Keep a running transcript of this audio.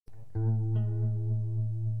Hey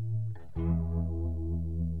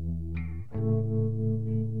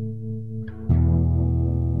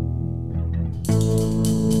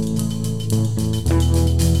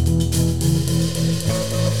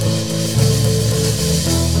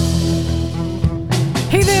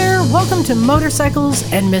there, welcome to Motorcycles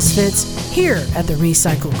and Misfits here at the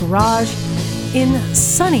Recycle Garage in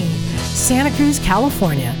sunny Santa Cruz,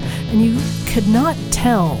 California. And you could not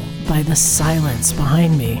tell by the silence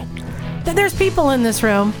behind me that there's people in this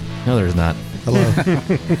room. No, there's not. Hello.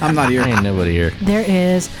 I'm not here. Ain't nobody here. There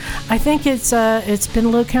is. I think it's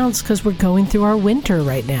been low counts because we're going through our winter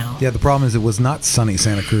right now. Yeah, the problem is it was not sunny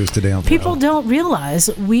Santa Cruz today. People don't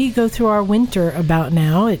realize we go through our winter about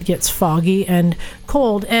now. It gets foggy and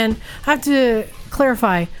cold. And I have to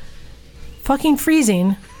clarify, fucking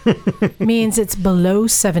freezing means it's below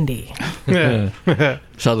 70.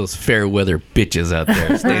 Saw those fair weather bitches out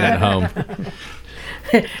there staying at home.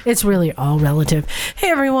 It's really all relative.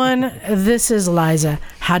 Hey, everyone. This is Liza.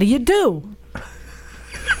 How do you do?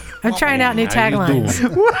 I'm trying out new taglines.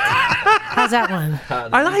 How's that one?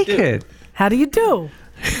 I like it. How do you do?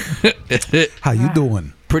 How you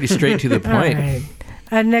doing? Pretty straight to the point. All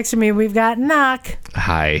right. Next to me, we've got Knock.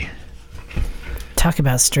 Hi. Talk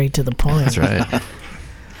about straight to the point. That's right.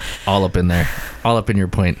 All up in there. All up in your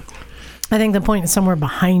point. I think the point is somewhere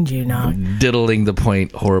behind you, Knock. Diddling the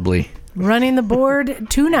point horribly. Running the board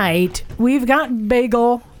tonight, we've got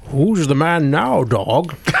Bagel. Who's the man now,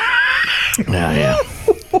 dog? Yeah.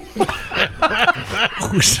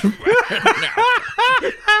 Who's the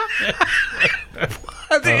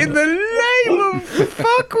What in the name of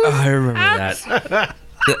fuck was I remember that.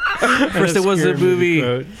 First it was the movie,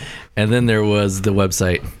 and then there was the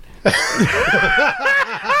website.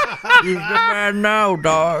 Who's the man now,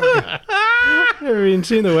 dog? Never even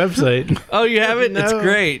seen the website. Oh, you haven't? No. It's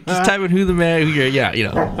great. Just type in who the man, yeah, you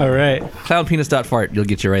know. All right. Clownpenis.fart. You'll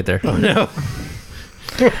get you right there. Oh, no.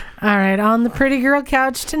 All right, on the pretty girl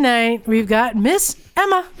couch tonight, we've got Miss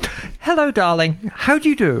Emma. Hello, darling. How do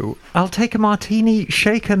you do? I'll take a martini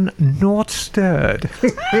shaken, not stirred.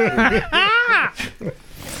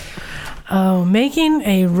 Oh, making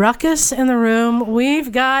a ruckus in the room,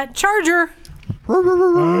 we've got Charger.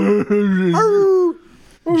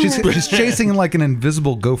 She's chasing like an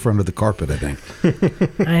invisible gopher under the carpet, I think.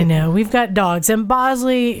 I know. We've got dogs. And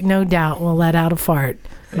Bosley, no doubt, will let out a fart.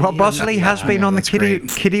 Well, Bosley has been on the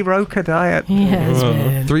Kitty Roker diet. He has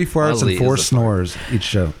been. 3 farts Bosley and 4 is a snores each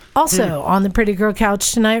show. Also, on the pretty girl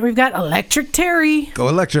couch tonight, we've got Electric Terry. Go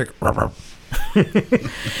electric.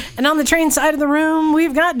 And on the train side of the room,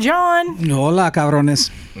 we've got John. Hola,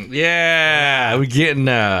 cabrones. Yeah, we're getting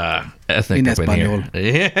ethnic up in here.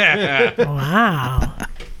 Yeah. Wow.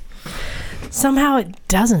 Somehow it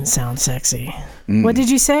doesn't sound sexy. What did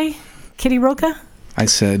you say, Kitty Roca? I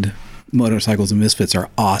said Motorcycles and Misfits are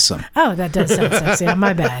awesome. Oh, that does sound sexy.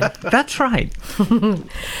 My bad. That's right.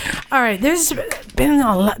 All right, there's been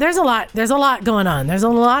a lot. There's a lot going on. There's a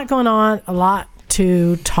lot going on. A lot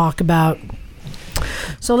to talk about.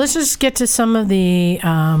 So let's just get to some of the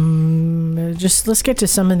announcements.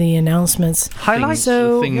 Highlights.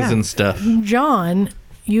 Things and stuff. John,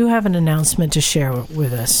 you have an announcement to share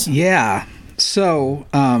with us. Yeah. So,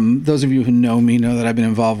 those of you who know me know that I've been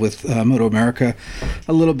involved with Moto America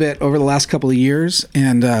a little bit over the last couple of years,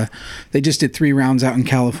 and they just did 3 rounds out in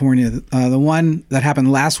California. The one that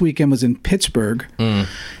happened last weekend was in Pittsburgh,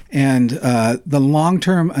 and the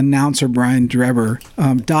long-term announcer, Brian Dreber,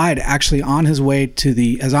 died actually on his way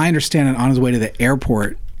to as I understand it, on his way to the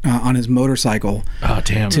airport on his motorcycle. Oh,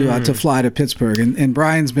 damn. To fly to Pittsburgh. And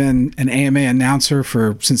Brian's been an AMA announcer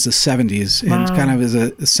since the 70s, and kind of is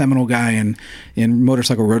a seminal guy in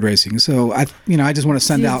motorcycle road racing. So I just want to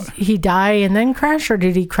send out. Did he die and then crash, or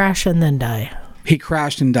did he crash and then die? He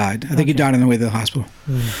crashed and died. I think he died on the way to the hospital.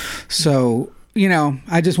 So,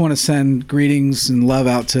 I just want to send greetings and love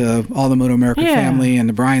out to all the Moto America family and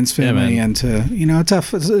to Brian's family, and to,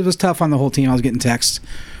 it was tough on the whole team. I was getting texts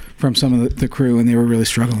from some of the crew, and they were really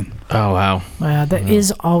struggling. Oh, wow. Wow, that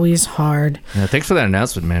is always hard. Yeah, thanks for that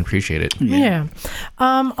announcement, man. Appreciate it. Yeah.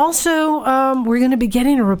 Also, we're going to be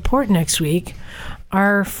getting a report next week.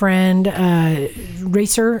 Our friend,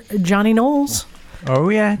 racer Johnny Knowles. Oh,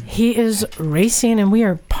 yeah. He is racing, and we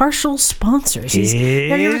are partial sponsors. If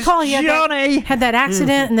you recall, he had that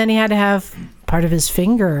accident, and then he had to have part of his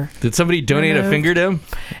finger. Did somebody donate a finger to him?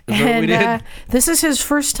 Is that what we did? This is his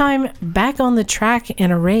first time back on the track in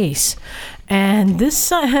a race. And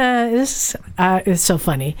this is so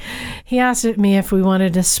funny. He asked me if we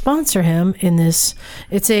wanted to sponsor him in this.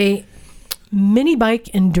 It's a mini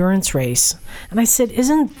bike endurance race. And I said,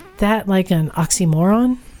 isn't that like an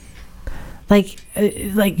oxymoron?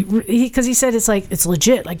 because he said it's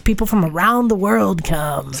legit. Like people from around the world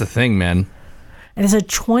come. It's a thing, man. And it's a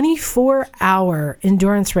 24-hour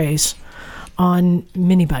endurance race on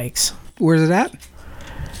mini bikes. Where's it at?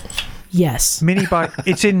 Yes. Mini bike.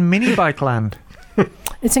 It's in mini bike land.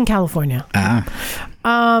 It's in California.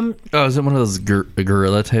 Oh, is it one of those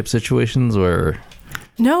gorilla type situations where?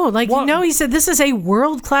 No, he said this is a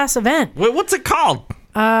world-class event. Wait, what's it called?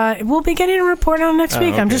 We'll be getting a report on next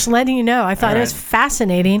week. Okay. I'm just letting you know. I thought it was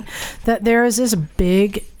fascinating that there is this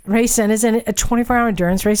big race and it's a 24-hour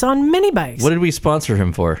endurance race on mini bikes. What did we sponsor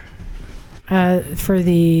him for? For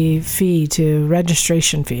the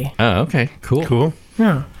registration fee. Oh, okay. Cool.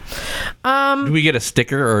 Yeah. Do we get a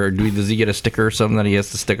sticker, or does he get a sticker or something that he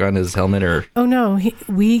has to stick on his helmet? Or oh no,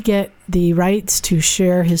 we get the rights to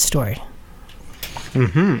share his story.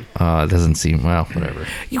 Mm-hmm. It doesn't seem whatever.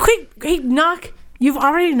 You quick, knock. You've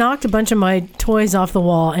already knocked a bunch of my toys off the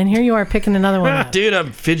wall, and here you are picking another one up. Dude,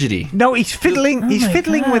 I'm fidgety. No, he's fiddling. He's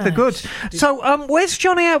fiddling with the goods. Dude. So, where's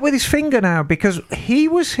Johnny at with his finger now? Because he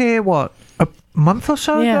was here a month or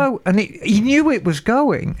so ago, and he knew it was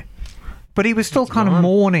going. But he was still kind of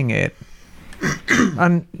mourning it.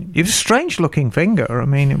 And it was a strange-looking finger. I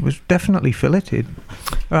mean, it was definitely filleted.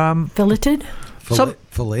 Filleted?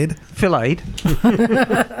 Filleted? Filleted.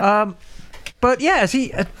 But yeah, is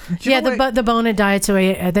he... the bone had died, so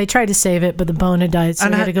they tried to save it, but the bone had died, so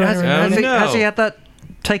he had to go in and remove it. Has he had that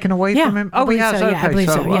taken away from him? Oh, he has? So. Okay, I believe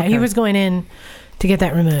so. Yeah, he was going in to get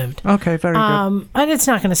that removed. Okay, very good. And it's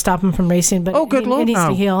not going to stop him from racing, but it needs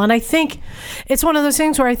to heal. And I think it's one of those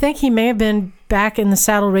things where I think he may have been back in the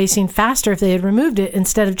saddle racing faster if they had removed it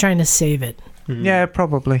instead of trying to save it. Mm-hmm. Yeah,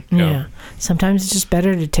 probably. Yeah. Sometimes it's just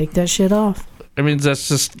better to take that shit off. I mean, that's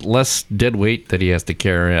just less dead weight that he has to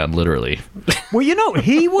carry around, literally. Well,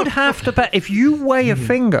 he would have to pay, if you weigh a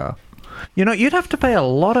finger, you'd have to pay a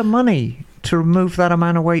lot of money to remove that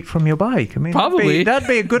amount of weight from your bike. I mean, probably that'd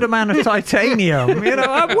be a good amount of titanium.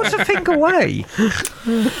 What's a finger weigh?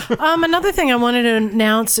 Another thing I wanted to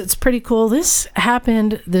announce, it's pretty cool. This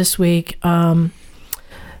happened this week. There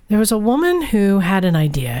was a woman who had an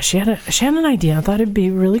idea. She had an idea. I thought it'd be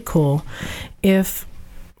really cool if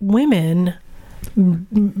women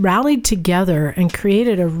rallied together and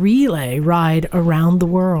created a relay ride around the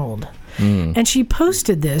world. And she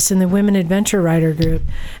posted this in the Women Adventure Rider group,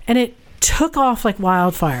 and it took off like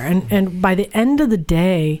wildfire. And by the end of the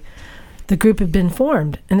day, the group had been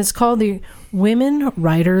formed, and it's called the Women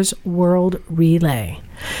Riders World Relay.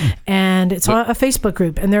 And it's a Facebook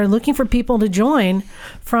group, and they're looking for people to join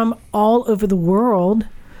from all over the world,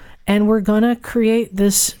 and we're going to create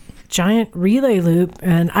this giant relay loop,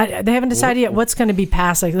 and they haven't decided yet what's going to be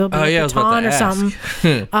passed. Like there'll be a baton or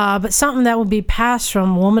something, but something that will be passed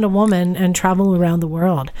from woman to woman and travel around the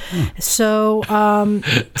world. So,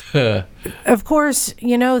 of course,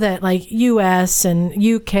 you know that like U.S. and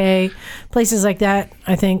UK places like that,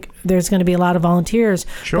 I think there's going to be a lot of volunteers.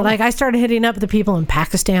 Sure. But like I started hitting up the people in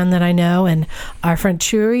Pakistan that I know, and our friend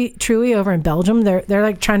Truey over in Belgium. They're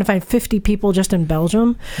like trying to find 50 people just in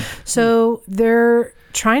Belgium. So they're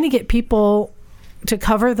trying to get people to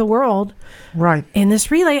cover the world in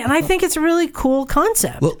this relay, and I think it's a really cool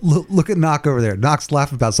concept. Look at Knock over there. Knock's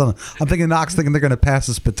laughing about something. I'm thinking Knock's thinking they're going to pass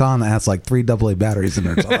this baton that has like 3 AA batteries in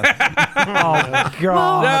there. Oh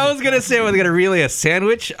God! No, I was going to say we're going to relay a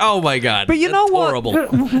sandwich. Oh my God! But you know what? Horrible.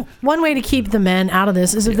 One way to keep the men out of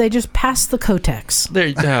this is if they just pass the Kotex.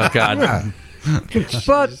 Oh God!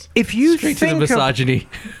 But if you think to the misogyny.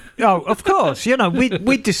 Of course,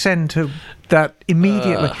 we descend to that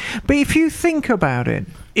immediately. But if you think about it,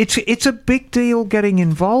 it's a big deal getting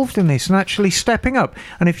involved in this and actually stepping up.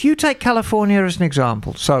 And if you take California as an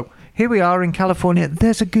example, so here we are in California,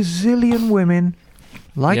 there's a gazillion women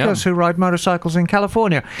like us who ride motorcycles in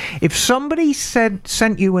California. If somebody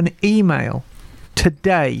sent you an email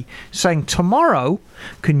today saying, tomorrow,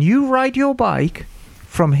 can you ride your bike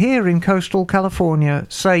from here in coastal California,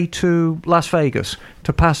 say to Las Vegas,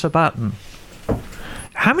 to pass a baton?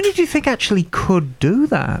 How many do you think actually could do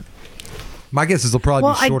that? My guess is they'll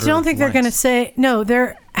probably be shorter. Well, I don't think they're going to say... No,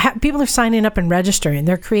 people are signing up and registering.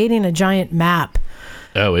 They're creating a giant map.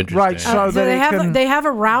 Oh, interesting. Right, so they have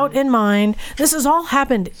a route in mind. This has all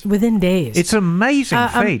happened within days. It's an amazing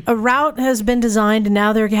feat. A route has been designed, and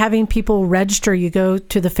now they're having people register. You go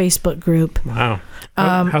to the Facebook group. Wow.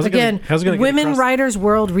 How's it gonna Women Riders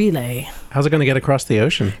World Relay. How's it going to get across the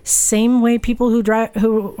ocean? Same way people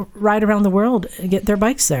who ride around the world get their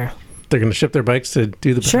bikes there. They're going to ship their bikes to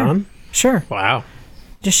do the baton? Sure. Wow.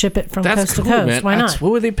 Just ship it from That's coast cool, to coast. man. Why not?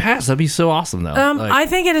 What would they pass? That'd be so awesome, though. I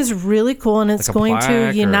think it is really cool, and it's like a going to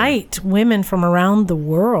plaque unite women from around the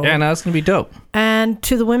world. Yeah, no, it's gonna be dope. And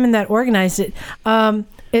to the women that organized it,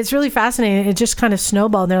 it's really fascinating. It just kind of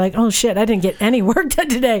snowballed, and they're like, "Oh shit, I didn't get any work done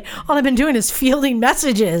today. All I've been doing is fielding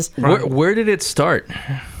messages." Where did it start?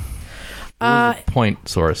 What was the point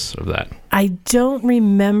source of that? I don't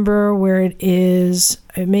remember where it is.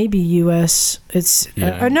 It may be U.S. It's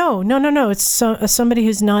no. It's somebody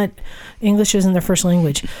who's not English isn't their first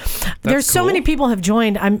language. There's so many people have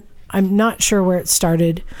joined. I'm not sure where it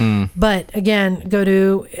started, but again, go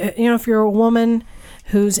to if you're a woman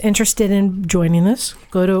who's interested in joining this,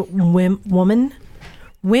 go to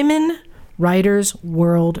Women Writers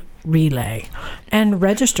World Relay and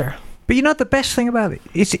register. But the best thing about it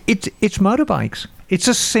is it's motorbikes. It's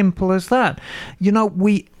as simple as that.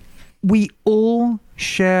 We all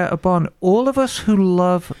share a bond. All of us who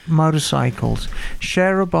love motorcycles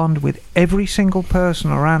share a bond with every single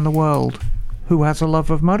person around the world who has a love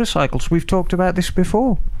of motorcycles. We've talked about this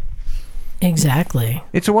before. Exactly.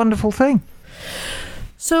 It's a wonderful thing.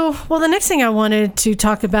 So, the next thing I wanted to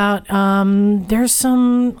talk about, there's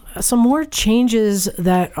some more changes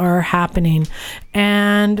that are happening,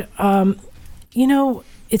 and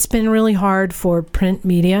it's been really hard for print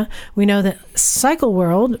media. We know that Cycle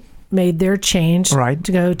World made their change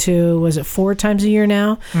to go to, was it 4 times a year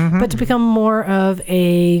now, but to become more of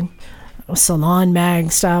a salon mag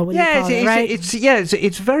style.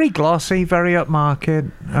 It's very glossy, very upmarket.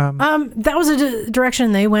 That was a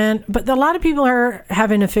direction they went, but a lot of people are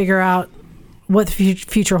having to figure out what the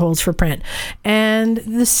future holds for print, and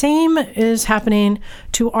the same is happening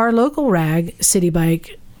to our local rag, City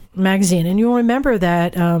Bike magazine. And you'll remember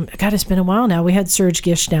that it's been a while now. We had Serge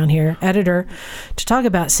Gish down here, editor, to talk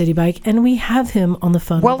about City Bike, and we have him on the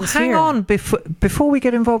phone. Well, hang on before we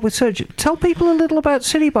get involved with Serge. Tell people a little about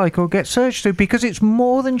City Bike, or get Serge to, because it's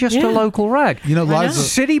more than just a local rag. Liza,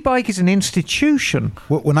 City Bike is an institution.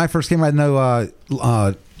 When I first came, I know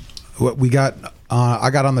what we got. I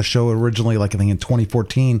got on the show originally, I think in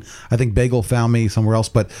 2014. I think Bagel found me somewhere else,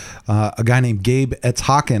 but a guy named Gabe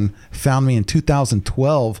Etzhaken found me in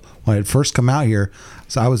 2012 when I had first come out here.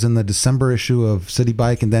 So I was in the December issue of City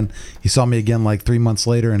Bike, and then he saw me again 3 months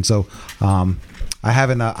later. And so I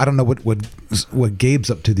haven't. I don't know what Gabe's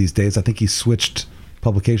up to these days. I think he switched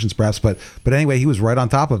publications perhaps, but anyway, he was right on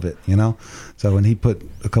top of it, So, and he put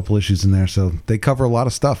a couple issues in there, so they cover a lot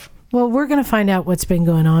of stuff. Well, we're going to find out what's been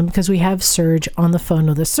going on because we have Serge on the phone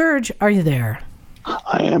with us. Serge, are you there?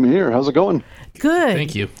 I am here. How's it going? Good.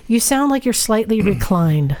 Thank you. You sound like you're slightly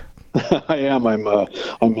reclined. I am. I'm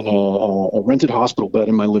in a rented hospital bed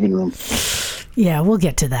in my living room. Yeah, we'll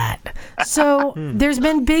get to that. So there's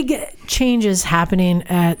been big changes happening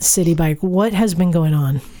at City Bike. What has been going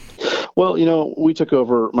on? Well, we took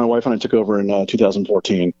over. My wife and I took over in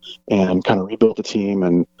 2014 and kind of rebuilt the team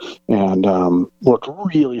and worked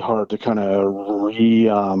really hard to kind of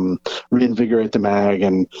reinvigorate the mag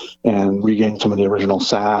and regain some of the original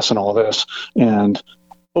sass and all this. And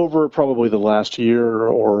over probably the last year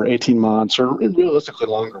or 18 months, or realistically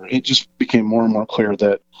longer, it just became more and more clear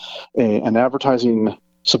that an advertising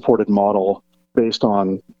supported model based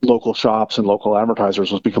on local shops and local advertisers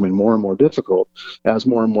was becoming more and more difficult as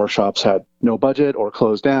more and more shops had no budget or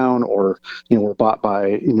closed down or were bought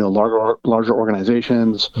by larger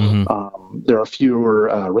organizations. There are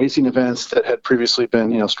fewer racing events that had previously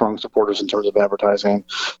been strong supporters in terms of advertising,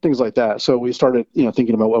 things like that. So we started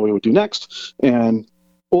thinking about what we would do next, and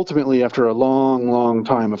ultimately, after a long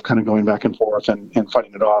time of kind of going back and forth and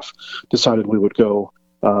fighting it off, decided we would go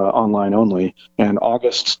online only. And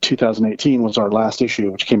August 2018 was our last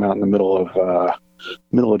issue, which came out in the middle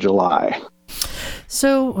of July.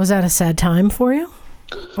 So was that a sad time for you?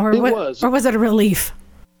 Or was it a relief?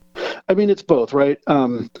 I mean, it's both, right? A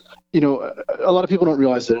lot of people don't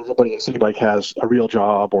realize that everybody at City Bike has a real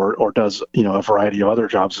job or does, a variety of other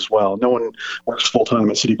jobs as well. No one works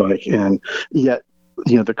full-time at City Bike, and yet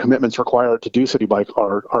the commitments required to do City Bike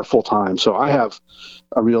are full-time. So I have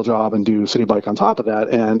a real job and do City Bike on top of that.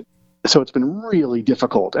 And so it's been really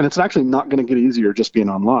difficult. And it's actually not going to get easier just being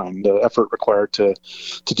online. The effort required to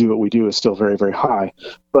do what we do is still very, very high.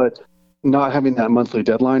 But not having that monthly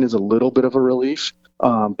deadline is a little bit of a relief.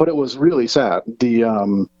 But it was really sad.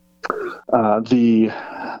 The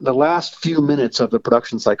last few minutes of the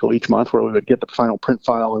production cycle each month, where we would get the final print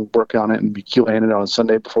file and work on it and be QAing it on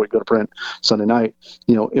Sunday before we go to print Sunday night,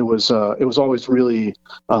 it was always really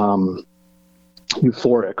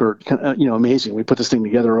euphoric or amazing. We put this thing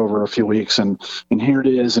together over a few weeks, and here it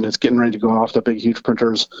is, and it's getting ready to go off the big huge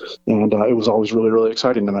printers, and it was always really, really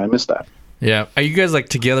exciting, and I missed that. Yeah. Are you guys like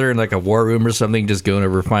together in like a war room or something, just going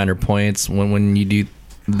over finer points when you do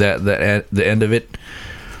the end of it?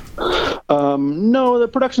 No, the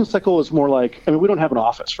production cycle is more like, I mean, we don't have an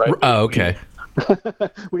office, right? Oh, okay.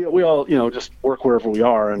 we all, just work wherever we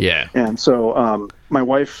are. And, Yeah. And so my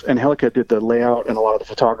wife, Angelica, did the layout and a lot of the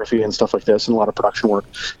photography and stuff like this and a lot of production work.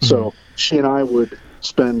 Mm-hmm. So she and I would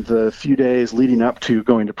spend the few days leading up to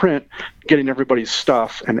going to print, getting everybody's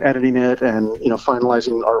stuff and editing it and,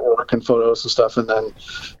 finalizing artwork and photos and stuff. And then,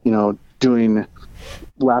 doing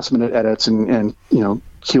last minute edits and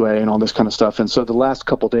QA and all this kind of stuff. And so the last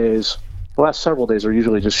several days are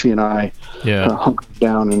usually just she and I hunkered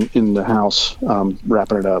down in the house,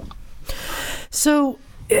 wrapping it up. So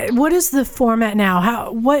what is the format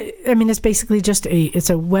now? It's basically just it's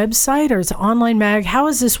a website or it's an online mag. How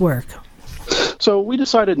does this work? So we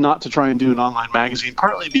decided not to try and do an online magazine,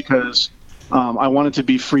 partly because I wanted to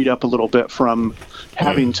be freed up a little bit from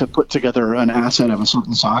having to put together an asset of a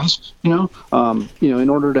certain size. In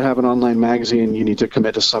order to have an online magazine, you need to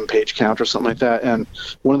commit to some page count or something like that. And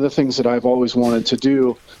one of the things that I've always wanted to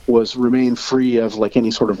do was remain free of like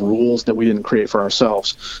any sort of rules that we didn't create for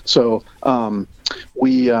ourselves. So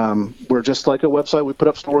we're just like a website. We put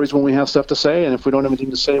up stories when we have stuff to say, and if we don't have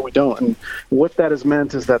anything to say, we don't. And what that has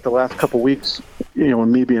meant is that the last couple of weeks,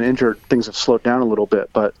 when me being injured, things have slowed down a little bit.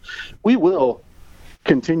 But we will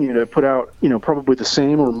continue to put out, probably the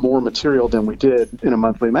same or more material than we did in a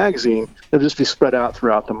monthly magazine. It'll just be spread out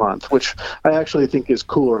throughout the month, which I actually think is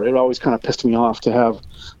cooler. It always kind of pissed me off to have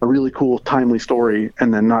a really cool, timely story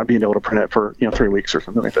and then not being able to print it for, 3 weeks or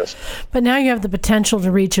something like this. But now you have the potential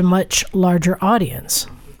to reach a much larger audience.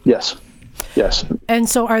 Yes. And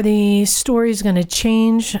so are the stories going to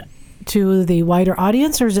change to the wider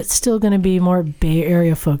audience, or is it still going to be more Bay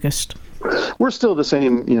Area focused? We're still the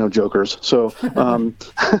same, jokers. So, I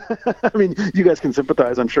mean, you guys can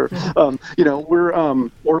sympathize, I'm sure.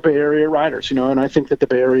 We're Bay Area writers, and I think that the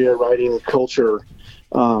Bay Area writing culture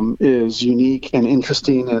is unique and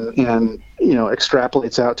interesting and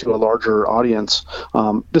extrapolates out to a larger audience.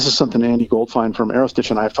 This is something Andy Goldfine from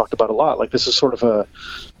Aerostitch and I have talked about a lot. Like, this is sort of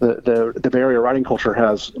the Bay Area writing culture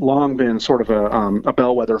has long been sort of a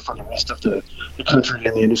bellwether for the rest of the country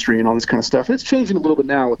and the industry and all this kind of stuff. It's changing a little bit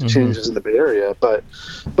now with the changes in the Bay Area, but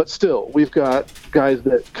still, we've got guys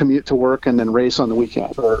that commute to work and then race on the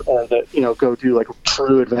weekend, or that go do like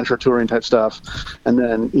true adventure touring type stuff, and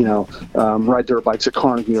then ride their bikes at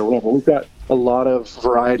Carnegie or whatever. We've got a lot of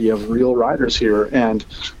variety of real riders here, and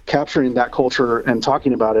capturing that culture and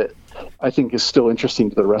talking about it, I think, is still interesting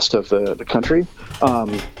to the rest of the country.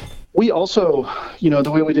 We also,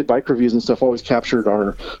 the way we did bike reviews and stuff always captured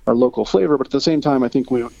our local flavor, but at the same time, I think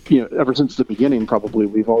we, ever since the beginning, probably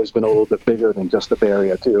we've always been a little bit bigger than just the Bay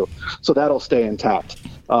Area too. So that'll stay intact.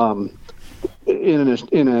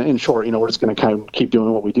 In short, we're just going to kind of keep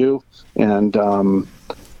doing what we do, and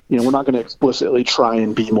we're not going to explicitly try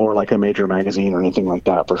and be more like a major magazine or anything like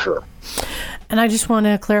that, for sure. And I just want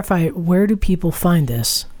to clarify, where do people find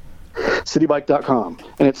this? Citybike.com,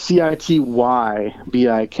 and it's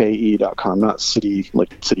CITYBIKE.com, not city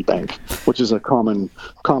like Citibank, which is a common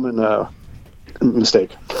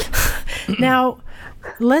mistake. Now,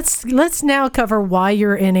 let's now cover why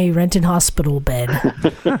you're in a Renton hospital bed.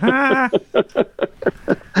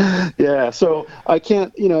 Yeah, so I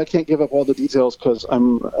can't give up all the details because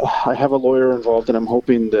I have a lawyer involved, and I'm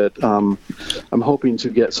hoping to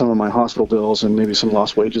get some of my hospital bills and maybe some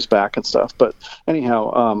lost wages back and stuff. But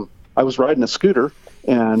anyhow, I was riding a scooter,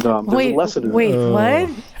 and there's a lesson in it. What?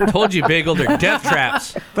 Told you, Bagel, they're death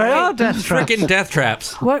traps. They are death traps. Freaking death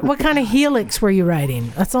traps. What kind of Helix were you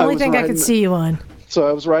riding? That's the only thing I could see you on. So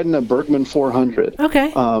I was riding a Bergman 400.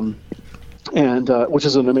 Okay. And which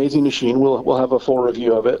is an amazing machine. We'll have a full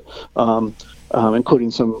review of it, including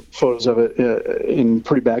some photos of it in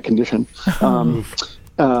pretty bad condition.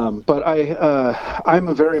 But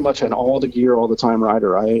I'm very much an all the gear all the time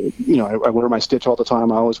rider. I wear my Stitch all the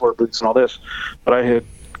time. I always wear boots and all this. But I had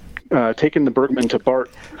taken the Bergman to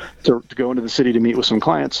BART to go into the city to meet with some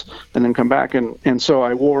clients and then come back, and so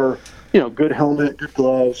I wore good helmet, good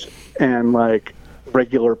gloves, and like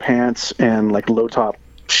regular pants and like low top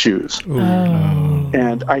shoes.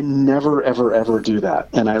 And I never ever do that,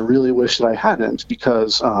 and I really wish that I hadn't,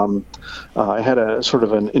 because I had a sort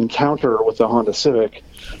of an encounter with the Honda Civic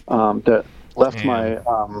that left my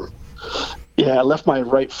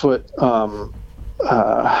right foot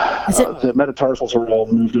the metatarsals are all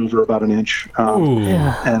moved over about an inch,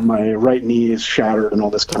 and my right knee is shattered and all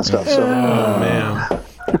this kind of stuff. So man,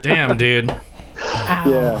 damn, dude.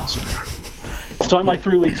 Yeah. So I'm like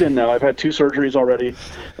 3 weeks in now. I've had 2 surgeries already,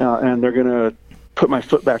 and they're gonna put my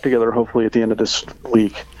foot back together, hopefully at the end of this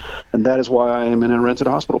week, and that is why I am in a rented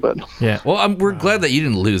hospital bed. Yeah. Well, we're glad that you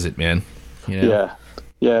didn't lose it, man. You know?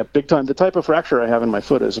 Yeah, big time. The type of fracture I have in my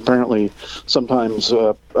foot is apparently sometimes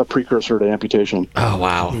a precursor to amputation. Oh,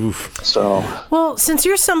 wow. Oof. So, Well, since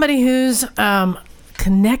you're somebody who's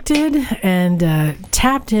connected and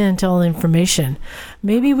tapped into all the information,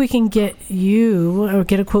 maybe we can get you, or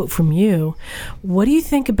get a quote from you. What do you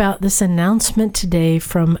think about this announcement today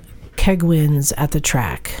from Kegwins at the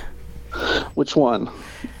track? which one?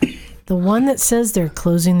 The one that says they're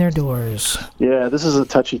closing their doors. Yeah, this is a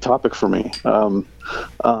touchy topic for me.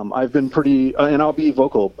 I've been pretty, and I'll be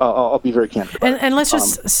vocal. I'll be very candid. And let's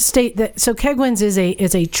just state that. So Kegwins is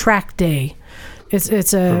a track day.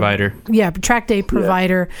 It's a Provider. Yeah, track day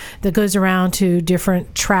provider that goes around to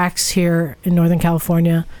different tracks here in Northern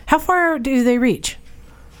California. How far do they reach?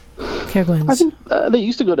 Kegwins. I think they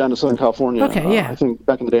used to go down to Southern California. Okay, yeah. I think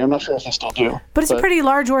back in the day. I'm not sure if they still do. But it's a pretty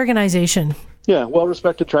large organization. Yeah,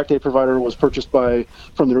 well-respected track day provider, was purchased from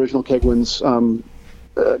the original Kegwins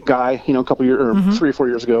guy, a couple years, or 3 or 4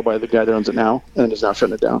 years ago, by the guy that owns it now, and is now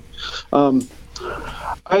shutting it down.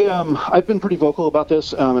 I've been pretty vocal about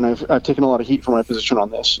this, and I've taken a lot of heat for my position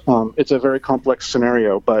on this. It's a very complex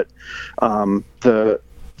scenario, but the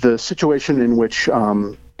situation in which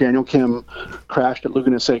Daniel Kim crashed at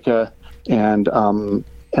Laguna Seca and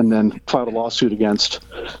then filed a lawsuit against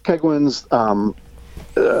Kegwins,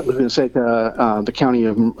 Laguna Seca, the county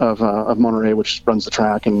of Monterey, which runs the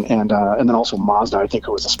track, and then also Mazda, I think,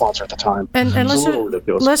 who was the sponsor at the time. And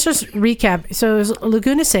let's just recap. So it was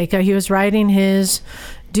Laguna Seca. He was riding his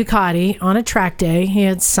Ducati on a track day. He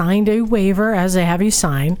had signed a waiver, as they have you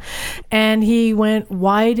sign, and he went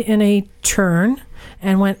wide in a turn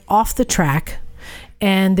and went off the track.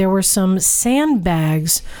 And there were some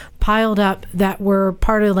sandbags piled up that were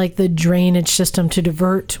part of like the drainage system to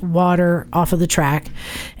divert water off of the track.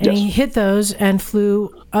 And he hit those and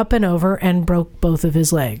flew up and over and broke both of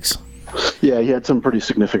his legs. Yeah, he had some pretty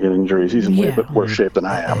significant injuries. He's in way worse shape than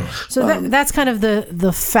I am. So that's kind of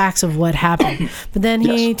the facts of what happened. But then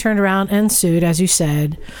he turned around and sued, as you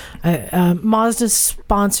said. Mazda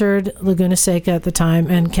sponsored Laguna Seca at the time,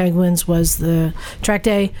 and Kegwins was the track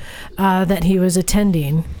day that he was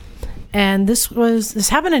attending. And this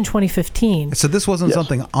happened in 2015. So this wasn't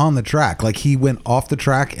something on the track. Like he went off the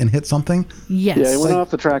track and hit something. Yes. Yeah, he went off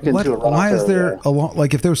the track into a runoff. Why is there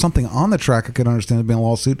like if there was something on the track, I could understand it being a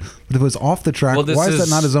lawsuit. But if it was off the track, why is that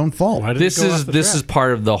not his own fault? This is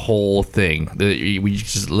part of the whole thing. We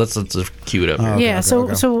just let's cue it up. Okay.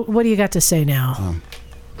 So what do you got to say now?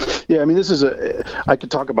 Yeah, I mean, I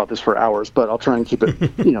could talk about this for hours, but I'll try and keep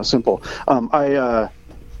it simple.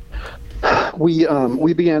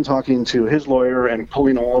 We began talking to his lawyer and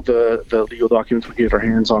pulling all the legal documents we could get our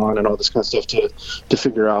hands on and all this kind of stuff to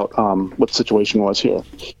figure out what the situation was here.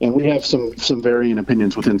 And we have some varying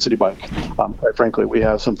opinions within City Bike. Quite frankly, we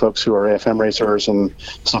have some folks who are AFM racers and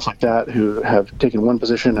stuff like that who have taken one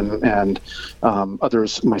position and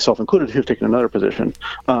others, myself included, who have taken another position.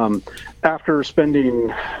 After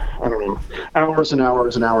spending, hours and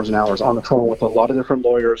hours and hours and hours on the phone with a lot of different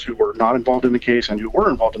lawyers who were not involved in the case and who were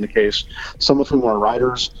involved in the case, some of whom are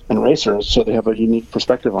riders and racers, so they have a unique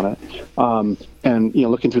perspective on it. And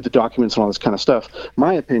looking through the documents and all this kind of stuff,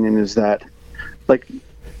 my opinion is that, like,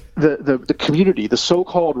 the community, the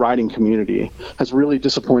so-called riding community, has really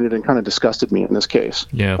disappointed and kind of disgusted me in this case.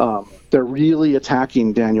 Yeah. They're really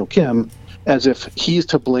attacking Daniel Kim as if he's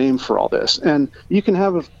to blame for all this. And you can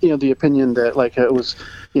have the opinion that, like, it was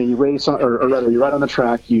you race on, or rather you ride on the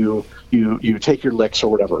track, you take your licks or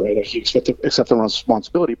whatever, right? You accept the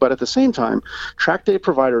responsibility. But at the same time, track day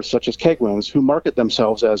providers such as Kegwins, who market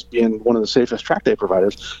themselves as being one of the safest track day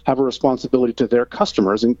providers, have a responsibility to their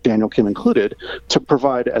customers, and Daniel Kim included, to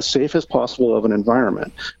provide as safe as possible of an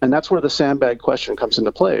environment. And that's where the sandbag question comes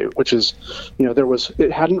into play, which is,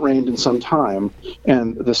 it hadn't rained in some time,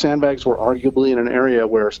 and the sandbags were arguably in an area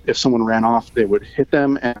where if someone ran off, they would hit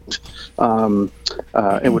them, and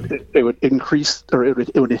it would increase, or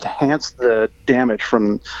it would enhance the damage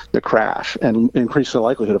from the crash and increase the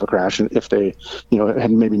likelihood of a crash if they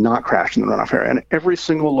had maybe not crashed in the runoff area. And every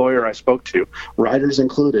single lawyer I spoke to, riders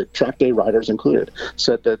included, track day riders included,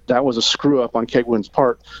 said that was a screw up on Kegwin's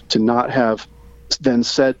part to not have then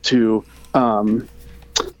said to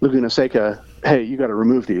Laguna Seca, hey, you got to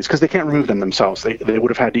remove these, because they can't remove them themselves. They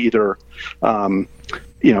would have had to either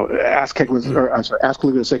ask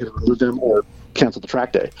Laguna Seca to remove them or cancel the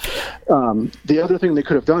track day. The other thing they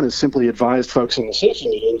could have done is simply advised folks in the safety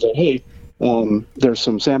meetings that, hey, there's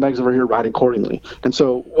some sandbags over here, ride accordingly. And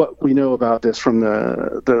so what we know about this from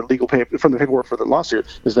the legal paper, from the paperwork for the lawsuit,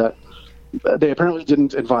 is that they apparently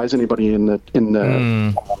didn't advise anybody in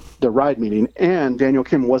the ride meeting, and Daniel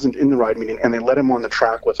Kim wasn't in the ride meeting, and they let him on the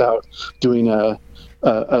track without doing a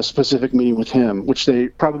specific meeting with him, which they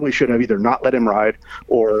probably should have either not let him ride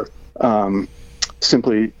or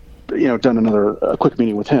simply done another quick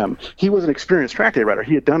meeting with him. He was an experienced track day rider.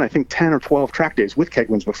 He had done, I think, 10 or 12 track days with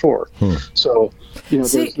Kegwins before. So, See,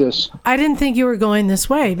 there's this. I didn't think you were going this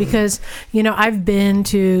way because, I've been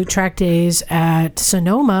to track days at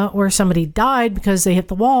Sonoma where somebody died because they hit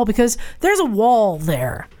the wall because there's a wall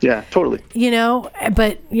there. Yeah, totally.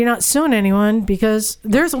 But you're not suing anyone because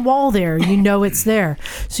there's a wall there. It's there.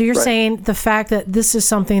 So you're saying the fact that this is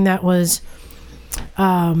something that was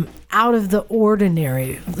out of the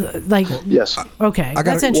ordinary, yes. Okay,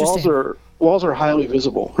 that's interesting. Walls are highly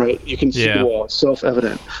visible, right? You can see the wall; it's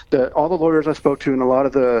self-evident. All the lawyers I spoke to, and a lot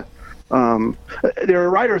of the there are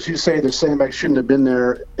writers who say the sandbags shouldn't have been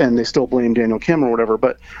there, and they still blame Daniel Kim or whatever.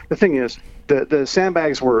 But the thing is, the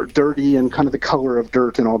sandbags were dirty and kind of the color of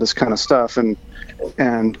dirt and all this kind of stuff, and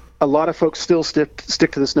a lot of folks still stick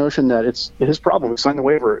to this notion that it's his problem. He signed the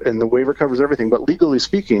waiver, and the waiver covers everything. But legally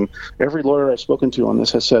speaking, every lawyer I've spoken to on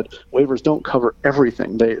this has said waivers don't cover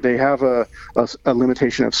everything. They have a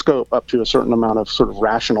limitation of scope up to a certain amount of sort of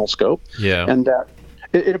rational scope. Yeah. And that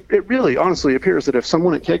it really honestly appears that if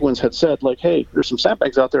someone at Kegwins had said, like, hey, there's some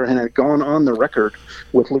sandbags out there, and had gone on the record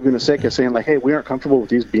with Laguna Seca saying, like, hey, we aren't comfortable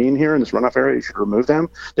with these being here in this runoff area, you should remove them,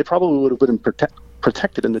 they probably would have been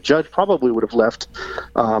protected, and the judge probably would have left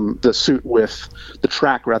the suit with the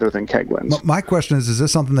track rather than Kegwins. My question is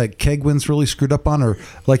this something that Kegwins really screwed up on? Or,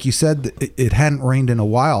 like you said, it hadn't rained in a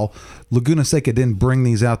while. Laguna Seca didn't bring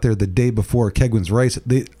these out there the day before Kegwins race.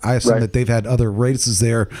 I assume that they've had other races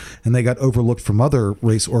there, and they got overlooked from other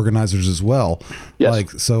race organizers as well.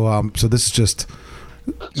 Yes. So this is just...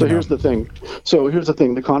 Here's the thing.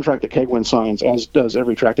 The contract that Kegwin signs, as does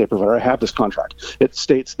every track day provider, I have this contract. It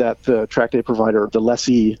states that the track day provider, the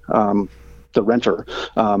lessee, the renter,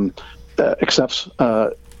 accepts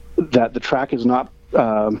that the track is not.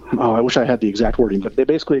 I wish I had the exact wording, but they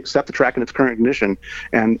basically accept the track in its current condition,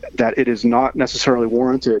 and that it is not necessarily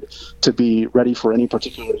warranted to be ready for any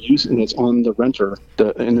particular use, and it's on the renter,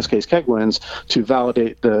 in this case Kegwins, to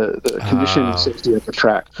validate the condition and safety of the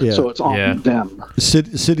track. Yeah. So it's on them.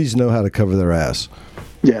 Cities know how to cover their ass.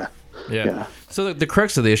 Yeah. So the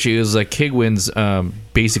crux of the issue is that Kegwins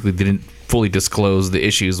basically didn't fully disclose the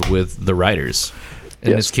issues with the riders.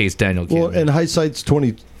 In this case, Daniel Kim. Well, and hindsight's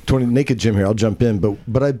 20 Naked Jim here, I'll jump in,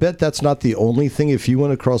 but I bet that's not the only thing. If you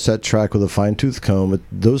went across that track with a fine-tooth comb,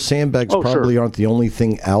 those sandbags probably aren't the only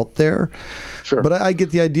thing out there. Sure. But I get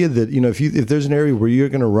the idea that, if there's an area where you're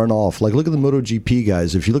going to run off, like look at the MotoGP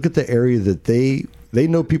guys, if you look at the area that they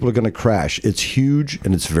know people are going to crash, it's huge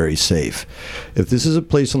and it's very safe. If this is a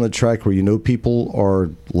place on the track where people are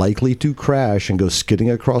likely to crash and go skidding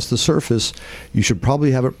across the surface, you should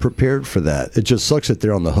probably have it prepared for that. It just sucks that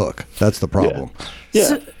they're on the hook. That's the problem.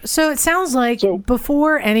 Yeah. So it sounds like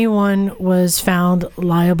before anyone was found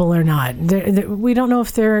liable or not, we don't know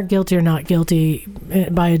if they're guilty or not guilty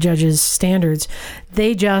by a judge's standards.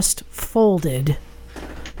 They just folded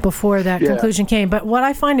before that conclusion came. But what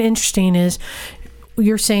I find interesting is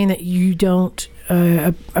you're saying that you don't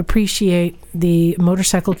appreciate the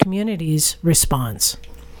motorcycle community's response.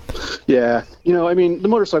 Yeah, the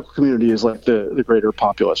motorcycle community is like the greater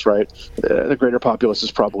populace, right? The greater populace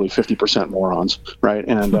is probably 50% morons, right?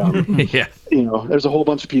 And there's a whole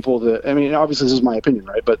bunch of people that, obviously this is my opinion,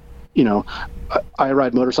 right? But I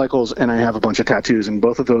ride motorcycles and I have a bunch of tattoos, and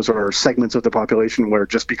both of those are segments of the population where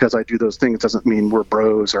just because I do those things doesn't mean we're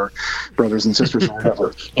bros or brothers and sisters or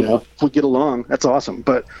whatever. If we get along, that's awesome.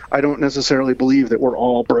 But I don't necessarily believe that we're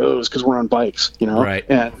all bros because we're on bikes, Right.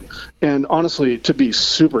 And honestly, to be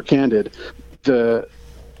super candid, the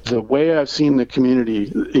way I've seen the community,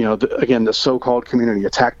 the so-called community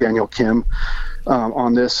attack Daniel Kim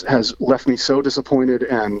on this has left me so disappointed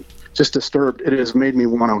and just disturbed. It has made me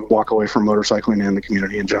want to walk away from motorcycling and the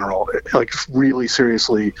community in general. It, really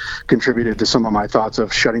seriously contributed to some of my thoughts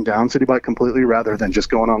of shutting down City Bike completely rather than just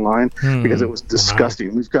going online because it was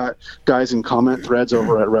disgusting. Wow. We've got guys in comment threads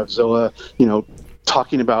over at Revzilla,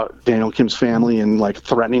 talking about Daniel Kim's family and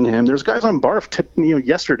threatening him. There's guys on Barf,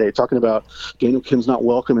 yesterday talking about Daniel Kim's not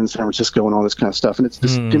welcome in San Francisco and all this kind of stuff. And it's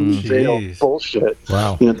this dimly veiled bullshit.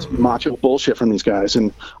 Wow. It's macho bullshit from these guys.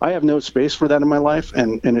 And I have no space for that in my life,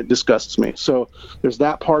 and it disgusts me. So there's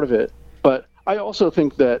that part of it. But I also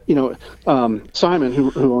think that, Simon,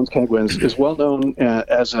 who owns Kegwins, is well known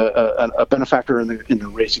as a benefactor in the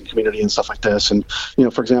racing community and stuff like this. And,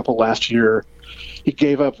 for example, last year, he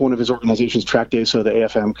gave up one of his organization's track days so the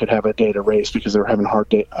AFM could have a day to race because they were having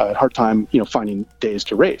a hard time, finding days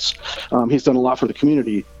to race. He's done a lot for the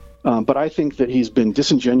community, but I think that he's been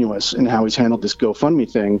disingenuous in how he's handled this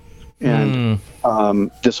GoFundMe thing. And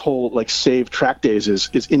this whole save track days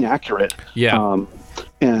is inaccurate. Yeah.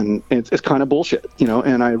 And it's kind of bullshit,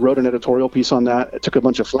 and I wrote an editorial piece on that. It took a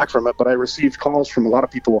bunch of flack from it, but I received calls from a lot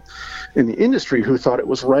of people in the industry who thought it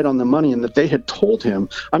was right on the money and that they had told him.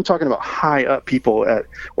 I'm talking about high up people at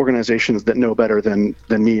organizations that know better than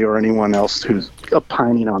me or anyone else who's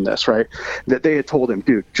opining on this, right? That they had told him,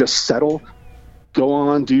 dude, just settle, go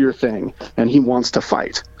on, do your thing. And he wants to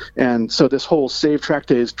fight. And so this whole save track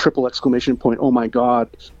days, triple exclamation point, oh my God,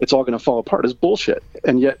 it's all going to fall apart is bullshit.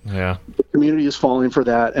 And yet the community is falling for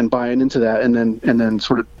that and buying into that and then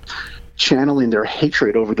sort of channeling their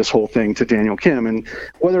hatred over this whole thing to Daniel Kim. And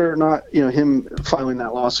whether or not, him filing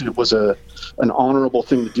that lawsuit was an honorable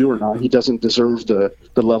thing to do or not, he doesn't deserve the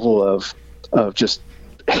level of just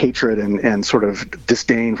hatred and sort of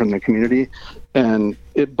disdain from the community. And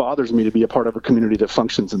it bothers me to be a part of a community that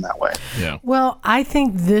functions in that way. Yeah. Well, I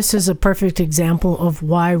think this is a perfect example of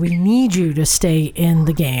why we need you to stay in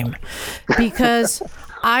the game. Because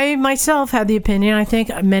I myself had the opinion, I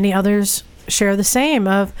think many others share the same,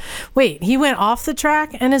 of, wait, he went off the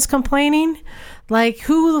track and is complaining? Like,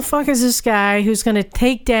 who the fuck is this guy who's going to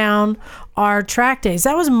take down our track days?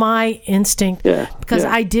 That was my instinct because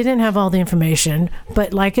I didn't have all the information.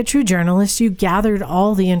 But like a true journalist, you gathered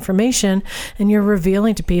all the information and you're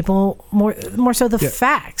revealing to people more so the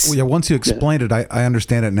facts. Well, once you explained it, I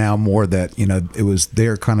understand it now more that, it was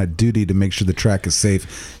their kind of duty to make sure the track is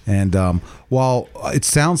safe. And while it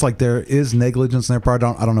sounds like there is negligence on their part,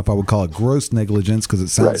 I don't know if I would call it gross negligence because it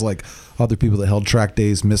sounds like other people that held track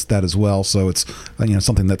days missed that as well. So it's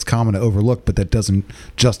something that's common to overlook, but that doesn't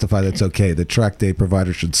justify that it's okay. The track day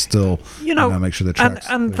provider should still make sure the tracks.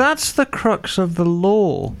 And that's the crux of the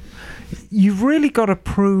law. You've really got to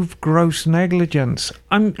prove gross negligence.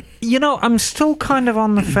 I'm still kind of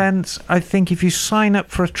on the fence. I think if you sign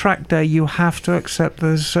up for a track day, you have to accept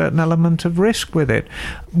there's a certain element of risk with it.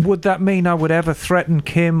 Would that mean I would ever threaten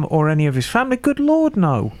Kim or any of his family? Good Lord,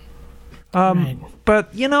 no. Right.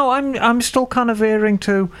 But I'm still kind of veering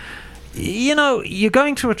to, you're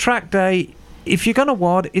going to a track day. If you're going to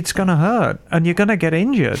WOD, it's going to hurt, and you're going to get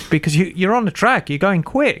injured because you're on the track. You're going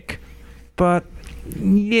quick, but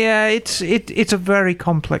it's a very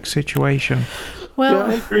complex situation.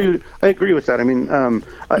 Well, I agree with that. I mean,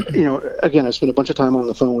 again, I spent a bunch of time on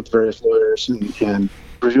the phone with various lawyers and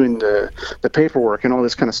reviewing the paperwork and all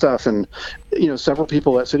this kind of stuff. And, several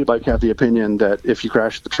people at City Bike have the opinion that if you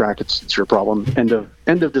crash the track, it's your problem. End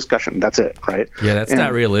of discussion. That's it, right? Yeah, that's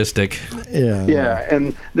not realistic. Yeah. Yeah,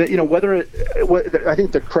 and I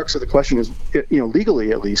think the crux of the question is,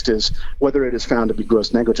 legally at least, is whether it is found to be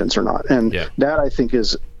gross negligence or not. And that I think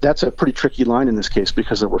that's a pretty tricky line in this case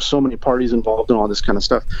because there were so many parties involved in all this kind of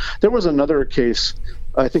stuff. There was another case,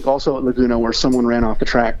 I think also at Laguna, where someone ran off the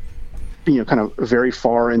track, kind of very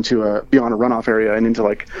far into beyond a runoff area and into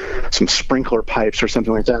like some sprinkler pipes or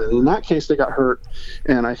something like that. And in that case, they got hurt.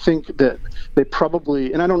 And I think that they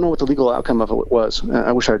probably, and I don't know what the legal outcome of it was.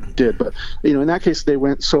 I wish I did, but in that case, they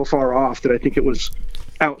went so far off that I think it was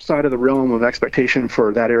outside of the realm of expectation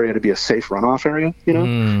for that area to be a safe runoff area,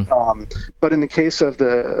 but in the case of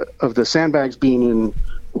the sandbags being in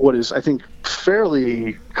what is, I think,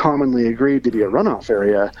 fairly commonly agreed to be a runoff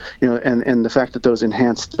area, and the fact that those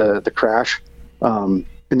enhanced the crash,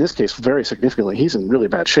 in this case, very significantly, he's in really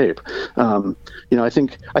bad shape. I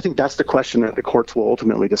think that's the question that the courts will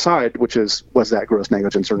ultimately decide, which is, was that gross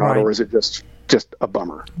negligence or not, or is it just a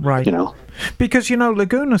bummer? Right. Because,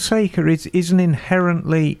 Laguna Seca isn't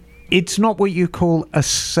inherently, it's not what you call a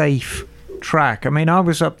safe track. I mean, I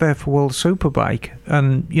was up there for World Superbike,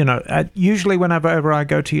 and usually whenever I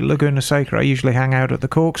go to Laguna Seca, I usually hang out at the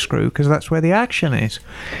Corkscrew because that's where the action is,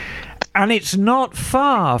 and it's not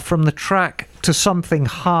far from the track to something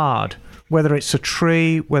hard, whether it's a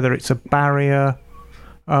tree, whether it's a barrier.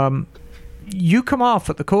 You come off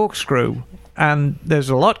at the Corkscrew, and there's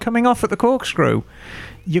a lot coming off at the Corkscrew.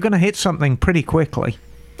 You're going to hit something pretty quickly.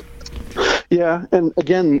 Yeah, and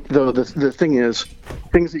again, though, the thing is,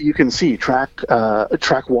 things that you can see, track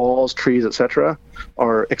walls, trees, etc.,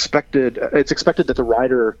 are expected. It's expected that the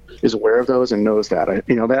rider is aware of those and knows that.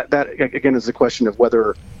 That again is the question of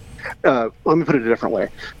whether. Let me put it a different way.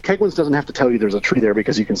 Kegwins doesn't have to tell you there's a tree there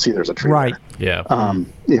because you can see there's a tree. Right. There.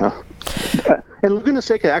 Yeah. And Laguna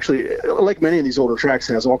Seca actually, like many of these older tracks,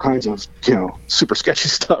 has all kinds of super sketchy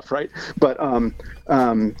stuff, right? But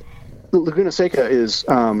Laguna Seca is,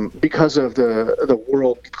 because of the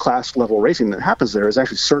world class level racing that happens there, is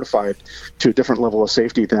actually certified to a different level of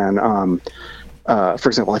safety than, for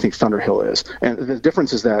example, I think Thunderhill is. And the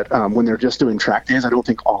difference is that when they're just doing track days, I don't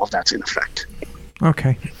think all of that's in effect.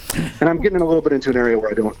 Okay. And I'm getting a little bit into an area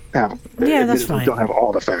where I don't have, that's fine. Don't have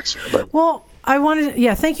all the facts here. But. Well,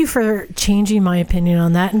 thank you for changing my opinion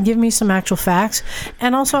on that and giving me some actual facts.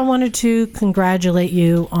 And also, I wanted to congratulate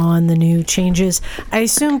you on the new changes. I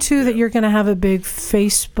assume, too, that you're going to have a big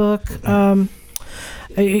Facebook.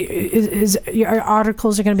 Your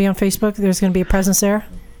articles are going to be on Facebook? There's going to be a presence there?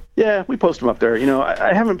 Yeah, we post them up there.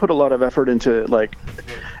 I haven't put a lot of effort into,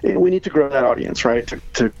 we need to grow that audience, right,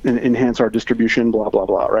 to enhance our distribution, blah, blah,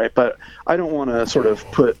 blah, right? But I don't want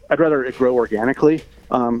to I'd rather it grow organically.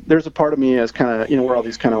 There's a part of me as kind of, we're all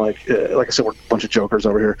these kind of like I said, we're a bunch of jokers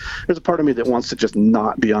over here. There's a part of me that wants to just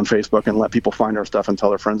not be on Facebook and let people find our stuff and tell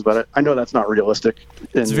their friends about it. I know that's not realistic.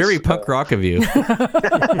 It's very punk rock of you.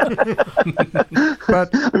 But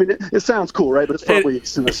I mean, it sounds cool, right? But it's probably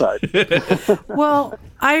suicide. Well,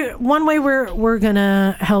 one way we're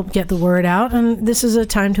gonna help get the word out, and this is a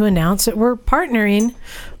time to announce that we're partnering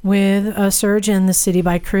with Surge and the City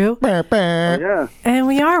Bike crew. Yeah. And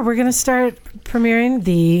we're going to start premiering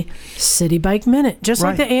the City Bike Minute. Just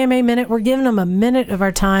like the AMA Minute, we're giving them a minute of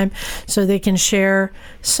our time so they can share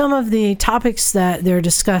some of the topics that they're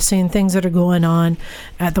discussing, things that are going on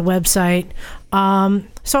at the website.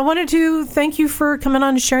 So I wanted to thank you for coming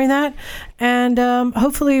on and sharing that. And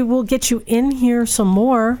hopefully we'll get you in here some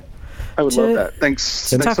more. I would love that. Thanks.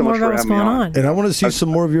 To talk so more much about for what's having going me on. And I want to see some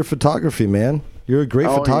more of your photography, man. You're a great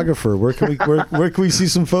photographer. Where can we see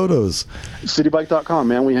some photos? Citybike.com,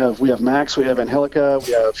 man. We have Max, we have Angelica,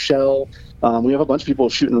 we have Shell. We have a bunch of people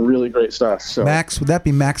shooting really great stuff. So Max, would that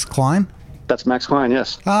be Max Klein? That's Max Klein,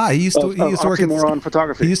 yes. He used to work at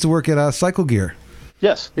photography. He used to work at Cycle Gear.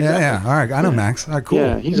 Yes, exactly. Yeah. All right, I know Max. All right, cool.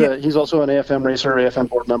 Yeah, he's also an AFM racer, AFM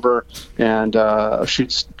board member, and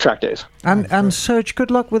shoots track days. And Serge, good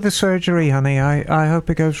luck with the surgery, honey. I hope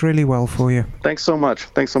it goes really well for you. Thanks so much.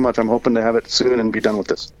 I'm hoping to have it soon and be done with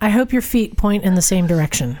this. I hope your feet point in the same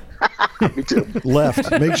direction. Me too. Left.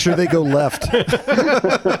 Make sure they go left.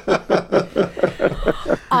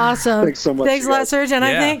 Awesome. Thanks so much. Thanks a lot, Serge. And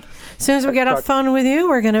I think as soon as we get off the phone with you,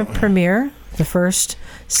 we're going to premiere the first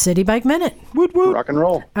City Bike Minute. Woot woot. Rock and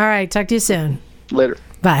roll. All right. Talk to you soon. Later.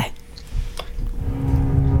 Bye.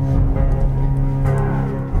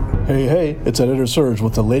 Hey, it's Editor Serge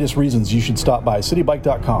with the latest reasons you should stop by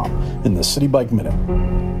citybike.com in the City Bike Minute.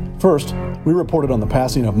 First, we reported on the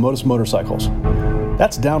passing of Motus motorcycles.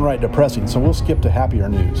 That's downright depressing, so we'll skip to happier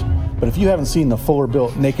news. But if you haven't seen the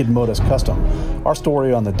Fuller-built Naked Motus Custom, our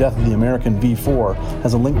story on the death of the American V4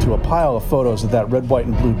 has a link to a pile of photos of that red, white,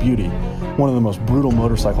 and blue beauty, one of the most brutal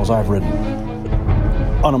motorcycles I've ridden.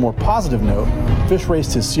 On a more positive note, Fish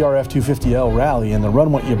raced his CRF 250L Rally in the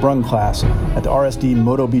Run What You Brung class at the RSD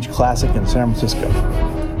Moto Beach Classic in San Francisco.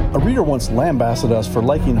 A reader once lambasted us for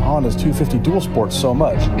liking Honda's 250 Dual Sports so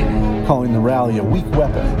much, calling the Rally a weak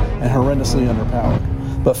weapon and horrendously underpowered.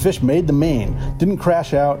 But Fish made the main, didn't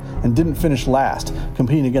crash out, and didn't finish last,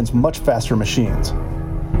 competing against much faster machines.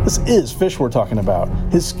 This is Fish we're talking about.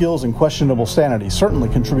 His skills and questionable sanity certainly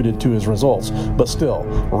contributed to his results, but still,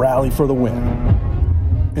 Rally for the win.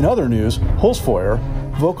 In other news, Holzfeuer,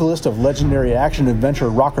 vocalist of legendary action-adventure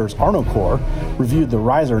rockers Arnocorps, reviewed the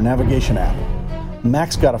Riser navigation app.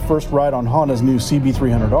 Max got a first ride on Honda's new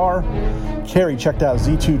CB300R, Carrie checked out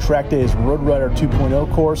Z2 Track Day's Road Rider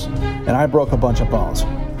 2.0 course, and I broke a bunch of bones.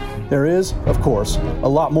 There is, of course, a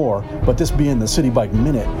lot more, but this being the City Bike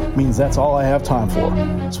Minute means that's all I have time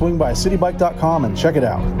for. Swing by citybike.com and check it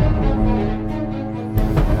out.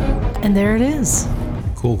 And there it is.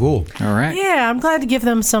 Cool. All right. Yeah, I'm glad to give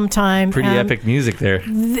them some time. Pretty epic music there.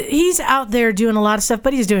 He's out there doing a lot of stuff,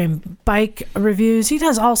 but he's doing bike reviews. He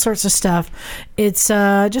does all sorts of stuff. It's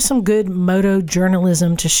just some good moto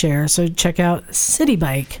journalism to share. So check out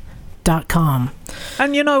citybike.com.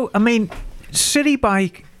 And City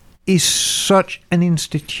Bike is such an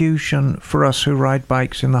institution for us who ride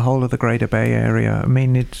bikes in the whole of the Greater Bay Area. I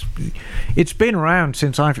mean, it's been around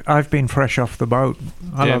since I've been fresh off the boat.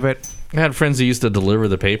 I love it. I had friends who used to deliver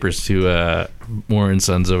the papers to Moore and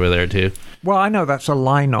Sons over there too. Well, I know that's a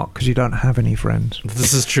lie, not because you don't have any friends.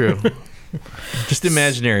 This is true. Just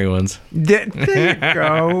imaginary ones. There you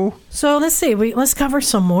go. So let's see. Let's cover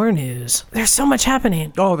some more news. There's so much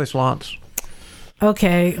happening. Oh, there's lots.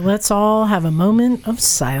 Okay, let's all have a moment of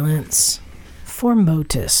silence for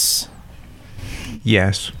Motus.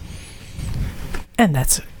 Yes. And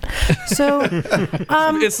that's it. So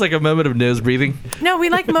it's like a moment of nose breathing. no, we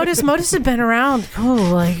like Motus. Motus has been around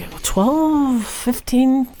like 12,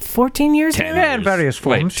 15, 14 years 10 now. Yeah, in various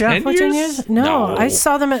forms. Wait, Yeah. 10 14 years? years? No, I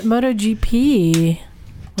saw them at MotoGP.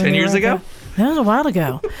 10 years ago? That was a while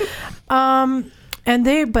ago.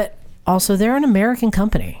 But also they're an American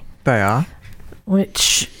company, They are.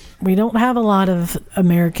 which we don't have a lot of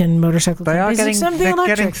American motorcycle They are companies. getting, except the they're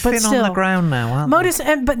electric, getting but thin still. on the ground now, aren't Motus,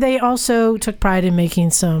 but they also took pride in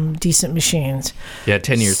making some decent machines. Yeah,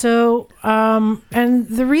 10 years. So, and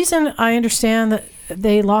the reason I understand that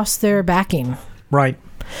they lost their backing, they? Right.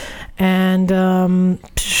 and I don't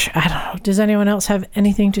know. Does anyone else have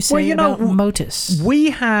anything to say Well, you know, about Motus?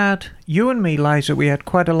 You and me, Liza, we had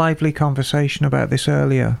quite a lively conversation about this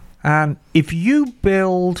earlier. And if you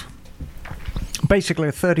build basically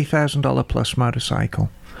a $30,000 plus motorcycle,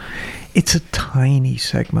 it's a tiny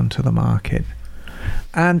segment of the market.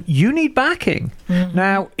 And you need backing. Mm-hmm.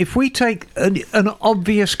 Now, if we take an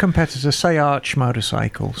obvious competitor, say Arch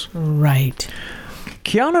Motorcycles, Right.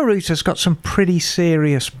 Keanu Reeves has got some pretty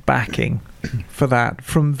serious backing for that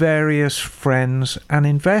from various friends and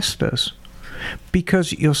investors,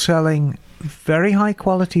 because you're selling very high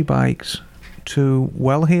quality bikes to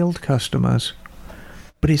well-heeled customers,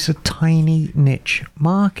 but it's a tiny niche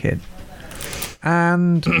market.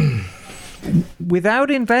 And without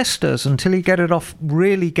investors, until you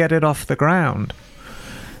really get it off the ground,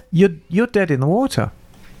 you're dead in the water.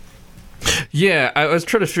 Yeah, I was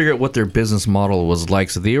trying to figure out what their business model was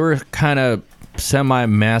like. So they were kind of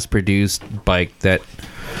semi-mass-produced bike that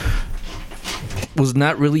was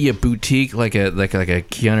not really a boutique like a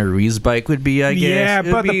Keanu Reeves bike would be, I guess. Yeah, It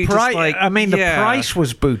would but be the just price. like- The yeah. price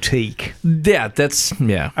was boutique. Yeah,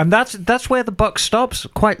 And that's where the buck stops,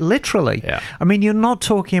 quite literally. Yeah. I mean, you're not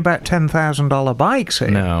talking about $10,000 bikes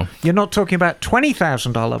here. No. You're not talking about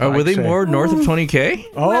 $20,000 bikes. Oh, were they here. more north of 20K?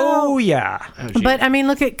 Oh, yeah. But I mean,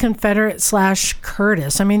 look at Confederate /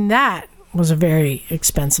 Curtis. I mean, that was a very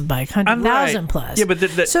expensive bike, 100,000 plus. Yeah, but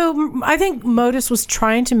so I think Motus was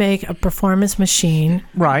trying to make a performance machine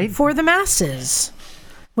Right. for the masses.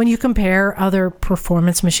 When you compare other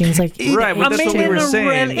performance machines, like Right, well, that's what we were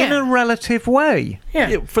saying. In a relative way.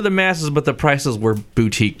 Yeah, for the masses, but the prices were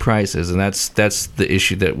boutique prices, and that's the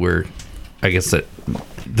issue that that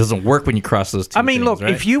doesn't work when you cross those two I mean, things, look,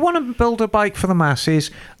 right? if you want to build a bike for the masses,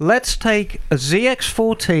 let's take a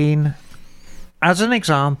ZX14 as an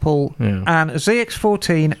example, Yeah. and a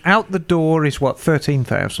ZX14 out the door is what,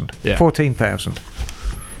 13,000, Yeah. 14,000.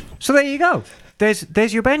 So there you go.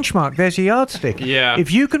 There's your benchmark. There's your yardstick. Yeah.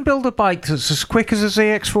 If you can build a bike that's as quick as a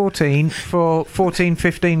ZX14 for 14,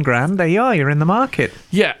 15 grand, there you are. You're in the market.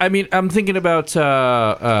 Yeah, I mean, I'm thinking about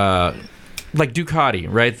like Ducati,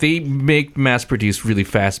 right? They make mass-produced really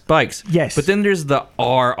fast bikes. Yes. But then there's the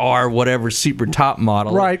RR whatever super top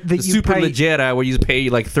model, Right, The that you Super pay- Leggera, where you pay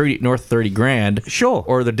like 30 grand, Sure.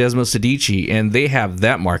 or the Desmo Sedici, and they have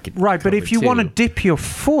that market. Right, but if you want to dip your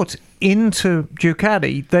foot into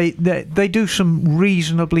Ducati, they do some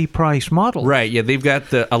reasonably priced models. right, yeah, they've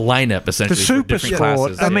got a lineup The essentially for Super different Sport,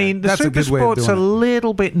 classes. I yeah. mean, the That's a Super good way of Sport's a doing it.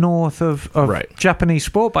 little bit north of Right. Japanese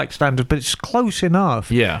sport bike standards, but it's close enough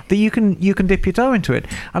Yeah. that you can dip your toe into it.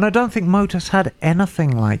 And I don't think Motus had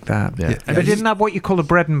anything like that. Yeah. They didn't have what you call a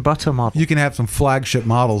bread and butter model. You can have some flagship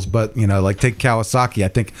models, but like take Kawasaki. I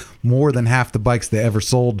think more than half the bikes they ever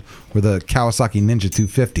sold were the Kawasaki Ninja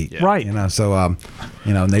 250. Yeah. Right. So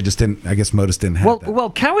and they just didn't. I guess Motus didn't have that. Well,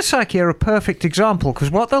 Kawasaki are a perfect example, because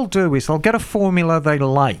what they'll do is they'll get a formula they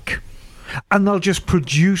like, and they'll just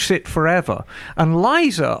produce it forever. And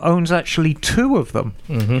Liza owns actually two of them.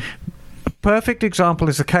 Mm-hmm. A perfect example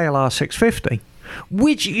is the KLR 650,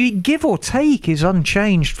 which, give or take, is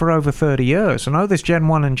unchanged for over 30 years. I know there's Gen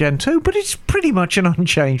 1 and Gen 2, but it's pretty much an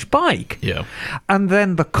unchanged bike. Yeah. And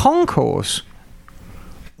then the Concourse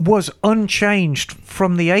was unchanged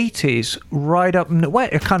from the 80s right up.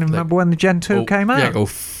 Wait, I can't remember when the Gen 2 came out. Yeah,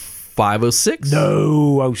 05, 06?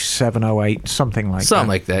 No, 07, 08, something like that. Something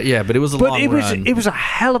like that, yeah, but it was a long run. It was a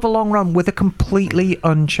hell of a long run with a completely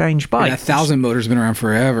unchanged bike. And 1,000 motor's been around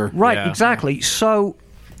forever. Right, Yeah. exactly. So,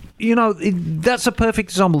 that's a perfect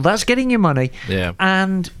example. That's getting your money. Yeah.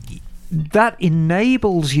 And that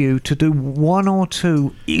enables you to do one or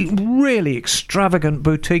two really extravagant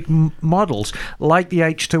boutique models like the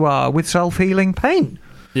H2R with self-healing paint.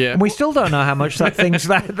 Yeah. And we still don't know how much that thing's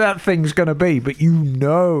going to be, but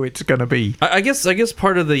it's going to be. I guess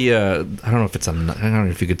part of the I don't know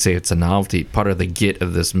if you could say it's a novelty. Part of the get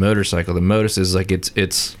of this motorcycle, the Motus, is like it's an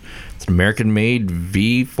American-made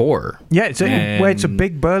V4. Yeah, it's a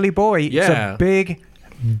big burly boy. Yeah. It's a big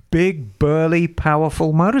big, burly,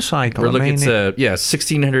 powerful motorcycle. We're looking at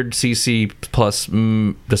 1600 cc plus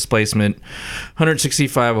displacement,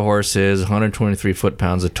 165 horses, 123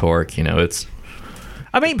 foot-pounds of torque. It's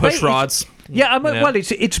push rods. Yeah, well,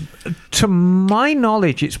 it's to my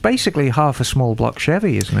knowledge, it's basically half a small block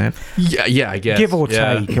Chevy, isn't it? Yeah, I guess. Give or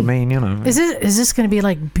take. Is this going to be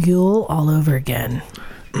like Buell all over again?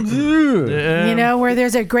 Where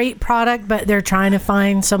there's a great product, but they're trying to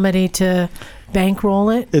find somebody to bankroll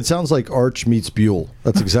it. It sounds like Arch meets Buell.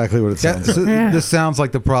 That's exactly what it sounds like. This sounds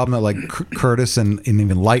like the problem that like Curtis and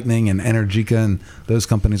even Lightning and Energica and those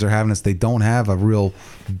companies are having is they don't have a real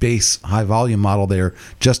base high volume model. They're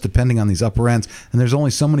just depending on these upper ends, and there's only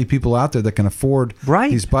so many people out there that can afford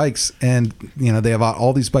these bikes, and they have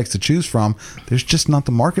all these bikes to choose from. There's just not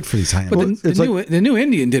the market for these high end. But the new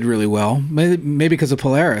Indian did really well, maybe because of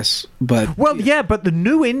Polaris. But but the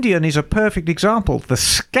new Indian is a perfect example. The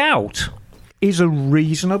Scout is a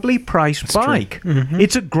reasonably priced bike. Mm-hmm.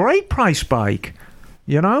 It's a great price bike.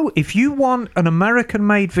 If you want an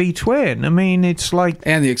American-made V-twin, it's like...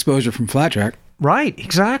 And the exposure from flat track. Right,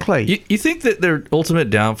 exactly. You think that their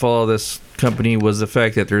ultimate downfall of this company was the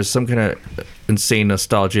fact that there's some kind of insane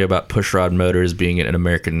nostalgia about pushrod motors being an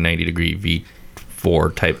American 90-degree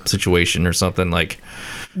V4 type situation or something like...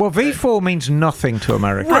 Well, V4 means nothing to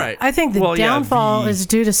America. Right. I think the downfall is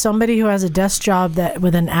due to somebody who has a desk job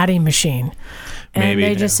with an adding machine. And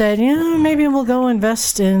they just said, maybe we'll go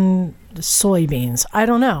invest in soybeans. I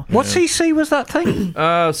don't know. What cc was that thing?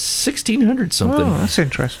 1600 something. Oh, that's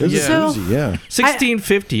interesting. It's easy,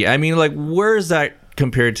 1650. Where is that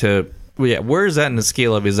compared to... where is that in the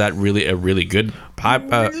scale of, is that really a really good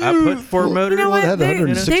output for a motor? You know what? It had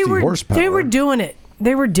 160 horsepower. They were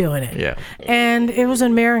doing it. Yeah. And it was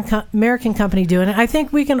an American company doing it. I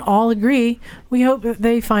think we can all agree. We hope that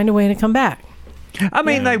they find a way to come back.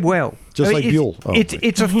 They will. Just like Buell.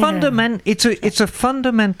 It's a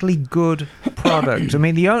fundamentally good product.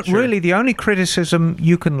 The only criticism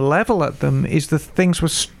you can level at them is the things were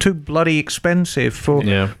too bloody expensive for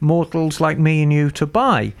mortals like me and you to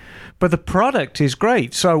buy. But the product is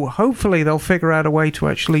great. So hopefully they'll figure out a way to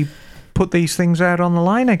actually put these things out on the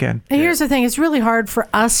line again. And here's the thing, it's really hard for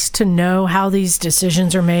us to know how these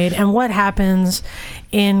decisions are made and what happens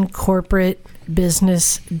in corporate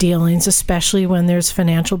business dealings, especially when there's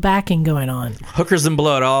financial backing going on. Hookers and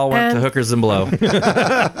blow. It all went to hookers and blow.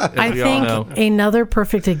 I think another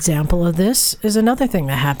perfect example of this is another thing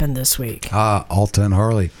that happened this week. Alta and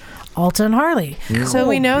Harley. So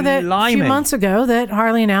we know that a few months ago that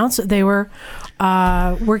Harley announced that they were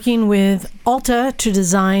working with Alta to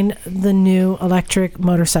design the new electric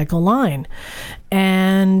motorcycle line.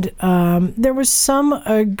 And there was some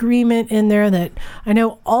agreement in there that I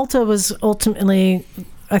know Alta was ultimately,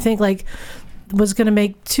 I think, was going to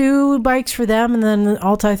make 2 bikes for them, and then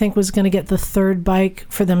Alta, I think, was going to get the 3rd bike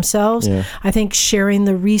for themselves. Yeah. I think sharing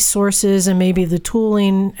the resources and maybe the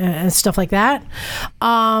tooling and stuff like that.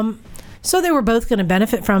 So they were both going to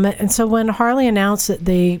benefit from it. And so when Harley announced that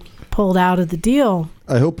they pulled out of the deal...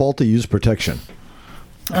 I hope Alta used protection.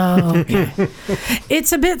 Oh, okay.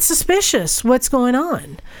 It's a bit suspicious what's going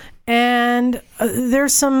on. And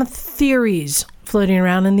there's some theories floating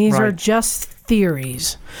around, and these are just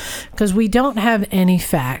theories because we don't have any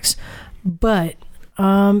facts. But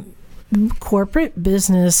corporate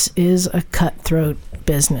business is a cutthroat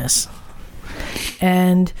business.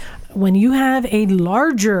 And when you have a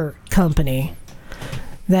larger company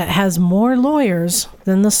that has more lawyers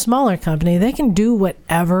than the smaller company, they can do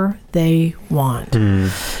whatever they want.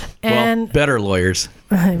 And better lawyers.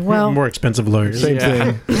 Well, more expensive lawyers. Same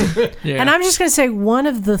thing. And I'm just going to say one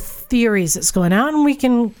of the theories that's going out, and we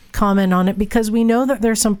can comment on it because we know that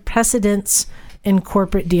there's some precedents in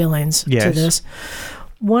corporate dealings to this.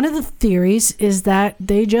 One of the theories is that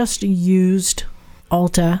they just used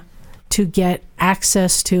Alta to get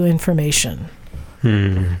access to information.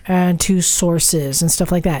 And to sources and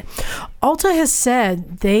stuff like that. Alta has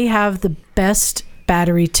said they have the best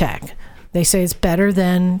battery tech. They say it's better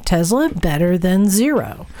than Tesla, better than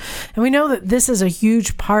Zero. And we know that this is a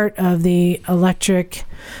huge part of the electric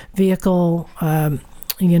vehicle,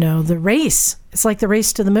 the race. It's like the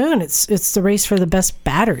race to the moon. It's the race for the best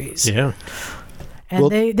batteries. Yeah. And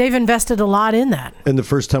they've invested a lot in that. And the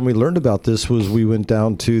first time we learned about this was we went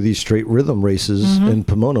down to the straight rhythm races in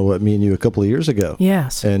Pomona with me and you a couple of years ago.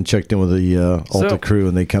 Yes. And checked in with the Alta crew,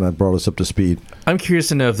 and they kind of brought us up to speed. I'm curious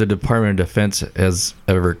to know if the Department of Defense has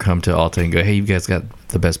ever come to Alta and go, hey, you guys got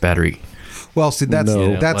the best battery. Well, see,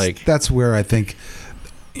 that's where I think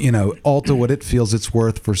Alta, what it feels it's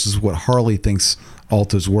worth versus what Harley thinks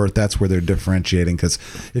Alta's worth. That's where they're differentiating. Because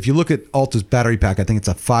if you look at Alta's battery pack, I think it's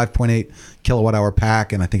a 5.8 kilowatt hour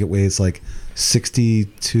pack, and I think it weighs like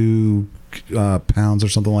 62 pounds or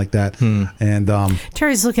something like that. And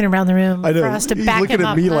Terry's looking around the room I know. for us to He's back looking him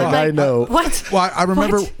at up. me like I know. What? Well, I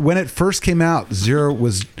remember when it first came out, Zero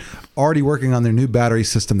was already working on their new battery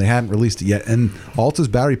system. They hadn't released it yet, and Alta's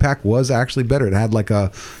battery pack was actually better. It had like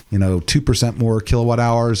a 2% more kilowatt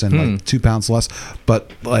hours and like 2 pounds less.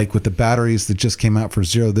 But like with the batteries that just came out for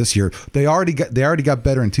Zero this year, they already got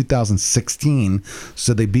better in 2016.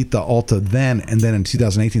 So they beat the Alta then, and then in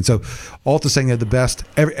 2018. So Alta's saying they're the best.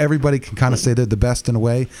 Everybody can kind of say they're the best in a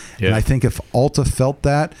way. Yeah. And I think if Alta felt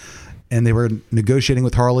that, and they were negotiating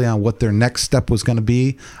with Harley on what their next step was going to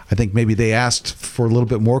be, I think maybe they asked for a little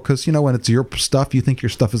bit more because, when it's your stuff, you think your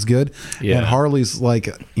stuff is good. Yeah. And Harley's like,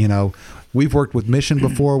 we've worked with Mission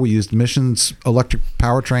before. We used Mission's electric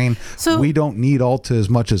powertrain. So we don't need Alta as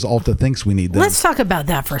much as Alta thinks we need them. Let's talk about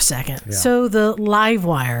that for a second. So the live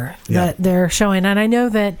wire that they're showing, and I know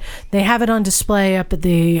that they have it on display up at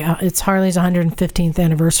it's Harley's 115th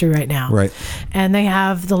anniversary right now. Right. And they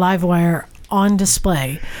have the live wire on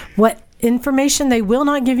display. What information they will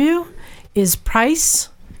not give you is price,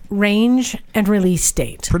 range, and release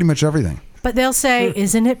date. Pretty much everything. But they'll say,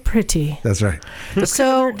 "Isn't it pretty?" That's right.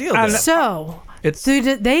 So,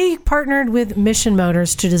 they partnered with Mission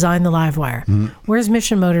Motors to design the live wire. Where's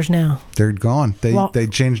Mission Motors now? They're gone. They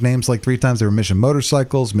changed names like 3 times. They were Mission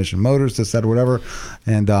Motorcycles, Mission Motors, this, that, whatever.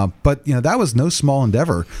 And but that was no small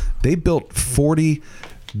endeavor. They built 40.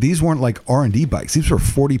 These weren't like R&D bikes. These were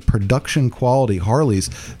 40 production quality Harleys.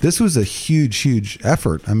 This was a huge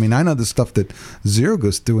effort. I mean, I know the stuff that Zero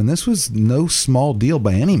goes through, and this was no small deal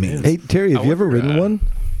by any means. Hey, Terry, have you ever ridden one?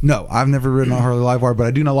 No, I've never ridden a Harley Livewire, but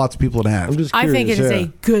I do know lots of people that have. I'm just I curious, think it is a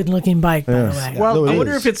good-looking bike, by the way. Well, No, I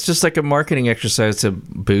wonder if it's just like a marketing exercise to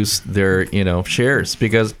boost their, shares,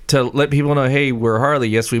 because to let people know, hey, we're Harley.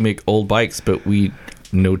 Yes, we make old bikes, but we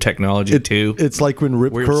know technology too. It's like when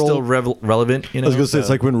Rip We're Curl still relevant. I was gonna say it's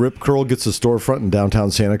like when Rip Curl gets a storefront in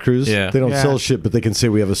downtown Santa Cruz. Yeah. They don't sell shit, but they can say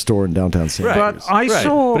we have a store in downtown Santa Cruz. But I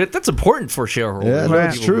saw. But that's important for shareholders. Yeah,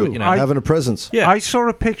 that's true. Having a presence. Yeah. I saw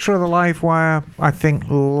a picture of the live wire, I think,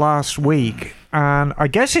 last week. And I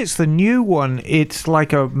guess it's the new one. It's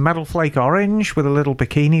like a metal flake orange with a little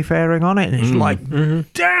bikini fairing on it. And it's like,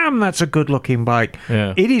 damn, that's a good-looking bike.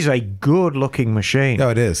 Yeah. It is a good-looking machine. No,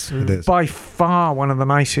 it is. It is. By far one of the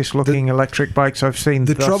nicest-looking electric bikes I've seen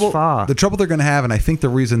thus far. The trouble they're going to have, and I think the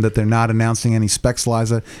reason that they're not announcing any specs,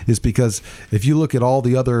 Liza, is because if you look at all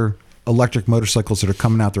the other electric motorcycles that are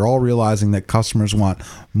coming out, they're all realizing that customers want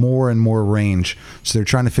more and more range. So they're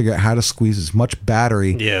trying to figure out how to squeeze as much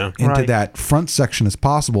battery into that front section as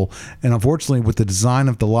possible. And unfortunately, with the design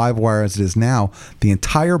of the Livewire as it is now, the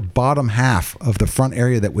entire bottom half of the front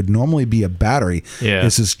area that would normally be a battery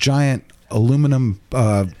is this giant aluminum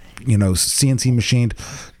CNC machined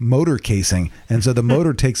motor casing. And so the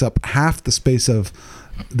motor takes up half the space of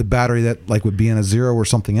the battery that like would be in a Zero or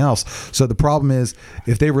something else. So the problem is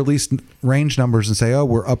if they release range numbers and say,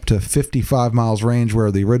 we're up to 55 miles range,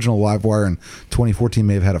 where the original Livewire in 2014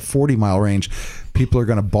 may have had a 40-mile range, people are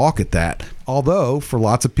going to balk at that. Although for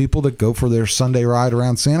lots of people that go for their Sunday ride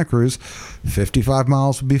around Santa Cruz, 55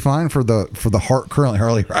 miles would be fine for the current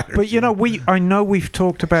Harley riders. But I know we've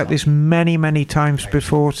talked about this many times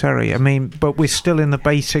before, Terry. I mean, but we're still in the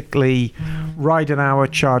basically ride an hour,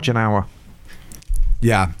 charge an hour.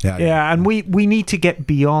 Yeah, and we need to get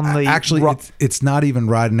beyond the... Actually, it's not even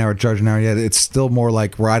ride an hour, charge an hour yet. It's still more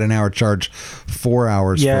like ride an hour, charge 4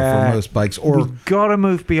 hours for most bikes. Or we've got to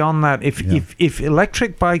move beyond that. If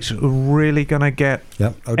electric bikes are really going to get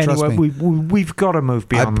trust anywhere, me. we've got to move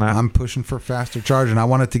beyond that. I'm pushing for faster charge, and I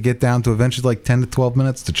want it to get down to eventually like 10 to 12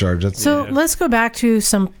 minutes to charge. Let's go back to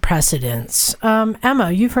some precedents. Emma,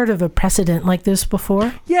 you've heard of a precedent like this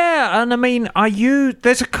before? Yeah, and I mean,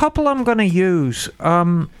 there's a couple I'm going to use.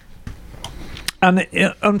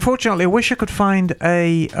 Unfortunately, I wish I could find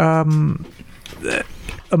a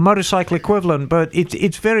motorcycle equivalent, but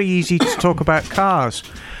it's very easy to talk about cars.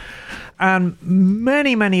 And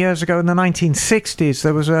many years ago, in the 1960s,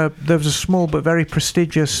 there was a small but very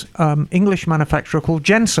prestigious English manufacturer called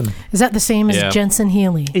Jensen. Is that the same as Jensen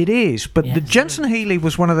Healey? It is, but the Jensen Healey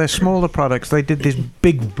was one of their smaller products. They did this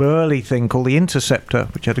big burly thing called the Interceptor,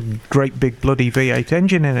 which had a great big bloody V8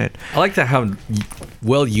 engine in it. I like how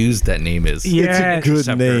well used that name is. Yeah, it's a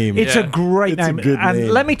good name. It's a great name.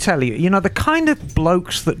 And let me tell you, the kind of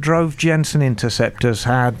blokes that drove Jensen Interceptors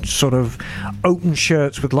had sort of open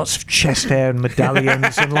shirts with lots of chest chest hair and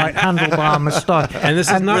medallions and like handlebar moustache. And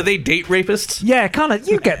this is not. Were they date rapists? Yeah, kind of.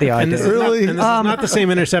 You get the idea. And this, is not the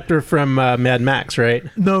same Interceptor from Mad Max, right?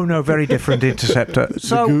 No, very different Interceptor.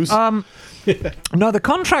 So, no, the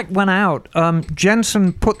contract went out.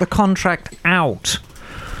 Jensen put the contract out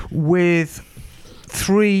with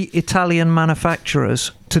 3 Italian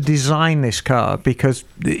manufacturers to design this car because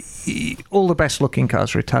all the best looking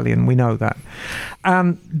cars are Italian, we know that.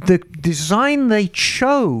 And the design they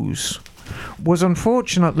chose was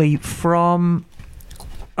unfortunately from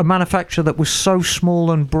a manufacturer that was so small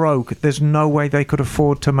and broke, there's no way they could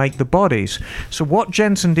afford to make the bodies. So what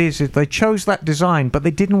Jensen did is they chose that design, but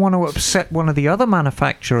they didn't want to upset one of the other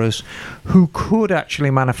manufacturers who could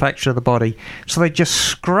actually manufacture the body. So they just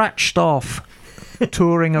scratched off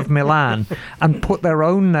Touring of Milan and put their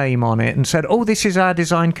own name on it and said, oh, this is our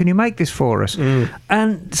design, can you make this for us?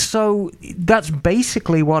 And so that's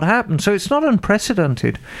basically what happened. So it's not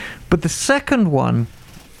unprecedented. But the second one,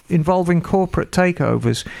 involving corporate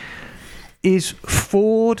takeovers, is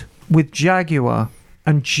Ford with Jaguar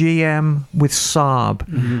and GM with Saab.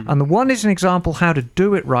 And the one is an example how to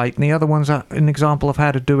do it right, and the other one's an example of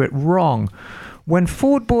how to do it wrong. When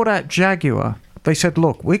Ford bought out Jaguar, they said,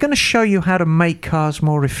 look, we're going to show you how to make cars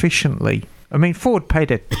more efficiently. I mean, Ford paid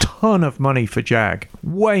a ton of money for Jag,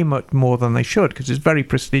 way much more than they should, because it's a very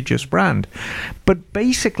prestigious brand. But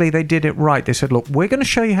basically, they did it right. They said, look, we're going to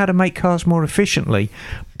show you how to make cars more efficiently,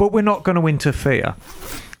 but we're not going to interfere.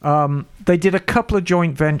 They did a couple of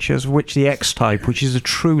joint ventures, which the X-Type, which is a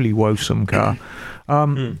truly woeful car.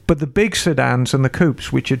 But the big sedans and the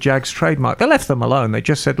coupes, which are Jag's trademark, they left them alone. They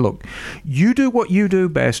just said, look, you do what you do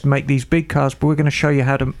best, make these big cars, but we're going to show you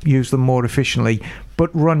how to use them more efficiently, but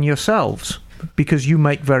run yourselves, because you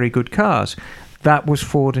make very good cars. That was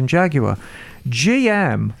Ford and Jaguar.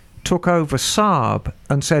 GM took over Saab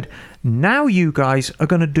and said, now you guys are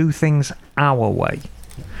going to do things our way.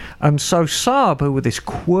 And so Saab, who were this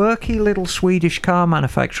quirky little Swedish car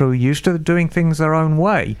manufacturer who used to doing things their own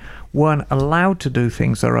way, weren't allowed to do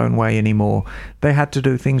things their own way anymore. They had to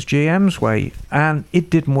do things GM's way, and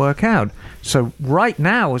it didn't work out. So right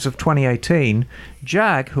now, as of 2018,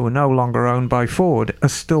 Jag, who are no longer owned by Ford, are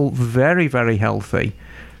still very, very healthy.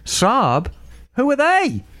 Saab, who are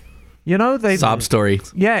they? You know, they sob story.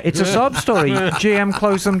 Yeah, it's a sob story. GM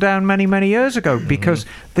closed them down many, many years ago because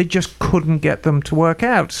they just couldn't get them to work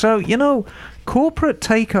out. So, you know, corporate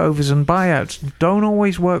takeovers and buyouts don't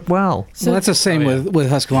always work well. So that's the same with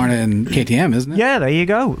Husqvarna and KTM, isn't it? Yeah, there you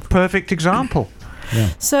go. Perfect example. Yeah.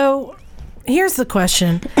 So here's the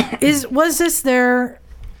question. Was this their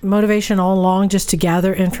motivation all along, just to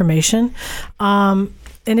gather information?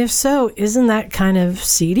 And if so, isn't that kind of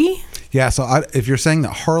seedy? Yeah, so if you're saying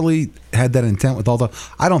that Harley had that intent with Alta,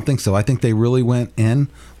 I don't think so. I think they really went in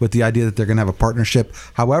with the idea that they're going to have a partnership.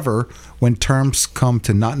 However, when terms come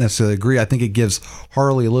to not necessarily agree, I think it gives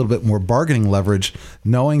Harley a little bit more bargaining leverage,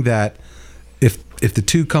 knowing that if the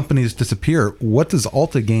two companies disappear, what does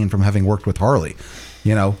Alta gain from having worked with Harley?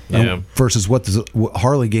 You know, versus what does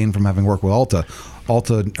Harley gain from having worked with Alta?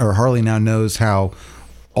 Harley now knows how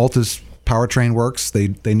Alta's powertrain works. They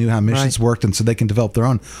knew how emissions worked, and so they can develop their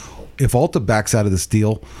own. If Alta backs out of this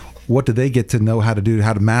deal, what do they get to know how to do?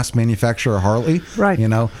 How to mass manufacture a Harley? Right. You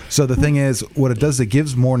know. So the thing is, what it does, it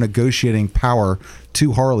gives more negotiating power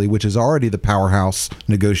to Harley, which is already the powerhouse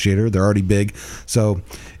negotiator. They're already big. So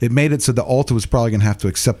it made it so the Alta was probably going to have to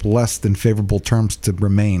accept less than favorable terms to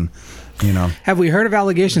remain. You know. Have we heard of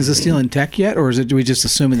allegations of stealing tech yet, or are we just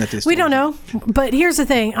assuming that this? We don't know. But here's the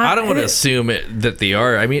thing. I don't want to assume that they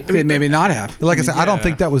are. I mean, they maybe not have. Like I said, I don't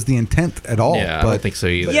think that was the intent at all. Yeah, but, I don't think so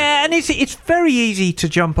either. Yeah, and it's very easy to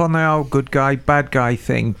jump on the good guy, bad guy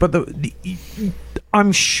thing. But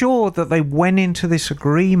I'm sure that they went into this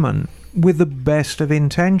agreement with the best of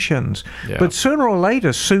intentions. Yeah. But sooner or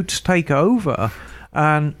later, suits take over.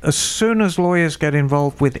 And as soon as lawyers get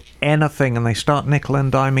involved with anything and they start nickel and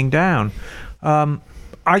diming down,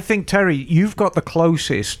 I think, Terry, you've got the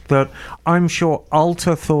closest that I'm sure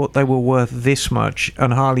Alta thought they were worth this much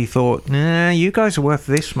and Harley thought, nah, you guys are worth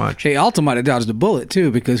this much. Hey, Alta might have dodged a bullet, too,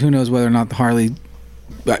 because who knows whether or not the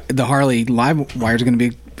Harley live wire is going to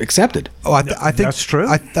be accepted. Oh, I think that's true.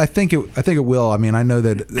 I think it will. I mean, I know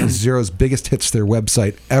that Zero's biggest hits to their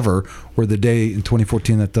website ever were the day in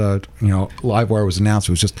 2014 that the Livewire was announced.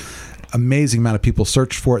 It was just amazing amount of people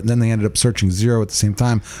searched for it, and then they ended up searching Zero at the same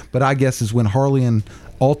time. But I guess is when Harley and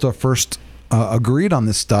Alta first agreed on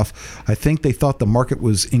this stuff, I think they thought the market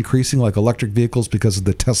was increasing, like electric vehicles, because of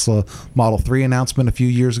the Tesla Model 3 announcement a few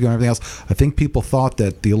years ago and everything else. I think people thought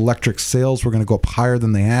that the electric sales were going to go up higher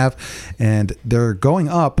than they have, and they're going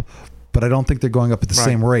up, but I don't think they're going up at the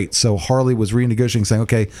same rate. So Harley was renegotiating, saying,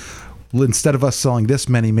 okay, instead of us selling this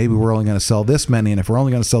many, maybe we're only going to sell this many, and if we're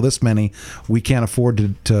only going to sell this many, we can't afford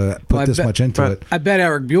to put this much into it. I bet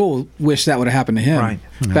Eric Buell wished that would have happened to him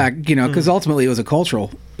back, because ultimately it was a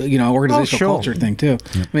cultural, organizational culture thing too.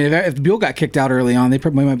 Yeah. I mean, if Buell got kicked out early on, they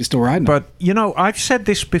probably might be still riding. But I've said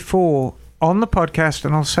this before on the podcast,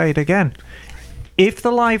 and I'll say it again. If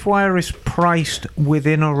the live wire is priced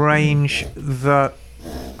within a range that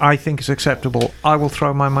I think is acceptable, I will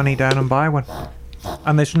throw my money down and buy one.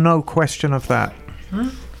 And there's no question of that.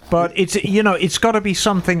 But it's got to be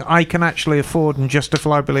something I can actually afford and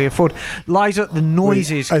justifiably afford. Liza, the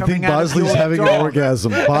noises I coming think out Bosley's of your having dog. an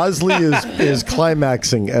orgasm. Bosley is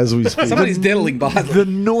climaxing as we speak. Somebody's diddling Bosley. The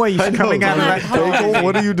noise coming out of that dog.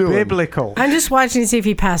 What are you doing? Biblical. I'm just watching to see if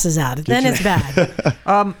he passes out. Then it's bad.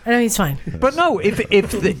 I know he's fine. But no, if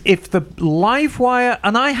the live wire,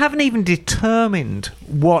 and I haven't even determined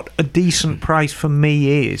what a decent price for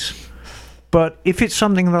me is, but if it's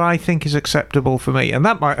something that I think is acceptable for me, and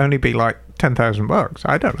that might only be like $10,000,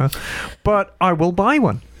 I don't know, but I will buy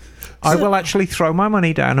one. I will actually throw my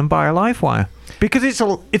money down and buy a live wire because it's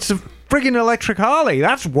a friggin' electric Harley.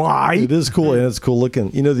 That's why. It is cool, and it's cool looking.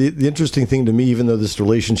 The interesting thing to me, even though this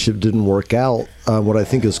relationship didn't work out, what I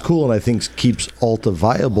think is cool and I think keeps Alta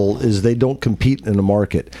viable is they don't compete in the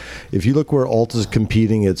market. If you look where Alta's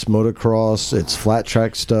competing, it's motocross, it's flat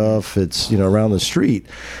track stuff, it's around the street.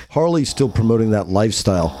 Harley's still promoting that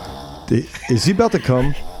lifestyle. Is he about to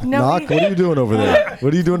come? No, Knock, what are you doing over there?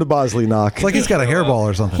 What are you doing to Bosley, Knock? It's like he's got a hairball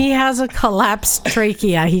or something. He has a collapsed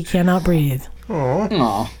trachea. He cannot breathe.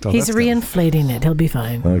 He's reinflating it. He'll be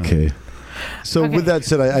fine. Okay. So with that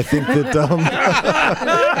said, I think that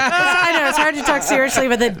I know it's hard to talk seriously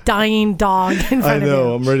with a dying dog in front of you.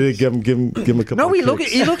 I'm ready to give him a couple. No, of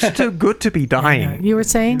he looks too good to be dying. You were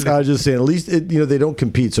saying? I was just saying, at least they don't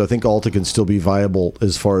compete, so I think Alta can still be viable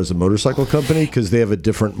as far as a motorcycle company because they have a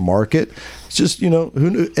different market. It's just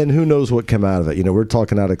who knows what came out of it. We're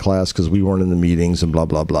talking out of class because we weren't in the meetings and blah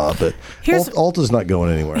blah blah. But Alta's not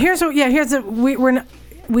going anywhere.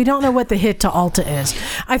 We don't know what the hit to Alta is.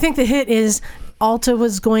 I think the hit is Alta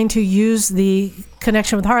was going to use the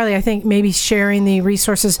connection with Harley. I think maybe sharing the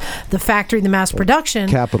resources, the factory, the mass production,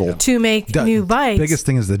 capital to make new bikes. Biggest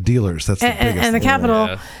thing is the dealers. That's the biggest and the thing. capital.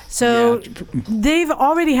 Yeah. So they've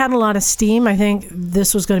already had a lot of steam. I think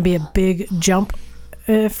this was going to be a big jump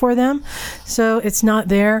for them, so it's not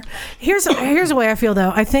there. Here's the way I feel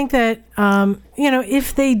though. I think that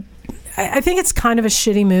if they. I think it's kind of a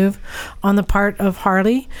shitty move on the part of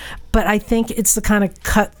Harley, but I think it's the kind of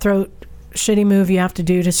cutthroat shitty move you have to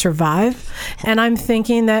do to survive. And I'm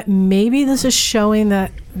thinking that maybe this is showing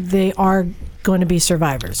that they are going to be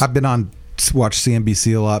survivors. I've been watch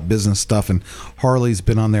CNBC a lot, business stuff, and Harley's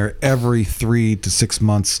been on there every 3 to 6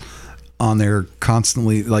 months on there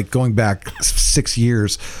constantly, like going back 6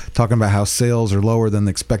 years, talking about how sales are lower than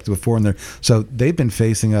expected before. So they've been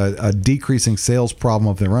facing a decreasing sales problem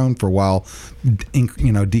of their own for a while,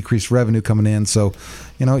 decreased revenue coming in. So,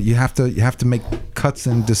 you have to make cuts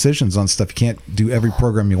and decisions on stuff. You can't do every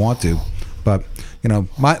program you want to. But,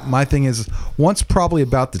 my thing is once probably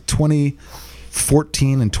about the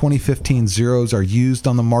 2014 and 2015 Zeros are used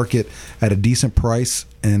on the market at a decent price,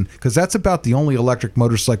 and because that's about the only electric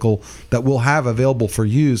motorcycle that we'll have available for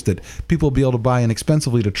use that people will be able to buy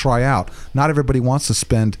inexpensively to try out. Not everybody wants to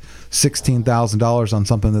spend $16,000 on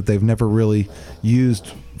something that they've never really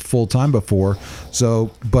used full time before.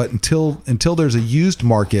 So, but until there's a used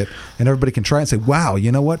market and everybody can try and say, wow,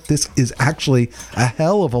 you know what, this is actually a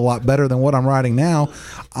hell of a lot better than what I'm riding now,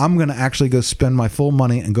 I'm going to actually go spend my full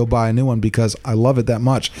money and go buy a new one because I love it that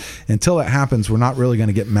much. Until that happens, we're not really going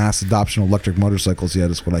to get mass adoption of electric motorcycles yet,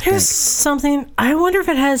 is what I think. Here's something, I wonder if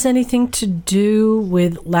it has anything to do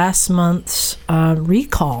with last month's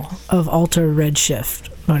recall of Alta Redshift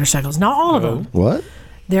motorcycles. Not all of them. What?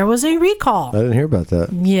 There was a recall. I didn't hear about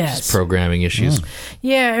that. Yes. Just programming issues.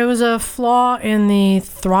 Yeah, it was a flaw in the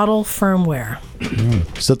throttle firmware.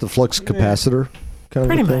 Is that the flux capacitor? Kind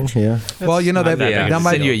Pretty of a thing? much. Yeah. Well, that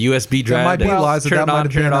might send you a USB drive. That might be Liza. Turn That it on, might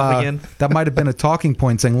have turn been it off again. that might have been a talking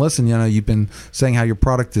point saying, listen, you've been saying how your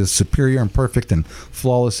product is superior and perfect and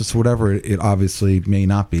flawless or whatever. It obviously may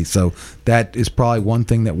not be. So that is probably one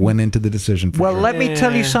thing that went into the decision. Well, let me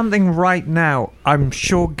tell you something right now. I'm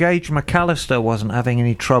sure Gage McAllister wasn't having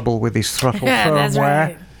any trouble with his throttle firmware. That's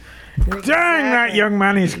right. Dang, that young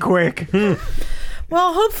man is quick.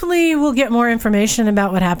 Well, hopefully we'll get more information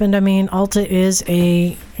about what happened. I mean, Alta is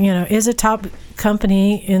a top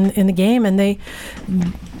company in the game, and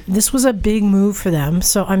this was a big move for them.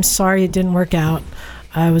 So I'm sorry it didn't work out.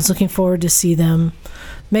 I was looking forward to see them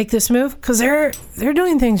make this move because they're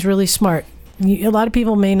doing things really smart. A lot of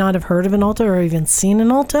people may not have heard of an Alta or even seen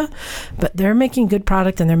an Alta, but they're making good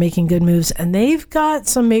product and they're making good moves, and they've got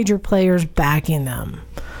some major players backing them.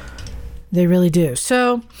 They really do.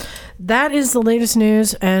 So that is the latest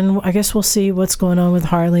news, and I guess we'll see what's going on with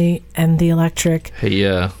Harley and the electric.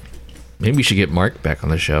 Hey, maybe we should get Mark back on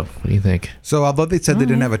the show. What do you think? So although they said they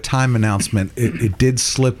didn't have a time announcement, it did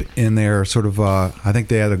slip in there. Sort of, I think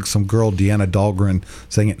they had some girl, Deanna Dahlgren,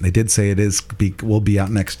 saying it. They did say will be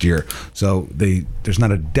out next year. So there's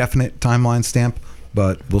not a definite timeline stamp,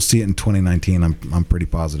 but we'll see it in 2019. I'm pretty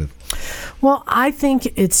positive. Well, I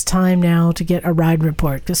think it's time now to get a ride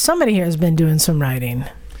report, because somebody here has been doing some riding.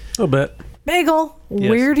 A little bit. Bagel,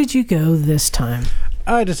 where did you go this time?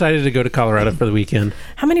 I decided to go to Colorado for the weekend.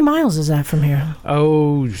 How many miles is that from here?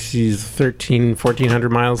 Oh, she's 1,400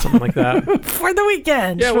 miles, something like that. For the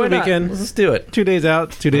weekend. Yeah, for the weekend. Let's do it. 2 days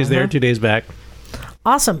out, 2 days there, 2 days back.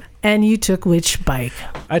 Awesome. And you took which bike?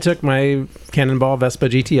 I took my Cannonball Vespa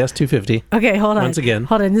GTS 250. Okay, hold on. Once again.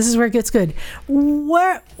 Hold on. This is where it gets good.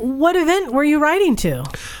 What event were you riding to?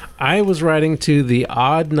 I was riding to the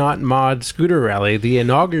Odd Not Mod Scooter Rally, the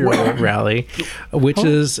inaugural rally, which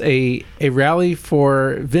is a rally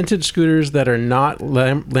for vintage scooters that are not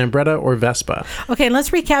Lambretta or Vespa. Okay,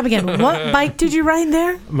 let's recap again. What bike did you ride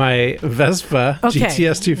there? My Vespa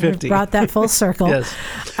GTS 250. You brought that full circle. Yes.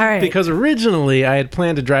 All right. Because originally I had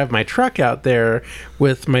planned to drive my truck out there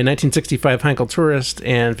with my 1965 Heinkel Tourist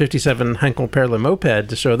and 57 Heinkel Perla moped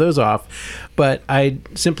to show those off, but I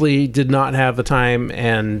simply did not have the time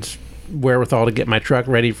and wherewithal to get my truck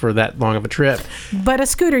ready for that long of a trip. But a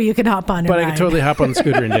scooter you could hop on and But ride. I could totally hop on the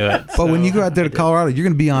scooter and do it. But when you go out there to Colorado, you're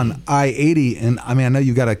going to be on I-80, and I mean, I know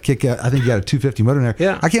you got a kick. I think you got a 250 motor in there.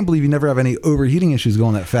 Yeah. I can't believe you never have any overheating issues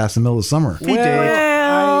going that fast in the middle of the summer.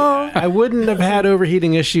 I wouldn't have had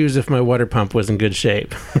overheating issues if my water pump was in good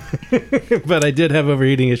shape. But I did have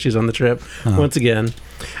overheating issues on the trip once again,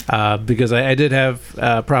 because I did have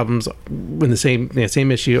problems with the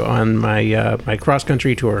same issue on my my cross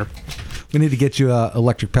country tour. We need to get you an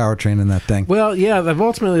electric powertrain in that thing. Well, yeah,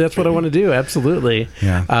 ultimately that's what I want to do. Absolutely.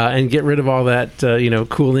 Yeah. And get rid of all that,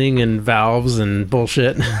 cooling and valves and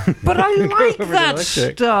bullshit. But I like that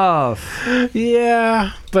stuff.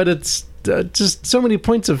 Yeah, but it's just so many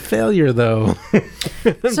points of failure, though.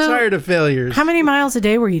 I'm tired of failures. How many miles a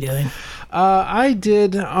day were you doing? I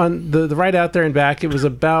did on the ride out there and back. It was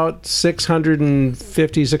about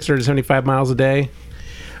 675 miles a day.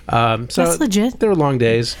 So That's legit. They were long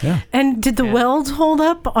days. Yeah. And did the welds hold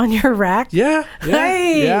up on your rack? Yeah.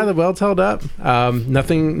 Hey! Yeah, the welds held up.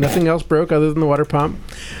 Nothing else broke other than the water pump.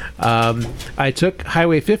 I took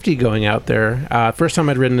Highway 50 going out there. First time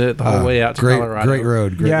I'd ridden it the whole way out to Colorado. Great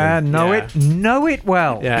road. Know it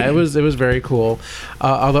well. Yeah, it was very cool.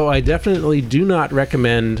 Although I definitely do not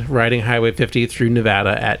recommend riding Highway 50 through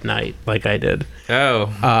Nevada at night like I did. Oh.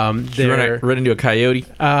 Did you run into a coyote?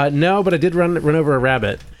 No, but I did run over a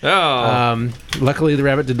rabbit. Oh. Luckily, the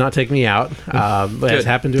rabbit did not take me out. It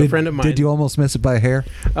happened to a friend of mine. Did you almost miss it by a hair?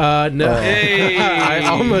 No. Hey. I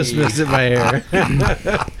almost missed it by hair.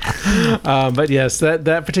 But yes,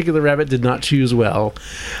 that particular rabbit did not choose well.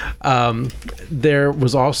 There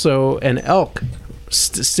was also an elk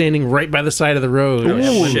standing right by the side of the road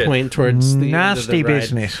at one point towards the nasty end of the ride.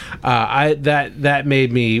 business. That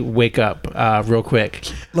made me wake up real quick.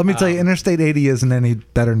 Let me tell you, Interstate 80 isn't any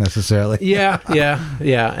better necessarily. Yeah,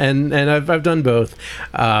 and I've done both,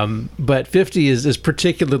 but 50 is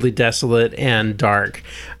particularly desolate and dark,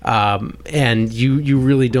 and you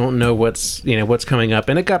really don't know what's coming up,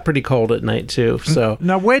 and it got pretty cold at night too. So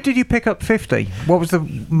now, where did you pick up 50? What was the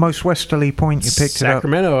most westerly point you picked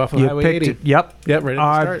Sacramento it up? off of Highway 80. Yep, right at the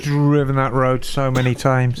I've start. driven that road so many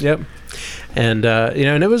times. Yep. And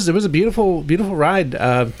and it was a beautiful ride.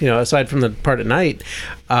 Aside from the part at night,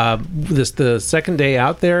 the second day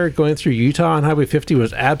out there going through Utah on Highway 50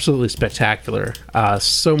 was absolutely spectacular.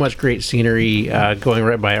 So much great scenery going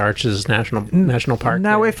right by Arches National Park.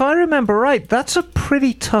 Now, there. if I remember right, that's a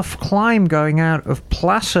pretty tough climb going out of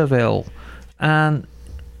Placerville, and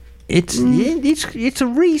it's a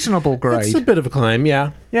reasonable grade. It's a bit of a climb,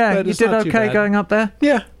 yeah. Yeah, but you it's did not too okay bad. going up there.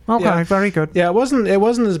 Yeah. Okay, Yeah. very good. Yeah, it wasn't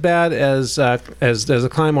as bad as a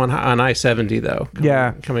climb on I-70 though.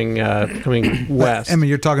 Coming west. I mean,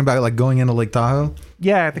 you're talking about like going into Lake Tahoe?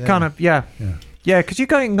 Yeah, kind of. Yeah. Yeah, because you're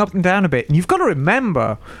going up and down a bit, and you've got to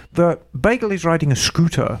remember that Bagel is riding a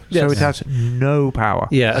scooter, so it has no power.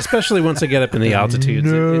 Yeah, especially once I get up in the altitudes.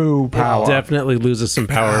 No power. It definitely loses some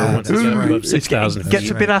power once it's above 6,000. It gets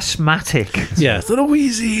a bit asthmatic. Yeah, it's a little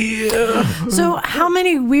wheezy. So, how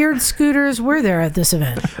many weird scooters were there at this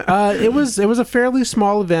event? It was a fairly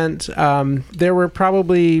small event. There were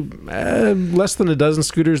probably less than a dozen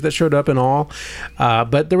scooters that showed up in all,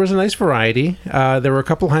 but there was a nice variety. There were a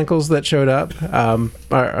couple Henkels that showed up.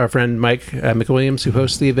 Our friend Mike McWilliams, who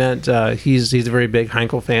hosts the event, he's a very big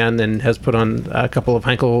Heinkel fan and has put on a couple of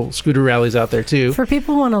Heinkel scooter rallies out there too. For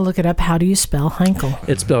people who want to look it up, how do you spell Heinkel?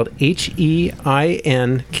 It's spelled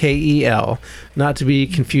Heinkel, not to be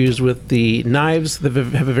confused with the knives that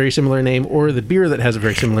have a very similar name or the beer that has a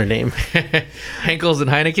very similar name. Henkels and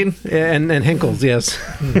Heineken? And Henkels, yes.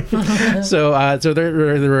 So there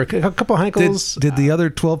were a couple Heinkels. Did the other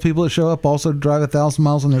 12 people that show up also drive 1,000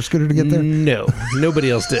 miles on their scooter to get there? No, nobody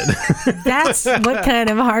else did. That's what kind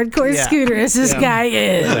of hardcore scooterist this guy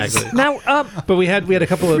is. Exactly. Now, but we had a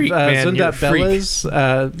couple Freak, of man, you're a Zundat freak.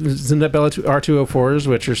 Bellas, Zundat Bella R204s,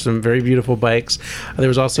 which are some very beautiful bikes. There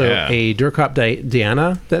was also a Durkop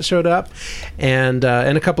Diana that showed up, and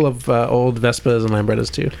a couple of old Vespas and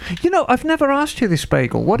Lambrettas too. you know, I've never asked you this,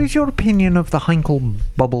 Bagel. What is your opinion of the Heinkel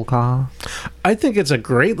bubble car? I think it's a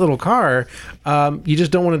great little car. You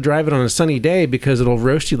just don't want to drive it on a sunny day because it'll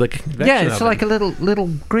roast you like a convection Yeah, it's oven. like a little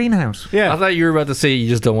greenhouse. Yeah. I thought you were about to say you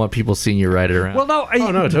just don't want people seeing you ride it around. Well, no.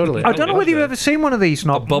 no, totally. I don't know whether you've ever seen one of these.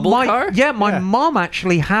 Not A bubble car? Yeah, my mom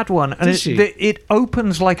actually had one, and Did she? it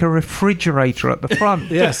opens like a refrigerator at the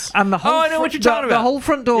front. Yes. and the whole I know what you're talking The about. whole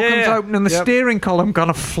front door Yeah, comes yeah. open, and the steering column kind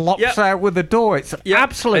of flops Yep. out with the door. It's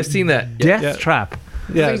absolute. I've seen that. Death trap.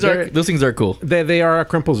 Yeah, Those things are cool. they are a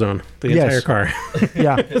crumple zone. The entire car.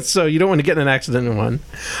 Yeah. So you don't want to get in an accident in one,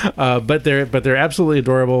 but they're absolutely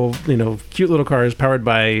adorable. You know, cute little cars powered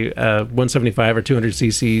by a 175 or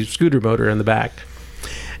 200cc scooter motor in the back,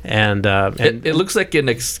 and It looks like an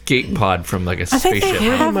escape pod from like a I think spaceship. they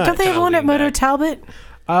have. Don't they have one at Moto Talbot?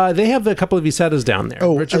 they have a couple of Isettas down there,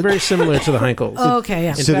 which are very similar to the Heinkels. Oh, okay,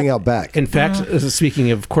 yeah. Sitting out back. In fact, speaking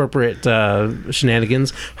of corporate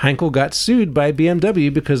shenanigans, Heinkel got sued by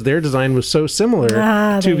BMW because their design was so similar to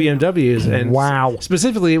BMW's. And Wow.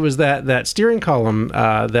 specifically, it was that steering column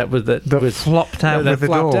that flopped out with the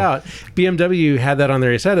flopped door. out. BMW had that on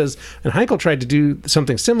their Isettas, and Heinkel tried to do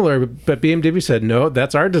something similar, but BMW said, no,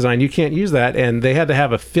 that's our design. You can't use that. And they had to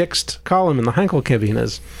have a fixed column in the Heinkel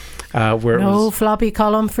cabinas. Where it No was, floppy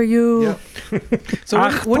column for you. So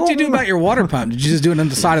what did you do about your water pump? Did you just do it on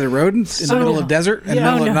the side of the road in the middle of desert in the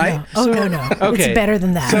middle of the night? Oh, no. Okay. It's better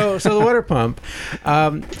than that. So the water pump,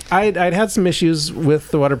 I'd had some issues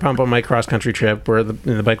with the water pump on my cross country trip where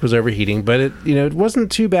the bike was overheating, but it wasn't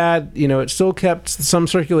too bad. It still kept some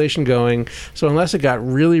circulation going. So unless it got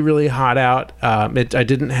really, really hot out, I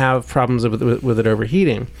didn't have problems with it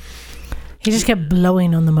overheating. He just kept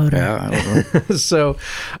blowing on the motor. So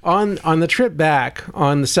on the trip back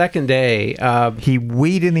on the second day, He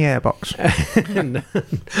weed in the airbox.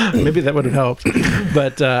 maybe that would have helped.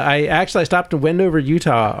 But I stopped in Wendover,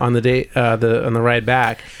 Utah on the day on the ride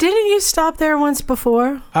back. Didn't you stop there once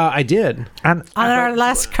before I did And on our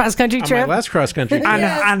last cross country on trip? my last cross country trip.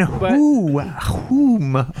 and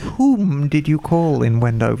whom did you call in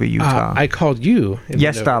Wendover, Utah? I called you. in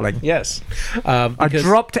Yes, Wendover. darling. Yes. I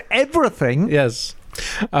dropped everything. Yes.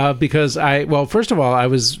 Because first of all, I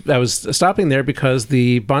was stopping there because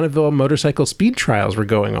the Bonneville motorcycle speed trials were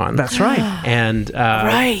going on. That's right. And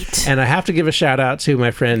Right. And I have to give a shout out to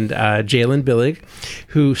my friend Jalen Billig,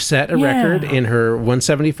 who set a record in her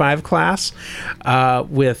 175 class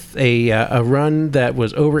with a run that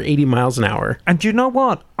was over 80 miles an hour. And you know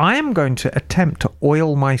what? I am going to attempt to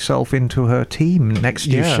oil myself into her team next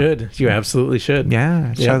year. You should. You absolutely should.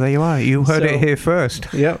 Yeah. So Yeah. there you are. You heard So- it here first.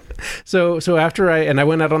 Yep. So after I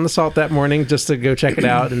went out on the salt that morning just to go check it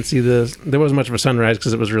out and see there wasn't much of a sunrise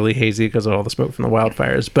because it was really hazy because of all the smoke from the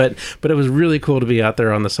wildfires, but it was really cool to be out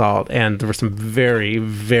there on the salt, and there were some very,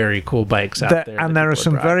 very cool bikes out there. And there are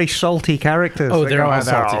some very salty characters. Oh, that they're go all out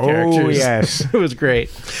there. salty characters. Oh, yes. It was great.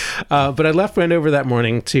 But I left Wendover that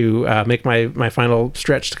morning to make my final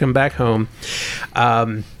stretch to come back home,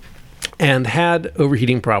 and had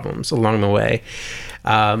overheating problems along the way.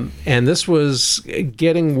 And this was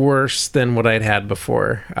getting worse than what I'd had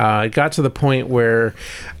before. It got to the point where,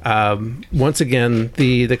 once again,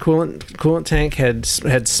 the coolant tank had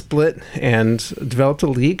split and developed a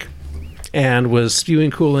leak, and was spewing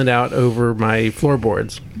coolant out over my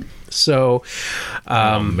floorboards. So,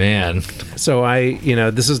 man. So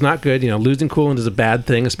this is not good. Losing coolant is a bad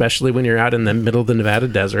thing, especially when you're out in the middle of the Nevada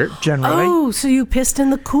desert. Generally. Oh, so you pissed in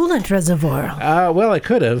the coolant reservoir. Well, I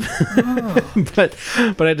could have,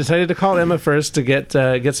 but I decided to call Emma first to get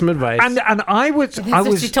some advice. And I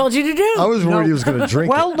was She told you to do. I was worried he was going to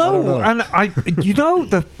drink well, it. no, and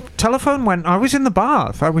the telephone went. I was in the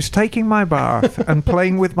bath. I was taking my bath and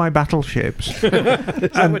playing with my battleships. Is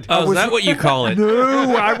that what you call it?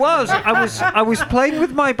 No, I was playing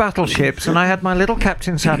with my battleships, and I had my little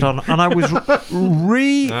captain's hat on, and I was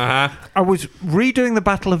redoing the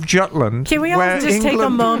Battle of Jutland. Can we all just take a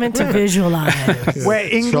moment to visualize where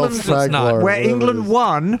England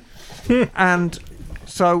won, and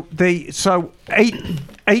so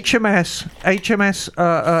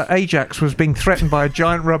HMS Ajax was being threatened by a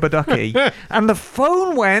giant rubber ducky, and the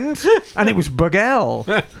phone went, and it was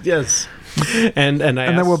Buggell. Yes. And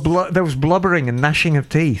there was blubbering and gnashing of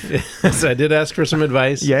teeth. So I did ask for some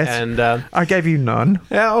advice. Yes, and I gave you none.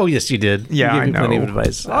 Oh, yes, you did. Yeah, you gave I me know. Plenty of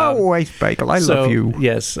advice. Always, Bagel. I love you.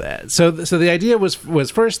 Yes. So the idea was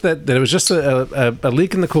first that it was just a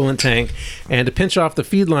leak in the coolant tank, and to pinch off the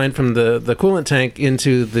feed line from the coolant tank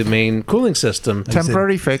into the main cooling system.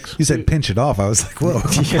 Temporary fix. You said pinch it off. I was like, whoa.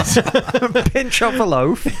 Pinch off a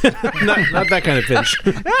loaf. not that kind of pinch.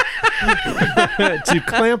 To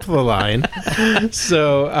clamp the line.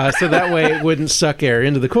 So that way it wouldn't suck air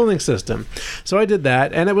into the cooling system. So I did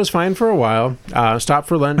that, and it was fine for a while. Stopped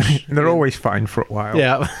for lunch. They're always fine for a while.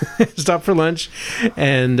 Yeah. Stopped for lunch,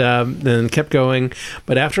 and then kept going.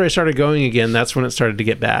 But after I started going again, that's when it started to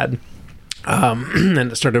get bad.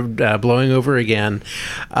 And it started blowing over again,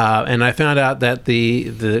 and I found out that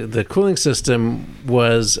the cooling system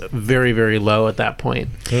was very, very low at that point.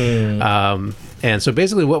 And so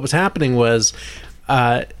basically what was happening was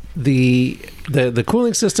the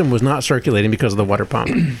cooling system was not circulating because of the water pump,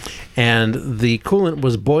 and the coolant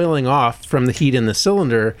was boiling off from the heat in the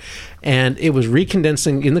cylinder, and it was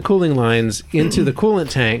recondensing in the cooling lines into the coolant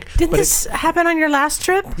tank. Did this happen on your last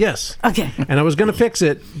trip? Yes. Okay. And I was going to fix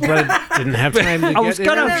it, but I didn't have time to get it. I was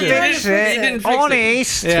going to fix it.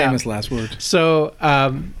 Honest. Yeah. Famous last word. So,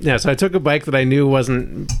 so I took a bike that I knew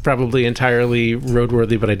wasn't probably entirely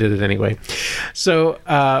roadworthy, but I did it anyway. So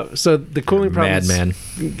the cooling problems Madman.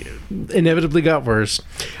 inevitably got worse.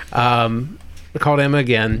 I called Emma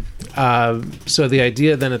again. So the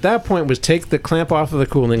idea then at that point was take the clamp off of the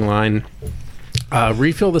cooling line,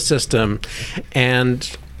 refill the system,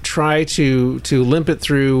 and try to limp it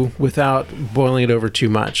through without boiling it over too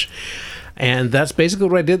much. And that's basically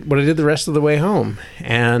what I did the rest of the way home,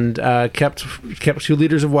 and kept 2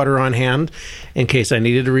 liters of water on hand in case I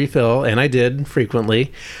needed to refill, and I did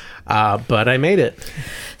frequently. But I made it.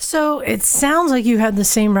 So it sounds like you had the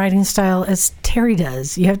same writing style as Terry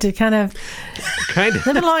does. You have to kind of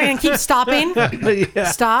live along and keep stopping. Yeah.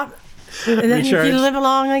 Stop. And then you live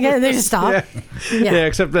along again, and then you stop. Yeah,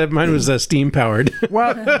 except that mine was steam powered.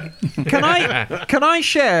 Well, can I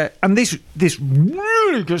share? And this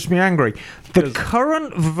really gets me angry. The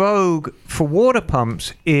current vogue for water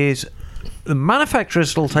pumps is the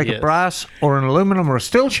manufacturers will take a brass or an aluminum or a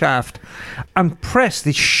steel shaft and press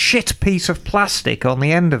this shit piece of plastic on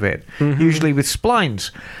the end of it, usually with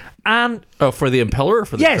splines. And for the impeller or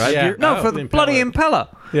for the drive gear? No, for the bloody impeller.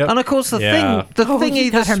 Yep. And of course the thing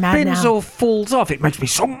either spins or falls off. It makes me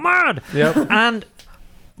so mad. Yep. And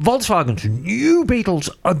Volkswagen's new Beetles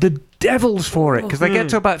are the devils for it because they get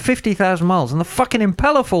to about 50,000 miles and the fucking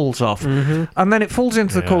impeller falls off, and then it falls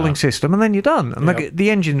into the cooling system, and then you're done, and the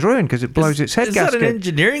engine's ruined because it blows its head gasket. Is that an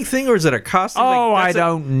engineering thing or is it a cost thing? Oh, I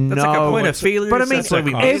don't know. That's like a point of failure. But I mean,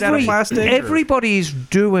 everybody's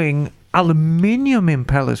doing aluminium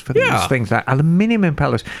impellers for these things, like aluminium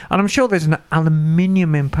impellers, and I'm sure there's an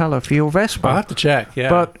aluminium impeller for your Vespa. I'll have to check. Yeah,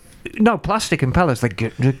 but no, plastic impellers, they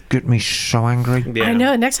get me so angry. Yeah. I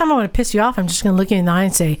know. Next time I want to piss you off, I'm just going to look you in the eye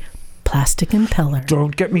and say, plastic impeller.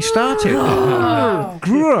 Don't get me started.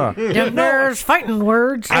 There's fighting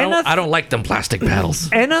words. I don't like them plastic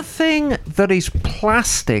paddles. Anything that is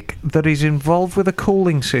plastic that is involved with a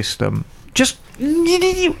cooling system, just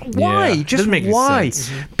why? Yeah, just why?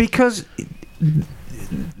 Because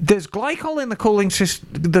there's glycol in the cooling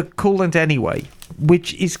system, the coolant anyway,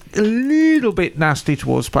 which is a little bit nasty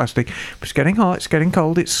towards plastic. It's getting hot, it's getting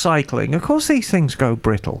cold, it's cycling. Of course, these things go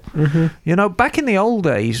brittle. You know, back in the old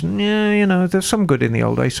days, there's some good in the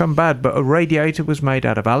old days, some bad, but a radiator was made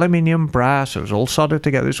out of aluminium, brass, it was all soldered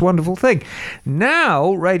together. It's a wonderful thing.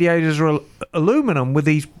 Now, radiators are aluminum with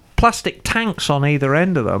these plastic tanks on either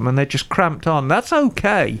end of them, and they're just cramped on. That's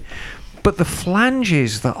okay. but the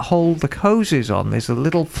flanges that hold the hoses on, there's a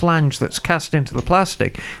little flange that's cast into the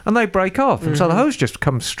plastic, and they break off, and so the hose just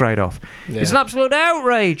comes straight off. Yeah. It's an absolute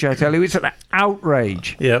outrage, I tell you. It's an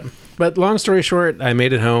outrage. Yep. But long story short, I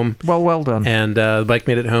made it home. Well done. And the bike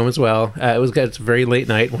made it home as well. It's a very late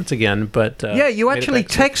night once again, but yeah, you actually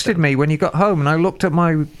texted me when you got home, and I looked at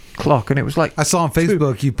my clock, and it was like I saw on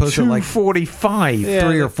Facebook you posted like 2:45,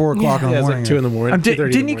 3 or 4 o'clock in the morning. It was like 2 in the morning. And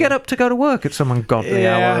didn't you get up to go to work at some ungodly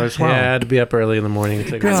hour as well? Yeah, I had to be up early in the morning.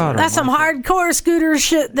 That's some hardcore scooter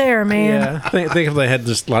shit there, man. Yeah, think if I had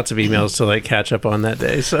just lots of emails to like catch up on that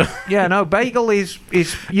day. So yeah, no, Bagel is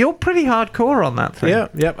you're pretty hardcore on that thing.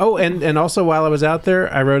 Yeah. Oh, and also while I was out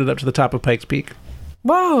there, I rode it up to the top of Pikes Peak.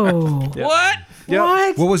 Whoa! Yep. What?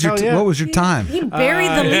 Yep. What was your time? You buried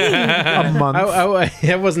the lead. A month.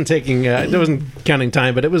 I wasn't taking. I wasn't counting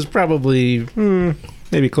time, but it was probably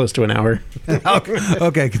maybe close to an hour.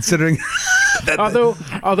 Okay, considering. although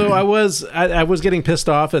I was getting pissed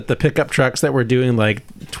off at the pickup trucks that were doing like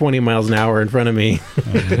 20 miles an hour in front of me.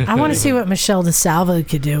 I want to see what Michelle DeSalvo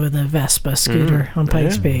could do with a Vespa scooter on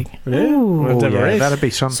Pikes Peak. Ooh. That'd be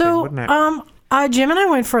something, wouldn't it? Jim and I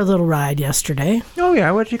went for a little ride yesterday. Oh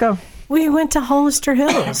yeah, where'd you go? We went to Hollister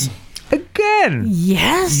Hills. Again?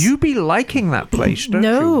 Yes. You be liking that place, don't you?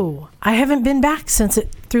 No, I haven't been back since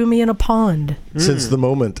it threw me in a pond. Since the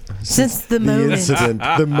moment. Since the moment. The incident.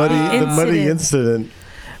 The muddy incident.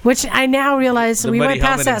 Which I now realize we went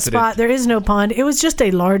past that spot. There is no pond. It was just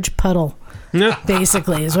a large puddle.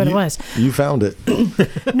 Basically, is what it was. You found it.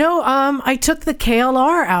 No, I took the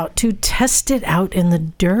KLR out to test it out in the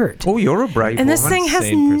dirt. Oh, you're a brave And this woman. thing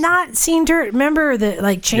has not seen dirt. Remember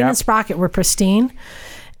that chain and sprocket were pristine.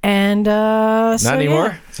 And not anymore.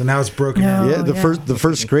 Yeah. So now it's broken. No, Yeah, the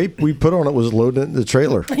first scrape we put on it was loading it in the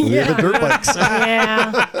trailer. We had the dirt bikes.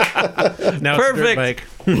 Yeah. Now Perfect. It's a dirt bike.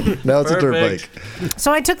 Now it's a dirt bike.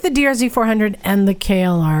 So I took the DRZ 400 and the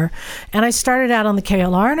KLR, and I started out on the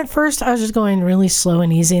KLR. And at first, I was just going really slow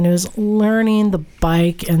and easy, and it was learning the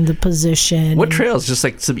bike and the position. What trails? Just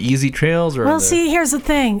like some easy trails, or? Well, see, here's the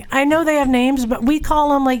thing. I know they have names, but we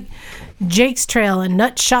call them like Jake's Trail and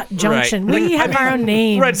Nutshot Junction. Right. We have our own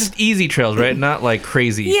names. Right, just easy trails, right? Not like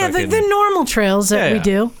crazy. Yeah, the fucking- normal trails that we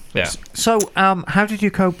do. Yeah. So, how did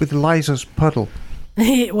you cope with Liza's puddle?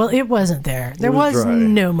 Well, it wasn't there. There was dry.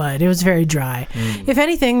 no mud. It was very dry. If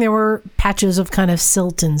anything, there were patches of kind of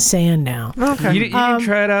silt and sand now. Okay. You didn't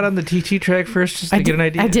try it out on the TT track first, just to get an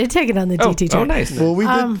idea. I did take it on the TT track. Oh, nice. Well,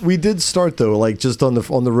 we did start though, like just on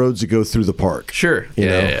the roads that go through the park. Sure. You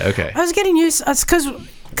know? Yeah. Okay. I was getting used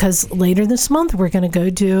because later this month we're going to go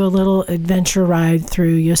do a little adventure ride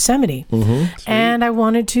through Yosemite, and I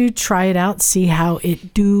wanted to try it out, see how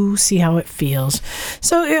it feels.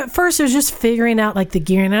 So at first it was just figuring out like the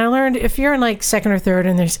gear, and I learned if you're in like second or third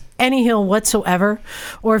and there's any hill whatsoever,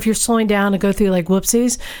 or if you're slowing down to go through like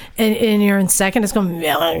whoopsies and you're in second, it's going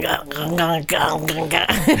it's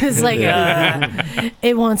like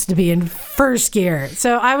it wants to be in first gear.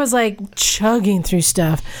 So I was like chugging through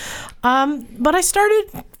stuff. But I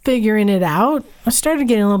started figuring it out. I started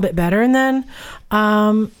getting a little bit better. And then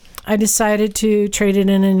I decided to trade it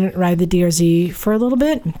in and ride the DRZ for a little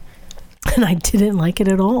bit. And I didn't like it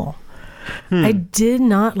at all. I did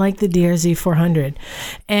not like the DRZ 400.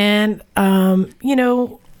 And,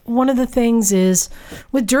 one of the things is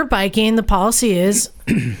with dirt biking, the policy is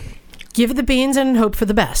give it the beans and hope for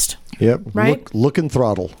the best. Yep. Right? Look and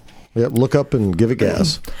throttle. Yep. Look up and give it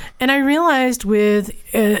gas. And I realized with,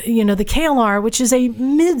 the KLR, which is a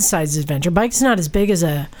mid-sized adventure bike, it's not as big as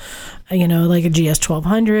like a GS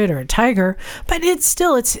 1200 or a Tiger, but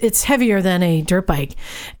it's heavier than a dirt bike,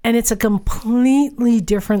 and it's a completely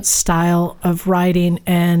different style of riding.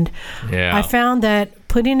 And I found that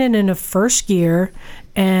putting it in a first gear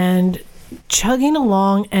and chugging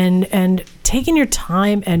along and taking your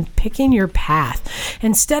time and picking your path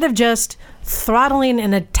instead of just throttling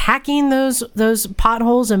and attacking those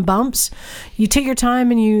potholes and bumps, you take your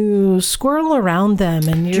time and you squirrel around them,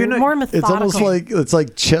 and you're more methodical. It's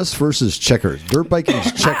like chess versus checkers. Dirt biking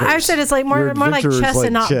is checkers. I said it's like more like chess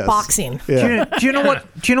and not boxing. Yeah. Do you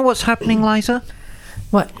know what's happening, Liza?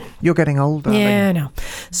 What? You're getting older. Yeah, I know.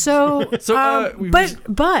 So, but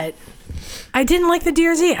I didn't like the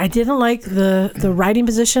DRZ. I didn't like the riding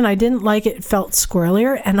position. I didn't like it. It felt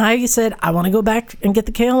squirrelier, and I said I want to go back and get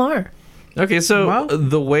the KLR. Okay, so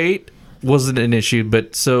the weight wasn't an issue,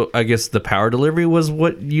 but so I guess the power delivery was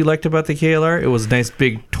what you liked about the KLR. It was nice,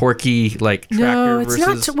 big, torquey, like tractor No, it's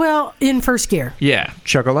versus. not. Well, in first gear. Yeah,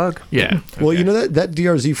 Chug-a-lug. yeah. Well, you know that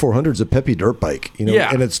DRZ 400 is a peppy dirt bike, you know,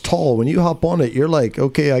 Yeah. and it's tall. When you hop on it, you're like,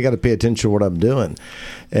 okay, I got to pay attention to what I'm doing.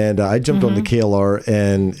 And I jumped on the KLR,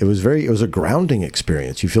 and it was a grounding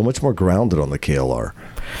experience. You feel much more grounded on the KLR.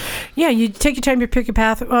 Yeah, you take your time, you pick your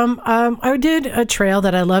path. I did a trail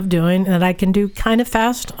that I love doing that I can do kind of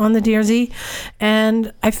fast on the DRZ,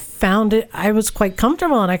 and I found it, I was quite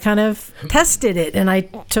comfortable, and I kind of tested it, and I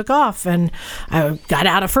took off, and I got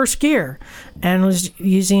out of first gear and was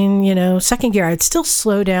using, second gear. I'd still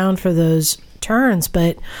slow down for those turns,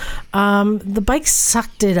 but the bike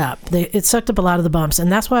sucked it up. It sucked up a lot of the bumps, and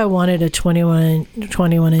that's why I wanted a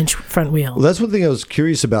 21-inch front wheel. Well, that's one thing I was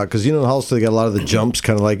curious about, because in Hollister they got a lot of the jumps,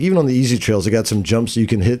 kind of like even on the easy trails they got some jumps you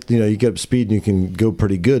can hit. You get up speed and you can go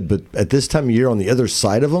pretty good. But at this time of year, on the other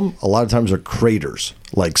side of them, a lot of times are craters,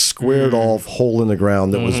 like squared off hole in the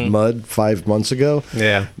ground that was mud 5 months ago.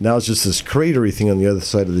 Yeah. Now it's just this cratery thing on the other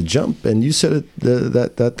side of the jump, and you said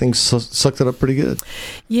that thing sucked it up pretty good.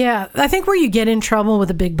 Yeah, I think where you get in trouble with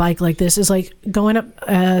a big bike like this is like going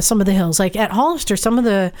up some of the hills. Like at Hollister, some of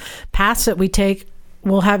the paths that we take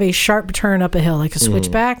will have a sharp turn up a hill, like a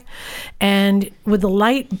switchback. And with the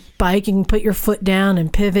light bike, you can put your foot down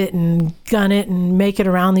and pivot and gun it and make it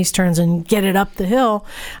around these turns and get it up the hill.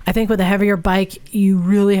 I think with a heavier bike, you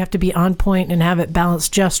really have to be on point and have it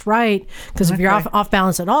balanced just right, because if you're off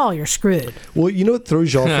balance at all, you're screwed. Well, you know what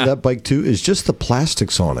throws you off with that bike too is just the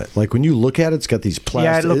plastics on it. Like when you look at it, it's got these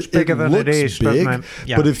plastics. Yeah, it looks bigger than it is, big, doesn't it?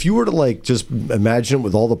 Yeah. But if you were to like just imagine it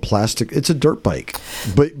with all the plastic, it's a dirt bike,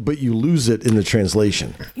 but you lose it in the translation.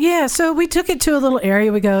 Yeah, so we took it to a little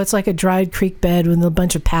area. We go, it's like a dried creek bed with a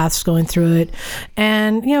bunch of paths going through it,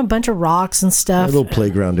 and a bunch of rocks and stuff. A little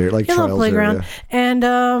playground area, like a little trials playground, area.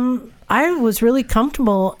 and I was really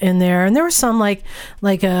comfortable in there. And there was some like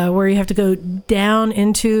where you have to go down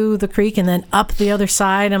into the creek and then up the other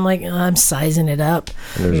side. I'm like, I'm sizing it up.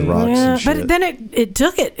 And there's rocks and shit. But then it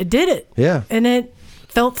took it. It did it. Yeah. And it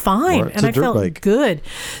felt fine, It's and a I dirt felt bike. good.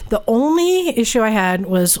 The only issue I had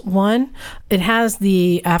was, one, it has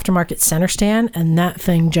the aftermarket center stand, and that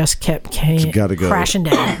thing just kept gotta go. crashing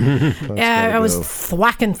down. I was go.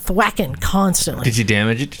 thwacking constantly. Did you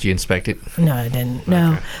damage it? Did you inspect it? No, I didn't.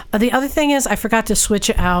 No. The other thing is, I forgot to switch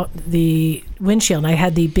out the windshield. I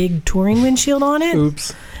had the big touring windshield on it.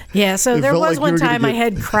 Oops. Yeah, so It there felt was like you one were gonna time I get-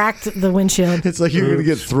 had cracked the windshield. It's like you're going to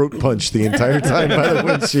get throat punched the entire time by the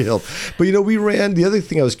windshield. But we ran. The other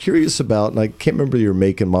thing I was curious about, and I can't remember your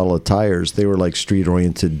make and model of tires. They were like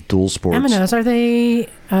street-oriented dual sports. M&Os, are they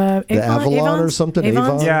The Avalon or Avons? something?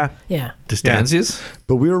 Avons? Yeah. Yeah. Distanzias?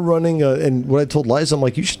 But we were running, and what I told Liza, I'm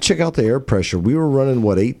like, you should check out the air pressure. We were running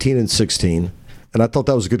 18 and 16, and I thought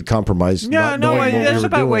that was a good compromise. Yeah, not no, knowing what we that's were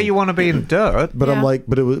about where doing. you want to be in dirt. But I'm Yeah. like,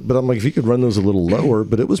 but I'm like, if you could run those a little lower,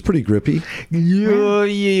 but it was pretty grippy.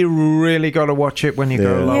 You really got to watch it when you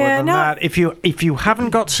go Yeah. lower Yeah, than no. that. If you haven't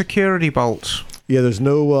got security bolts, Yeah, there's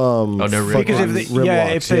no no rim because locks. if rim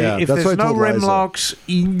locks. if That's there's what I no told rim Liza. locks,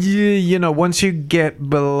 once you get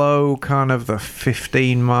below kind of the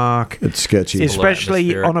 15 mark, It's sketchy. especially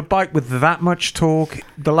atmospheric. on a bike with that much torque,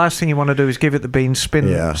 the last thing you want to do is give it the bean, spin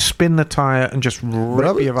the tire, and just But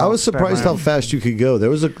rip your I was surprised how fast you could go. There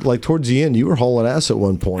was towards the end, you were hauling ass at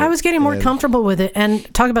one point. I was getting more And- comfortable with it.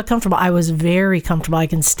 And talk about comfortable, I was very comfortable. I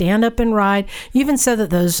can stand up and ride. You even said that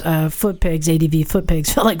those foot pegs, ADV foot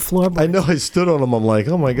pegs, felt like floorboards. I know. I stood on them. I'm like,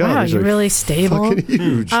 oh my god, Wow, these you're are really stable. fucking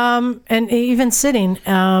huge. And even sitting.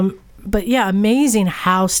 But yeah, amazing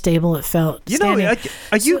how stable it felt. standing.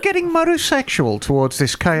 Are you getting motorosexual towards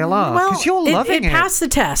this KLR? Because you're loving it passed the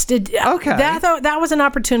test. Okay. That was an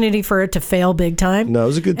opportunity for it to fail big time. No, it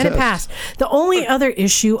was a good and test. it passed. The only other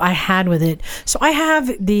issue I had with it, so I have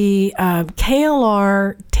the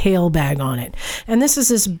KLR tail bag on it, and this is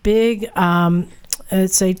this big.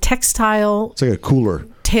 It's a textile It's like a cooler.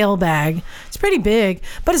 tail bag. It's pretty big,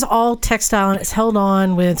 but it's all textile and it's held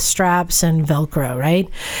on with straps and Velcro, right?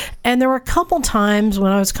 And there were a couple times when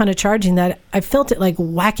I was kind of charging that I felt it like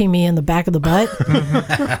whacking me in the back of the butt.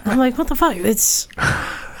 I'm like, what the fuck?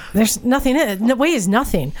 There's nothing in it. The weight is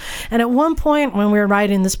nothing. And at one point when we were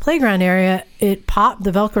riding this playground area, it popped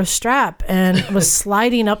the Velcro strap and was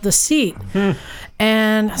sliding up the seat.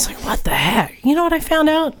 And I was like, what the heck? You know what I found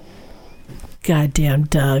out? Goddamn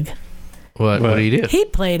Doug. What do you do? He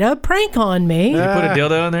played a prank on me. You put a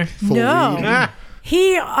dildo in there? No.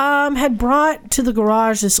 He had brought to the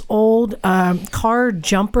garage this old car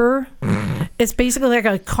jumper. It's basically like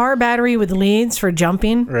a car battery with leads for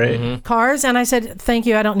jumping Right. cars. And I said, thank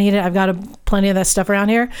you, I don't need it. I've got a plenty of that stuff around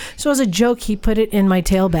here. So as a joke, he put it in my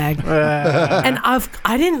tail bag. And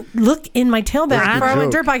I didn't look in my tail bag before I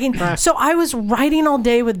went dirt biking. So I was riding all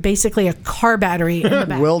day with basically a car battery in the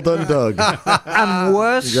back. Well done, Doug. And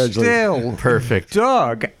worse still, Perfect.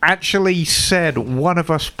 Doug actually said one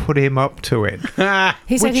of us put him up to it.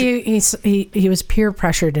 He said he was peer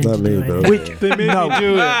pressured into Not me, doing but it. okay. They made me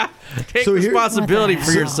do it. Take So here- responsibility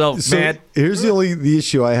for yourself, So man. here's the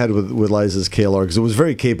issue I had with Liza's KLR, because it was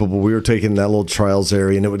very capable. We were taking that little trials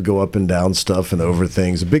area, and it would go up and down stuff and over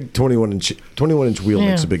things. A big 21-inch wheel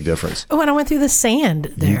makes a big difference. Oh, and I went through the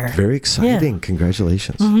sand there. Very exciting. Yeah.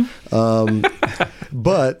 Congratulations.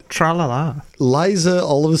 But Tra-la-la. Liza,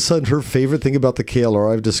 all of a sudden, her favorite thing about the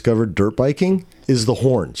KLR I've discovered dirt biking is the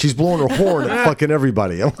horn. She's blowing her horn at fucking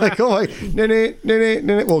everybody. I'm like, oh my,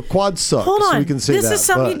 nah. Well, quads suck. Hold on. So we can say this that, is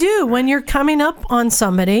something but- you do when you're coming up on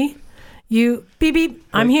somebody. You beep beep.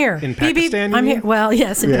 I'm here. in Beep beep. Pakistan, you I'm mean? here. Well,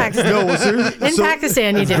 yes, in Yeah. Pakistan. No, well, seriously, In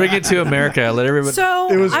Pakistan, you do. Bring it to America. Let everybody. So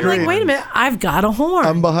It was I'm great. like, wait a minute. I've got a horn.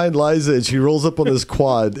 I'm behind Liza, and she rolls up on this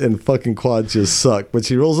quad, and fucking quads just suck. But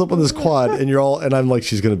she rolls up on this quad, and I'm like,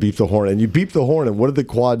 she's gonna beep the horn, and you beep the horn, and what did the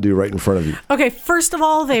quad do right in front of you? Okay, first of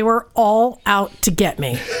all, they were all out to get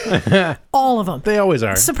me. All of them. They always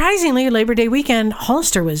are. Surprisingly, Labor Day weekend,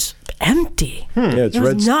 Hollister was empty. Yeah, it's There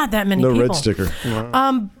was red. not that many no people. red sticker.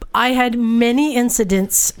 I had many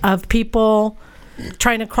incidents of people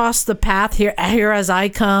trying to cross the path here as I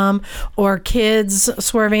come, or kids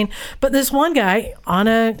swerving. But this one guy on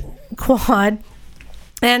a quad,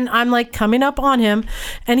 and I'm like coming up on him,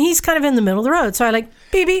 and he's kind of in the middle of the road. So I like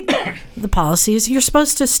beep beep. The policy is you're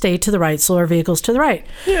supposed to stay to the right, slower vehicles to the right.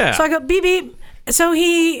 Yeah. So I go beep beep. So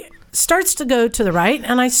he starts to go to the right,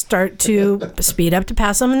 and I start to speed up to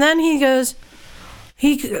pass him, and then he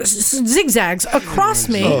zigzags across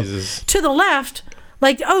me to the left.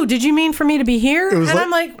 Like, oh, did you mean for me to be here? And like- I'm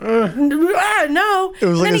like, no. It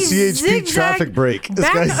was And like then a he CHP zigzagged traffic break. This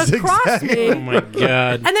back guy's across zigzagging. Oh me. my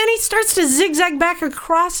god. And then he starts to zigzag back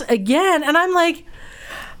across again. And I'm like,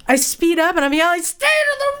 I speed up and I'm yelling, stay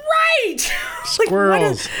to the right. Like,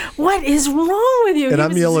 Squirrels. what is wrong with you? And He I'm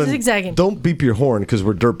was yelling, zigzagging. don't beep your horn because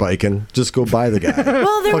we're dirt biking. Just go by the guy.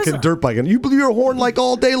 Well, there was fucking a- dirt biking. You blew your horn like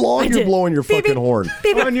all day long. I You're did. blowing your Beep, fucking beep, horn.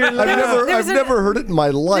 beep, beep. I've There's a- never heard it in my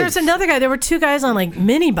life. There's another guy. There were two guys on like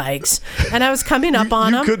mini bikes, and I was coming up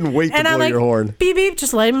on you them. couldn't wait to and I'm blow like, your horn. Beep beep,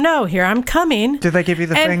 just let him know. Here I'm coming. Did they give you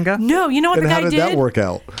the And finger? No, you know what And the how guy did that work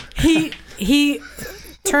out? He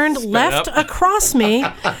turned left across me.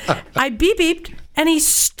 I beep beeped, and he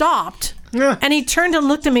stopped. And he turned and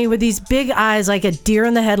looked at me with these big eyes like a deer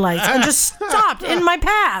in the headlights, and just stopped in my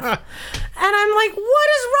path. And I'm like, what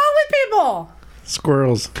is wrong with people?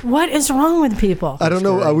 Squirrels. What is wrong with people? I don't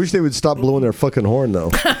know. I wish they would stop blowing their fucking horn, though.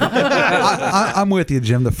 I'm with you,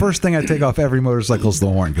 Jim. The first thing I take off every motorcycle is the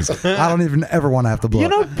horn because I don't even ever want to have to blow. You it.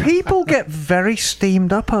 know, people get very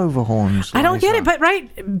steamed up over horns. I don't get it, but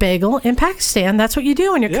right, Bagel, in Pakistan, that's what you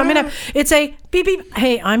do when you're coming up. It's a beep beep.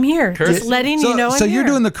 Hey, I'm here. Just letting you know I'm so you're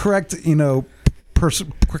here. doing the correct,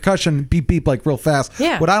 percussion beep beep like real fast.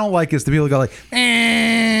 Yeah. What I don't like is the people go like,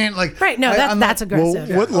 like Right, no, I'm not- that's aggressive.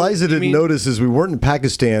 Well, what Liza didn't notice is we weren't in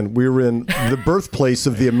Pakistan. We were in the birthplace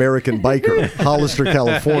of the American biker, Hollister,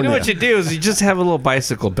 California. You know what you do is you just have a little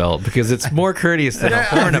bicycle belt because it's more courteous than a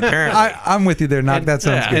horn, apparently. I'm with you there, Knock. That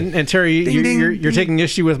sounds good. And Terry, Ding, ding, you're taking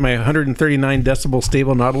issue with my 139 decibel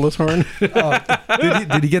stable Nautilus horn.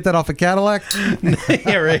 Did he get that off a Cadillac?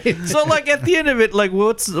 Yeah, right. So, like, at the end of it, like,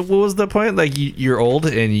 what was the point? Like, you're old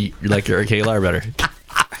and you like your KLR better.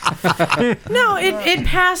 No, it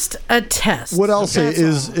passed a test. What I'll say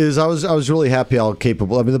is I was really happy how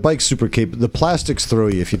capable. I mean, the bike's super capable. The plastics throw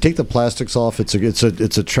you. If you take the plastics off, it's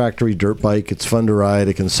a tractory dirt bike. It's fun to ride.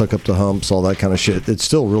 It can suck up the humps, all that kind of shit. It's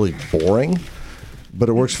still really boring, but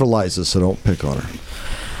it works for Liza, so don't pick on her.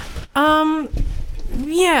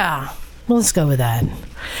 Yeah. Well, let's go with that.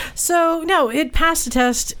 So, no, it passed the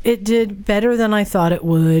test. It did better than I thought it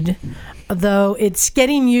would, though it's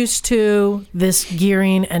getting used to this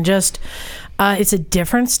gearing and just it's a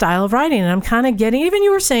different style of riding. And I'm kind of getting, even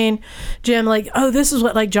you were saying, Jim, like, oh, this is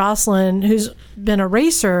what, like, Jocelyn, who's been a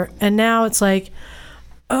racer, and now it's like,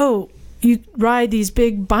 oh, you ride these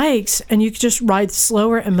big bikes and you can just ride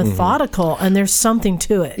slower and methodical, and there's something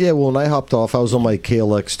to it. Yeah, well, when I hopped off, I was on my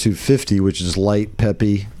KLX 250, which is light,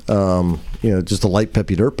 peppy, just a light,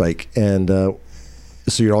 peppy dirt bike. And so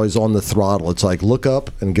you're always on the throttle. It's like, look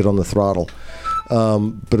up and get on the throttle.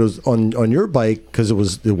 But it was on your bike, because it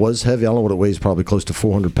was heavy. I don't know what it weighs, probably close to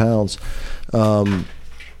 400 pounds.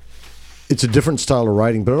 It's a different style of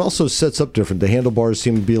riding, but it also sets up different. The handlebars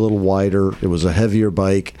seem to be a little wider. It was a heavier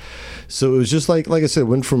bike. So it was just like I said, it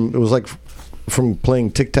was like from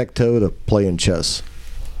playing tic-tac-toe to playing chess.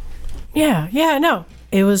 Yeah, no,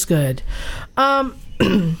 it was good.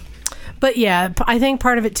 But yeah, I think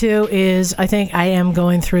part of it too is I think I am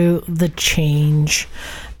going through the change.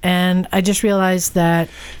 And I just realized that,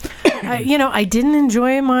 I didn't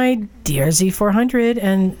enjoy my DRZ 400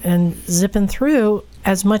 and zipping through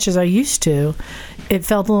as much as I used to. It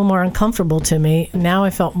felt a little more uncomfortable to me. Now I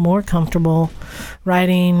felt more comfortable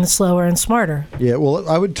riding slower and smarter. Yeah, well,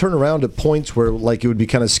 I would turn around at points where like it would be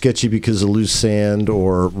kind of sketchy because of loose sand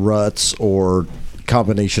or ruts or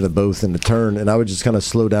combination of both in the turn, and I would just kind of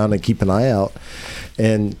slow down and keep an eye out.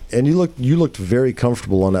 And you looked very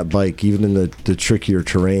comfortable on that bike, even in the trickier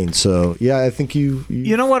terrain. So yeah, I think you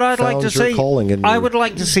know what I'd like to see. I would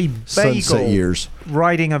like to see Bagel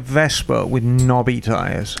riding a Vespa with knobby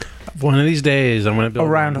tires. One of these days, I'm going to build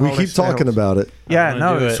around. We keep talking about it. Yeah,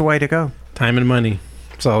 no, it's the way to go. Time and money.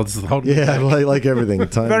 So it's the whole like everything.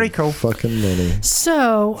 Time. Very cool. Fucking money.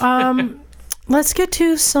 So, let's get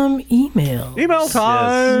to some emails. Email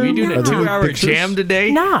time. Yes. We doing a 2-hour jam today?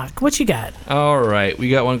 Knock. What you got? All right. We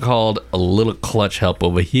got one called A Little Clutch Help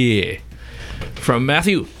over here. From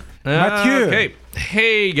Matthew. Matthew. Okay.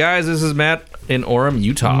 Hey, guys. This is Matt in Orem,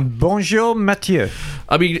 Utah. Bonjour, Mathieu.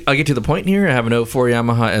 I'll get to the point here. I have an 04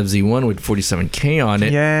 Yamaha FZ1 with 47K on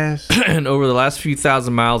it. Yes. And over the last few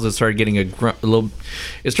thousand miles, it started getting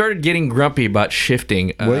it started getting grumpy about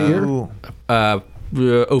shifting. What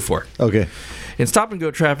year? 04. Okay. In stop and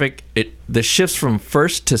go traffic, the shifts from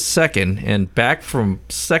first to second and back from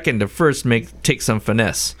second to first take some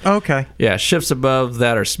finesse. Okay. Yeah, shifts above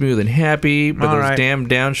that are smooth and happy, but those damn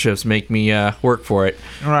downshifts make me work for it.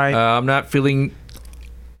 Right. I'm not feeling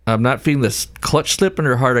this clutch slip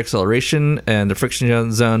under hard acceleration, and the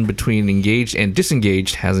friction zone between engaged and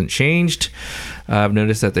disengaged hasn't changed. I've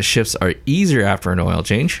noticed that the shifts are easier after an oil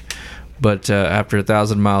change. But after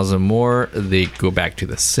 1,000 miles or more, they go back to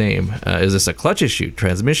the same. Is this a clutch issue,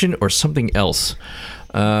 transmission, or something else?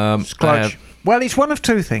 It's clutch. Well, it's one of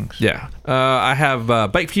two things. Yeah. I have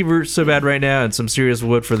bike fever so bad right now and some serious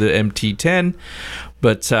wood for the MT10.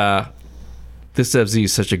 But this FZ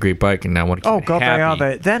is such a great bike, and I want to keep it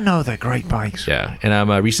happy. They're great bikes. Yeah. And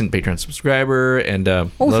I'm a recent Patreon subscriber. And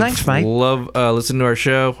thanks, mate. Love listening to our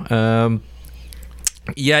show.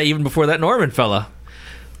 Even before that Norman fella.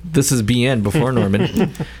 This is BN before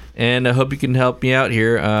Norman, and I hope you can help me out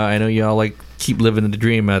here. I know y'all keep living the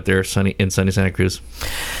dream out there, sunny Santa Cruz.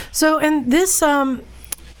 So, and this,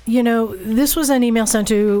 this was an email sent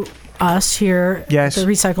to us here at the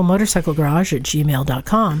Recycle Motorcycle Garage at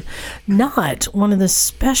gmail.com. Not one of the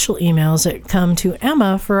special emails that come to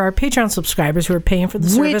Emma for our Patreon subscribers who are paying for the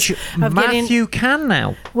service. Which Matthew can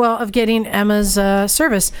now. Well, of getting Emma's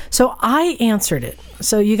service. So I answered it.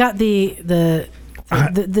 So you got the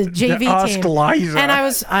JV team, Liza. And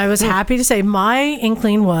I was happy to say my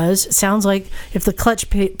inkling sounds like if the clutch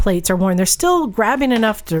plates are worn, they're still grabbing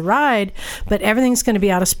enough to ride, but everything's going to be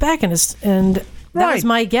out of spec, and that was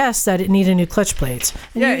my guess that it needed new clutch plates.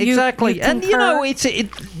 And exactly. you and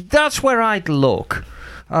that's where I'd look.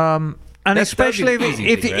 And especially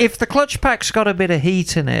if the clutch pack's got a bit of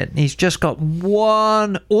heat in it, he's just got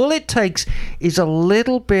one. All it takes is a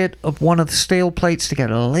little bit of one of the steel plates to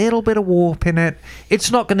get a little bit of warp in it.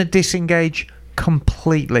 It's not going to disengage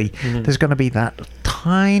completely. Mm-hmm. There's going to be that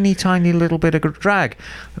tiny, tiny little bit of drag.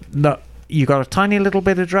 No, you got a tiny little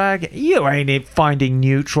bit of drag. You ain't finding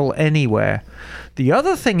neutral anywhere. The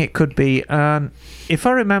other thing it could be, if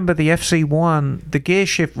I remember the FC1, the gear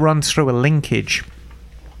shift runs through a linkage.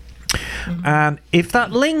 Mm-hmm. And if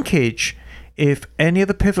that linkage, if any of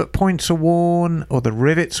the pivot points are worn or the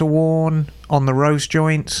rivets are worn on the rose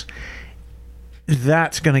joints,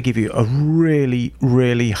 that's going to give you a really,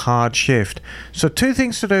 really hard shift. So 2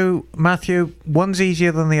 things to do, Matthew. One's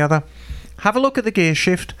easier than the other. Have a look at the gear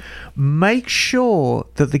shift. Make sure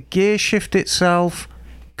that the gear shift itself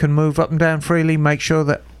can move up and down freely. Make sure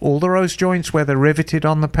that all the rose joints where they're riveted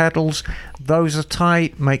on the pedals, those are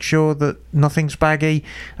tight. Make sure that nothing's baggy.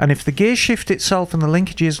 And if the gear shift itself and the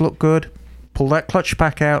linkages look good, pull that clutch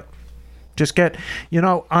pack out. Just get,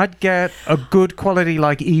 I'd get a good quality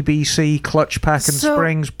like EBC clutch pack and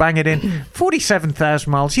springs, bang it in. 47,000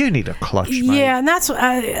 miles, you need a clutch, mate. Yeah, and that's,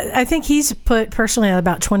 I think he's put personally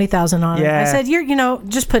about 20,000 on it. I said,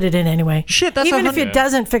 just put it in anyway. Shit, that's even if it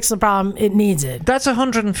doesn't fix the problem, it needs it. That's a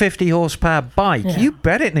 150 horsepower bike. Yeah. You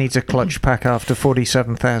bet it needs a clutch pack after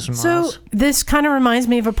 47,000 miles. So this kind of reminds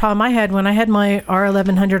me of a problem I had when I had my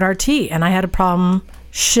R1100 RT, and I had a problem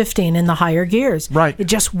shifting in the higher gears. Right. It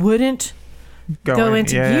just wouldn't go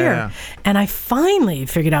into gear. Yeah. And I finally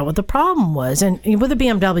figured out what the problem was. And with a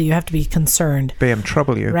BMW, you have to be concerned. BM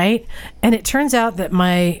trouble you. Right? And it turns out that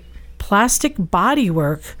my plastic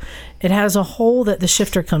bodywork. It has a hole that the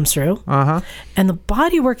shifter comes through. And the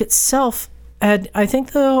bodywork itself I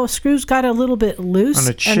think the screws got a little bit loose,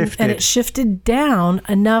 and it shifted down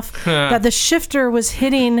enough that the shifter was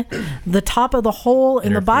hitting the top of the hole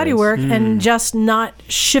in the bodywork and just not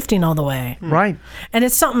shifting all the way. Right. And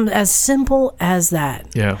it's something as simple as that.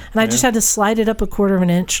 Yeah. And I just had to slide it up a quarter of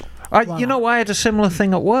an inch. You know, I had a similar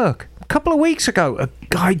thing at work. A couple of weeks ago, a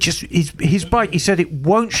guy his bike, he said it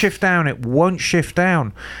won't shift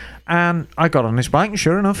down, And I got on his bike, and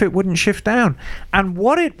sure enough, it wouldn't shift down. And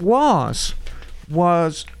what it was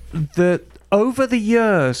that over the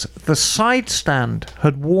years, the side stand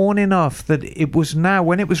had worn enough that it was now,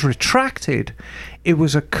 when it was retracted, it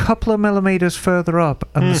was a couple of millimeters further up,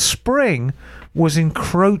 and the spring was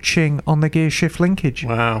encroaching on the gear shift linkage.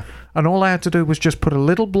 Wow. And all I had to do was just put a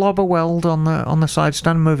little blob of weld on the side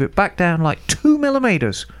stand and move it back down like 2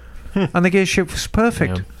 millimeters, and the gear shift was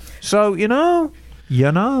perfect. Yeah. So, you know.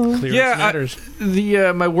 Clearance matters.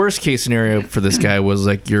 My worst case scenario for this guy was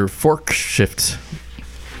like your fork shift.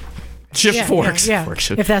 Forks. Yeah. Fork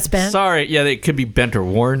shift. If that's bent. Sorry, yeah, they could be bent or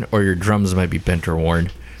worn, or your drums might be bent or worn.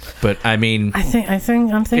 But I mean, I'm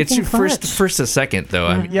thinking it's your clutch. first to second though.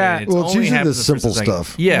 I mean, Yeah. it's Well, it's only usually happens the the first simple to second.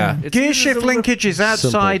 stuff. Yeah, it's Gear usually shift the linkage is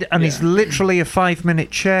outside and is literally a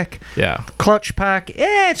 5-minute check. Yeah. Clutch pack,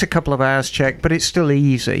 it's a couple of hours check, but it's still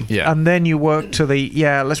easy. Yeah. And then you work to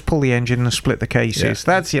let's pull the engine and split the cases.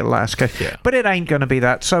 Yeah. That's your last case. Yeah. But it ain't going to be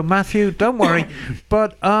that. So, Matthew, don't worry.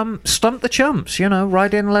 But stump the chumps,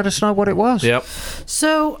 write in and let us know what it was. Yep.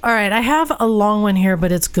 So, all right, I have a long one here,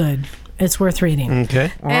 but it's good. It's worth reading.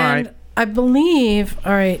 Okay. All And right. I believe,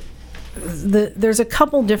 all right, there's a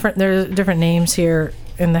couple different names here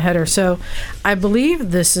in the header. So I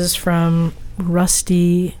believe this is from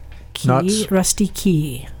Rusty Key. Nuts. Rusty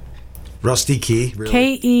Key. Rusty Key. Really?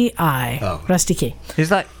 Kei. Oh. Rusty Key. Is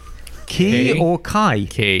that Key K. or Kai?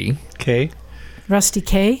 K. Okay. Rusty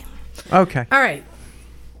K. Okay. All right.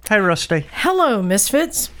 Hey, Rusty. Hello,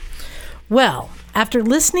 Misfits. Well, after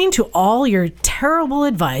listening to all your terrible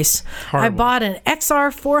advice, I bought an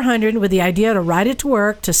XR400 with the idea to ride it to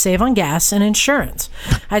work to save on gas and insurance.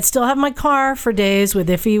 I'd still have my car for days with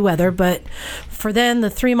iffy weather, but for then the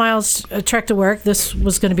 3 miles trek to work, this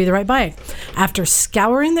was going to be the right bike. After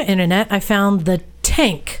scouring the internet, I found the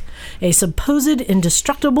Tank, a supposed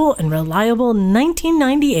indestructible and reliable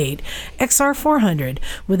 1998 XR400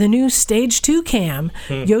 with a new Stage 2 cam,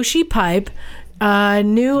 Yoshi pipe,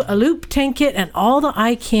 new a loop tank kit, and all the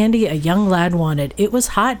eye candy a young lad wanted. It was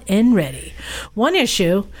hot and ready. One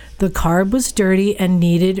issue, the carb was dirty and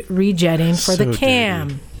needed rejetting for the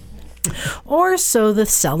cam. Or so the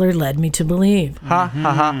seller led me to believe.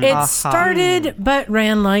 It started but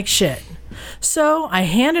ran like shit. So I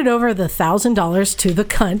handed over the $1,000 to the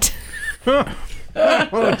cunt.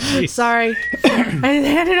 Sorry. I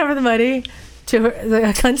handed over the money to her, the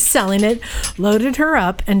cunt selling it, loaded her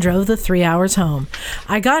up, and drove the 3 hours home.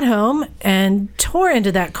 I got home and tore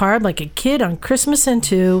into that carb like a kid on Christmas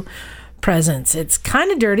into presents. It's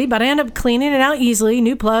kind of dirty, but I end up cleaning it out easily.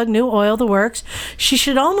 New plug, new oil, the works. She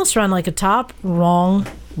should almost run like a top. Wrong.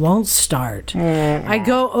 Won't start. I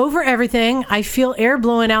go over everything. I feel air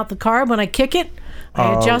blowing out the carb when I kick it.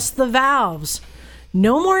 I adjust the valves.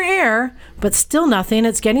 No more air, but still nothing.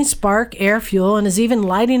 It's getting spark, air, fuel, and is even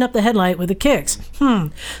lighting up the headlight with the kicks.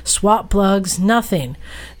 Swap plugs, nothing.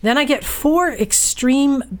 Then I get 4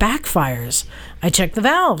 extreme backfires. I check the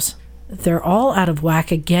valves. They're all out of whack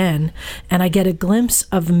again, and I get a glimpse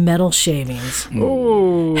of metal shavings.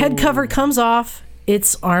 Head cover comes off.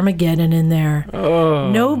 It's Armageddon in there.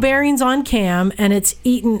 No bearings on cam, and it's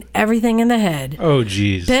eaten everything in the head. Oh,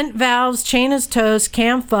 jeez. Bent valves, chain is toast,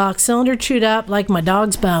 cam fucked, cylinder chewed up like my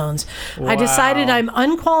dog's bones. I decided I'm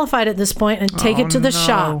unqualified at this point and take it to the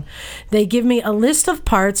shop. They give me a list of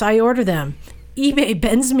parts. I order them. eBay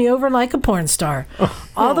bends me over like a porn star.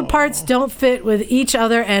 All the parts don't fit with each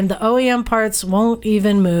other, and the OEM parts won't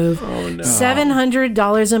even move.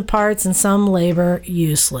 $700 in parts and some labor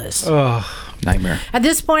useless. Nightmare. At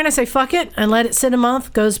this point, I say fuck it and let it sit. A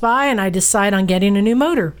month goes by, and I decide on getting a new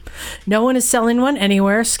motor. No one is selling one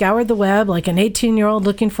anywhere. Scoured the web like an 18-year-old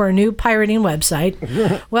looking for a new pirating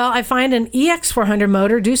website. Well, I find an EX400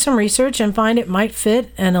 motor, do some research, and find it might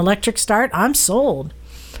fit an electric start. I'm sold.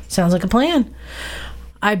 Sounds like a plan.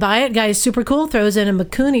 I buy it. Guy is super cool. Throws in a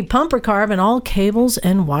Mikuni pumper carb and all cables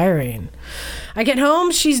and wiring. I get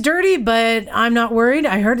home. She's dirty, but I'm not worried.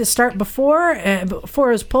 I heard it start before it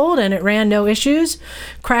was pulled, and it ran no issues.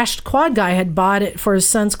 Crashed quad guy had bought it for his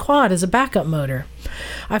son's quad as a backup motor.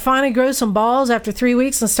 I finally grow some balls after 3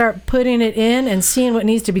 weeks and start putting it in and seeing what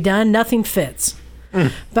needs to be done. Nothing fits.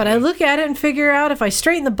 But I look at it and figure out if I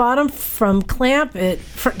straighten the bottom front clamp, it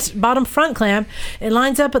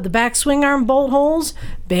lines up at the back swing arm bolt holes.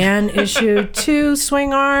 Band issue 2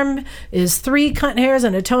 swing arm is 3 cut hairs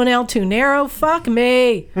and a toenail too narrow. Fuck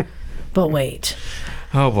me. But wait.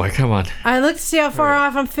 Oh boy, come on. I look to see how far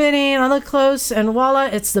off I'm fitting. I look close, and voila,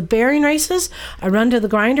 it's the bearing races. I run to the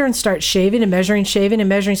grinder and start shaving and measuring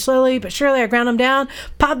slowly, but surely I ground them down,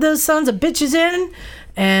 pop those sons of bitches in,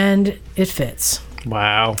 and it fits.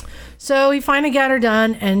 Wow. So he finally got her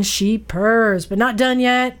done, and she purrs, but not done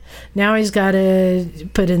yet. Now he's got to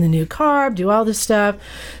put in the new carb, do all this stuff.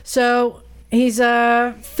 So he's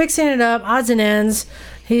fixing it up, odds and ends.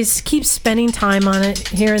 He keeps spending time on it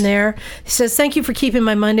here and there. He says, thank you for keeping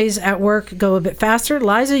my Mondays at work go a bit faster.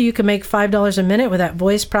 Liza, you can make $5 a minute with that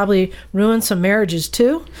voice. Probably ruin some marriages,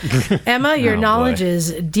 too. Emma, your knowledge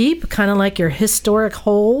is deep, kind of like your historic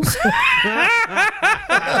holes.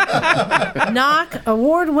 Knock,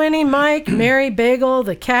 award-winning Mike, Mary, Bagel,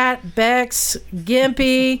 the cat, Bex,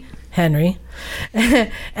 Gimpy, Henry,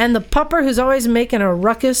 and the pupper who's always making a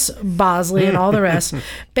ruckus, Bosley, and all the rest.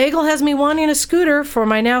 Bagel has me wanting a scooter for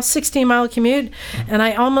my now 16-mile commute, and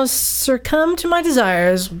I almost succumb to my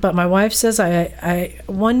desires, but my wife says I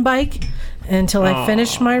one bike until I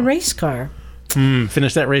finish my race car.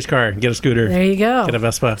 Finish that race car. Get a scooter. There you go. Get a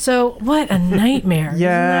Vespa. So what a nightmare.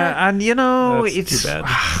 Yeah, and That's it's too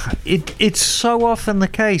bad. it's so often the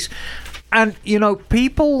case, and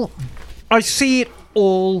people, I see it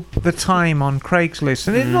all the time on Craigslist,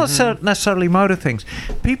 and it's not necessarily motor things.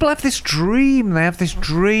 People have this dream.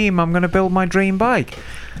 I'm going to build my dream bike,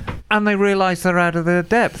 and they realize they're out of their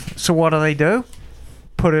depth. So what do?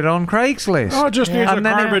 Put it on Craigslist. Oh, it just needs a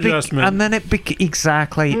carb adjustment. And then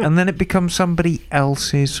and then it becomes somebody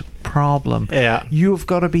else's problem. Yeah. You've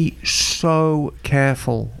got to be so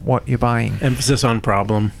careful what you're buying. Emphasis on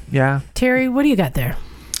problem. Yeah. Terry, what do you got there?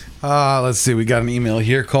 Let's see. We got an email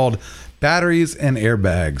here called Batteries and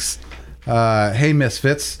Airbags. Hey,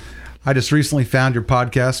 Misfits. I just recently found your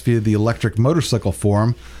podcast via the Electric Motorcycle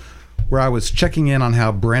Forum, where I was checking in on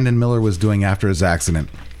how Brandon Miller was doing after his accident.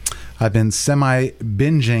 I've been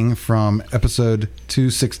semi-binging from episode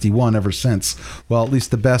 261 ever since. Well, at least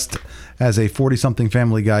the best as a 40-something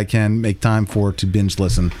family guy can make time for to binge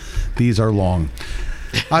listen. These are long.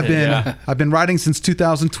 I've been riding since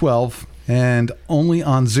 2012 and only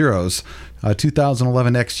on zeros. A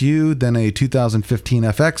 2011 XU, then a 2015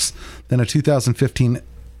 FX, then a 2015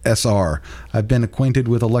 SR. I've been acquainted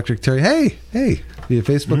with Electric Terry. Hey, via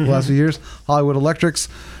Facebook the last few years. Hollywood Electrics,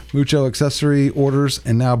 Mucho Accessory orders,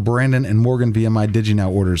 and now Brandon and Morgan via my DigiNow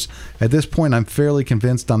orders. At this point, I'm fairly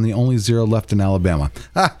convinced I'm the only zero left in Alabama.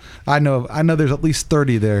 I know there's at least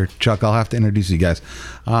 30 there, Chuck. I'll have to introduce you guys.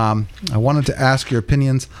 I wanted to ask your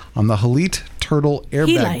opinions on the Helite Turtle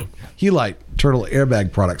Airbag. Helite Turtle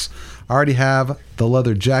Airbag products. I already have the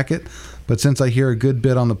leather jacket, but since I hear a good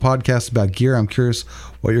bit on the podcast about gear, I'm curious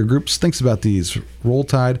what your group thinks about these. Roll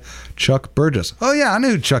Tide, Chuck Burgess. Oh yeah, I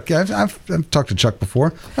knew Chuck. I've talked to Chuck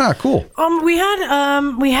before. Ah, cool. We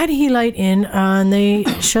had Helite in, and they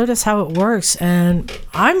showed us how it works, and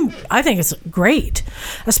I think it's great,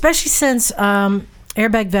 especially since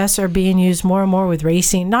airbag vests are being used more and more with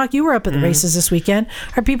racing. Knock, you were up at the races this weekend.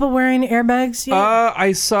 Are people wearing airbags yet?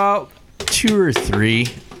 I saw 2 or 3.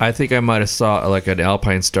 I think I might have saw like an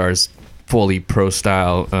Alpine Stars fully pro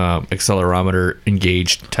style accelerometer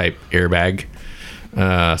engaged type airbag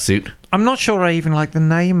suit. I'm not sure I even like the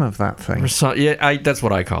name of that thing. That's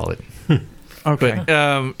what I call it. Okay.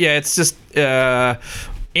 But it's just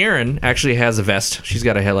Erin actually has a vest. She's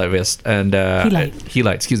got a headlight vest and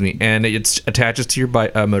Helite, excuse me, and it attaches to your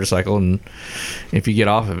motorcycle, and if you get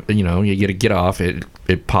off, you get off, it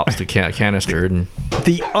pops the canister. And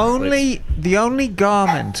the only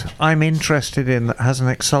garment I'm interested in that has an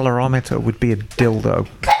accelerometer would be a dildo.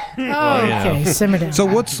 Okay, simmer down. So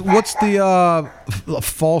what's the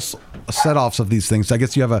false set-offs of these things? I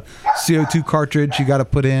guess you have a CO2 cartridge you got to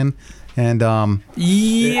put in. And if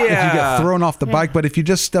you get thrown off the bike, but if you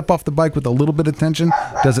just step off the bike with a little bit of tension,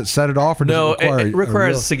 does it set it off, or does it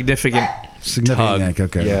requires a significant tug. yank?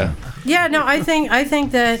 Okay. Yeah. No, I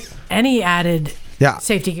think that any added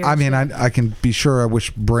safety gear. I mean, I can be sure. I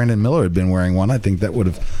wish Brandon Miller had been wearing one. I think that would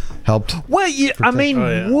have helped. Well,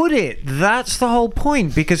 would it? That's the whole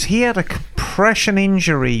point, because he had a compression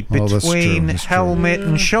injury between helmet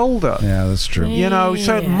and shoulder. Yeah, that's true.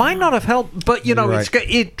 So it might not have helped, but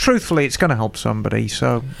right. Truthfully, it's going to help somebody.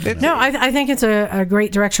 So I think it's a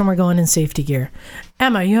great direction we're going in safety gear.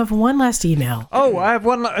 Emma, you have one last email. Oh, I have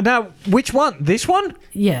one now. Which one? This one?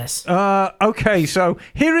 Yes. Okay, so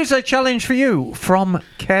here is a challenge for you from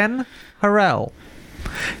Ken Harrell.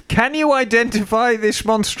 Can you identify this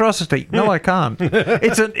monstrosity? No, I can't.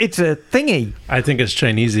 It's a thingy. I think it's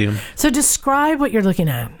Chinesium. So describe what you're looking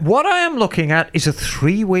at. What I am looking at is a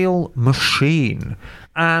 3-wheel machine,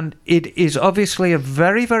 and it is obviously a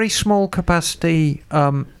very, very small capacity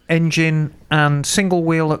engine and single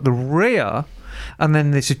wheel at the rear, and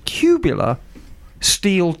then there's a tubular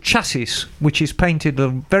steel chassis which is painted a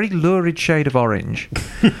very lurid shade of orange.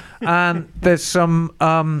 And there's some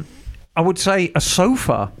I would say a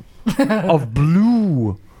sofa of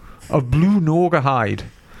blue Naugahyde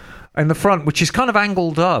in the front, which is kind of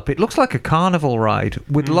angled up. It looks like a carnival ride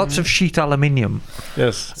with lots of sheet aluminium.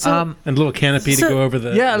 Yes. And a little canopy to go over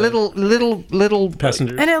the little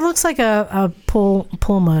passengers. And it looks like a pull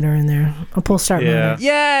motor in there, a pull start motor.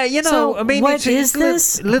 Yeah, you know, So I mean, what is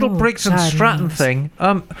this? little Oh, Briggs and God Stratton knows. thing?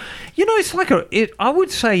 You know, it's like I would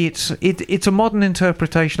say it's a modern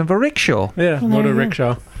interpretation of a rickshaw. Yeah, motor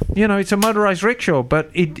rickshaw. You know, it's a motorized rickshaw, but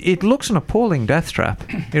it looks an appalling death trap.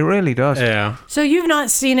 It really does. Yeah. So you've not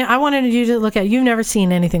seen it. I wanted you to look at it. You've never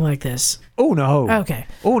seen anything like this. Oh no. Okay.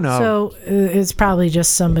 Oh no. So it's probably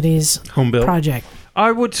just somebody's Home built. project.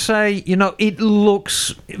 I would say, you know, it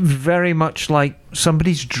looks very much like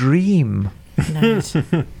somebody's dream, Nice.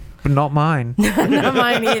 but not mine. Not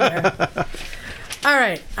mine either. All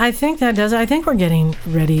right. I think that does it. I think we're getting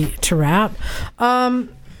ready to wrap.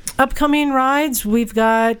 Upcoming rides, we've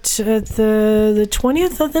got the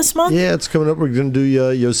 20th of this month. Yeah, it's coming up. We're going to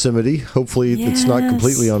do Yosemite. Hopefully, it's not Yes.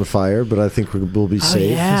 completely on fire, but I think we'll be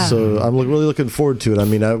safe. yeah. So I'm really looking forward to it. I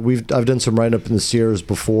mean, I've done some riding up in the Sierras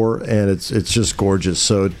before, and it's just gorgeous.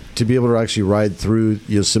 So to be able to actually ride through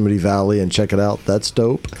Yosemite Valley and check it out, that's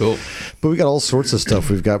dope. Cool. But we got all sorts of stuff.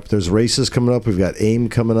 There's races coming up. We've got AIM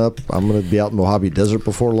coming up. I'm going to be out in Mojave Desert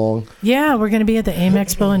before long. Yeah, we're going to be at the AIM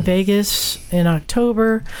Expo in Vegas in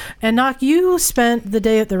October. And Knock, you spent the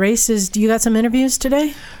day at the races. Do you got some interviews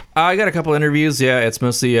today? I got a couple interviews. Yeah, it's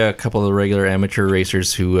mostly a couple of the regular amateur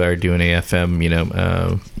racers who are doing AFM,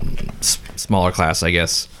 smaller class, I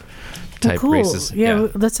guess, type cool. races. Yeah,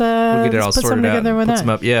 let's We'll get it all let's put sorted something out. together with Put that. some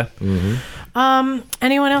up. Yeah.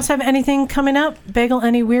 Anyone else have anything coming up? Bagel,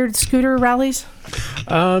 any weird scooter rallies?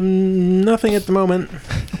 Nothing at the moment.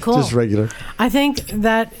 Cool. Just regular. I think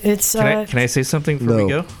that it's. Can I say something before we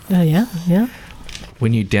No. go? Yeah.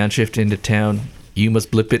 When you downshift into town, you must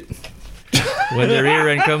blip it. When the rear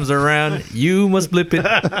end comes around, you must blip it.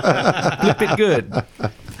 Blip it good.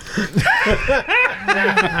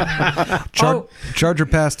 Charger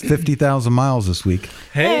passed 50,000 miles this week.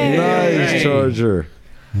 Hey. Nice Charger.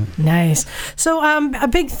 Nice. So, a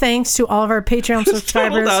big thanks to all of our Patreon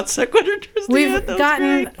subscribers. We've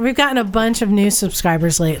gotten a bunch of new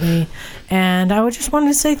subscribers lately, and I would just wanted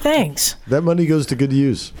to say thanks. That money goes to good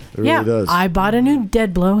use. It really does. I bought a new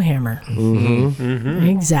dead blow hammer.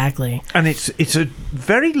 Exactly. And it's a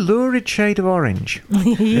very lurid shade of orange.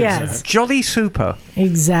 Yes. Jolly super.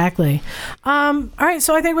 Exactly. All right,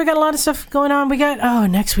 so I think we got a lot of stuff going on. We got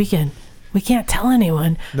next weekend. We can't tell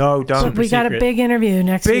anyone. No, don't. But we got a big interview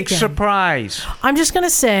next Big weekend. surprise. I'm just gonna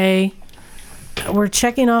say we're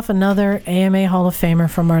checking off another AMA Hall of Famer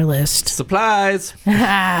from our list. Supplies.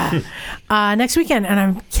 Next weekend, and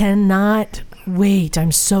I cannot wait.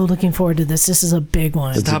 I'm so looking forward to this. This is a big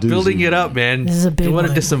one. It's a Stop doozy. building it up, man. This is a big You want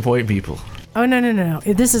to one. disappoint people. Oh, no.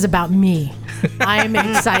 This is about me. I am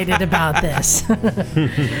excited about this.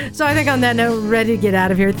 So I think on that note, ready to get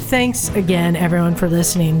out of here. Thanks again, everyone, for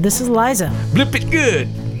listening. This is Liza. Blip it good.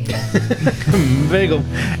 Bagel.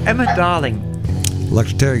 Emma Darling.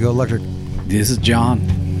 Electric Terry, go electric. This is John.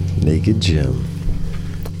 Naked Jim.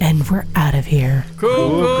 And we're out of here.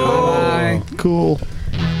 Cool.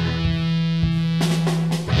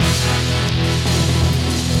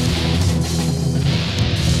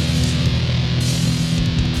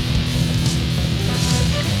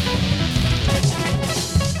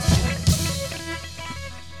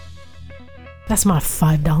 That's my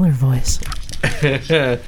 $5 voice.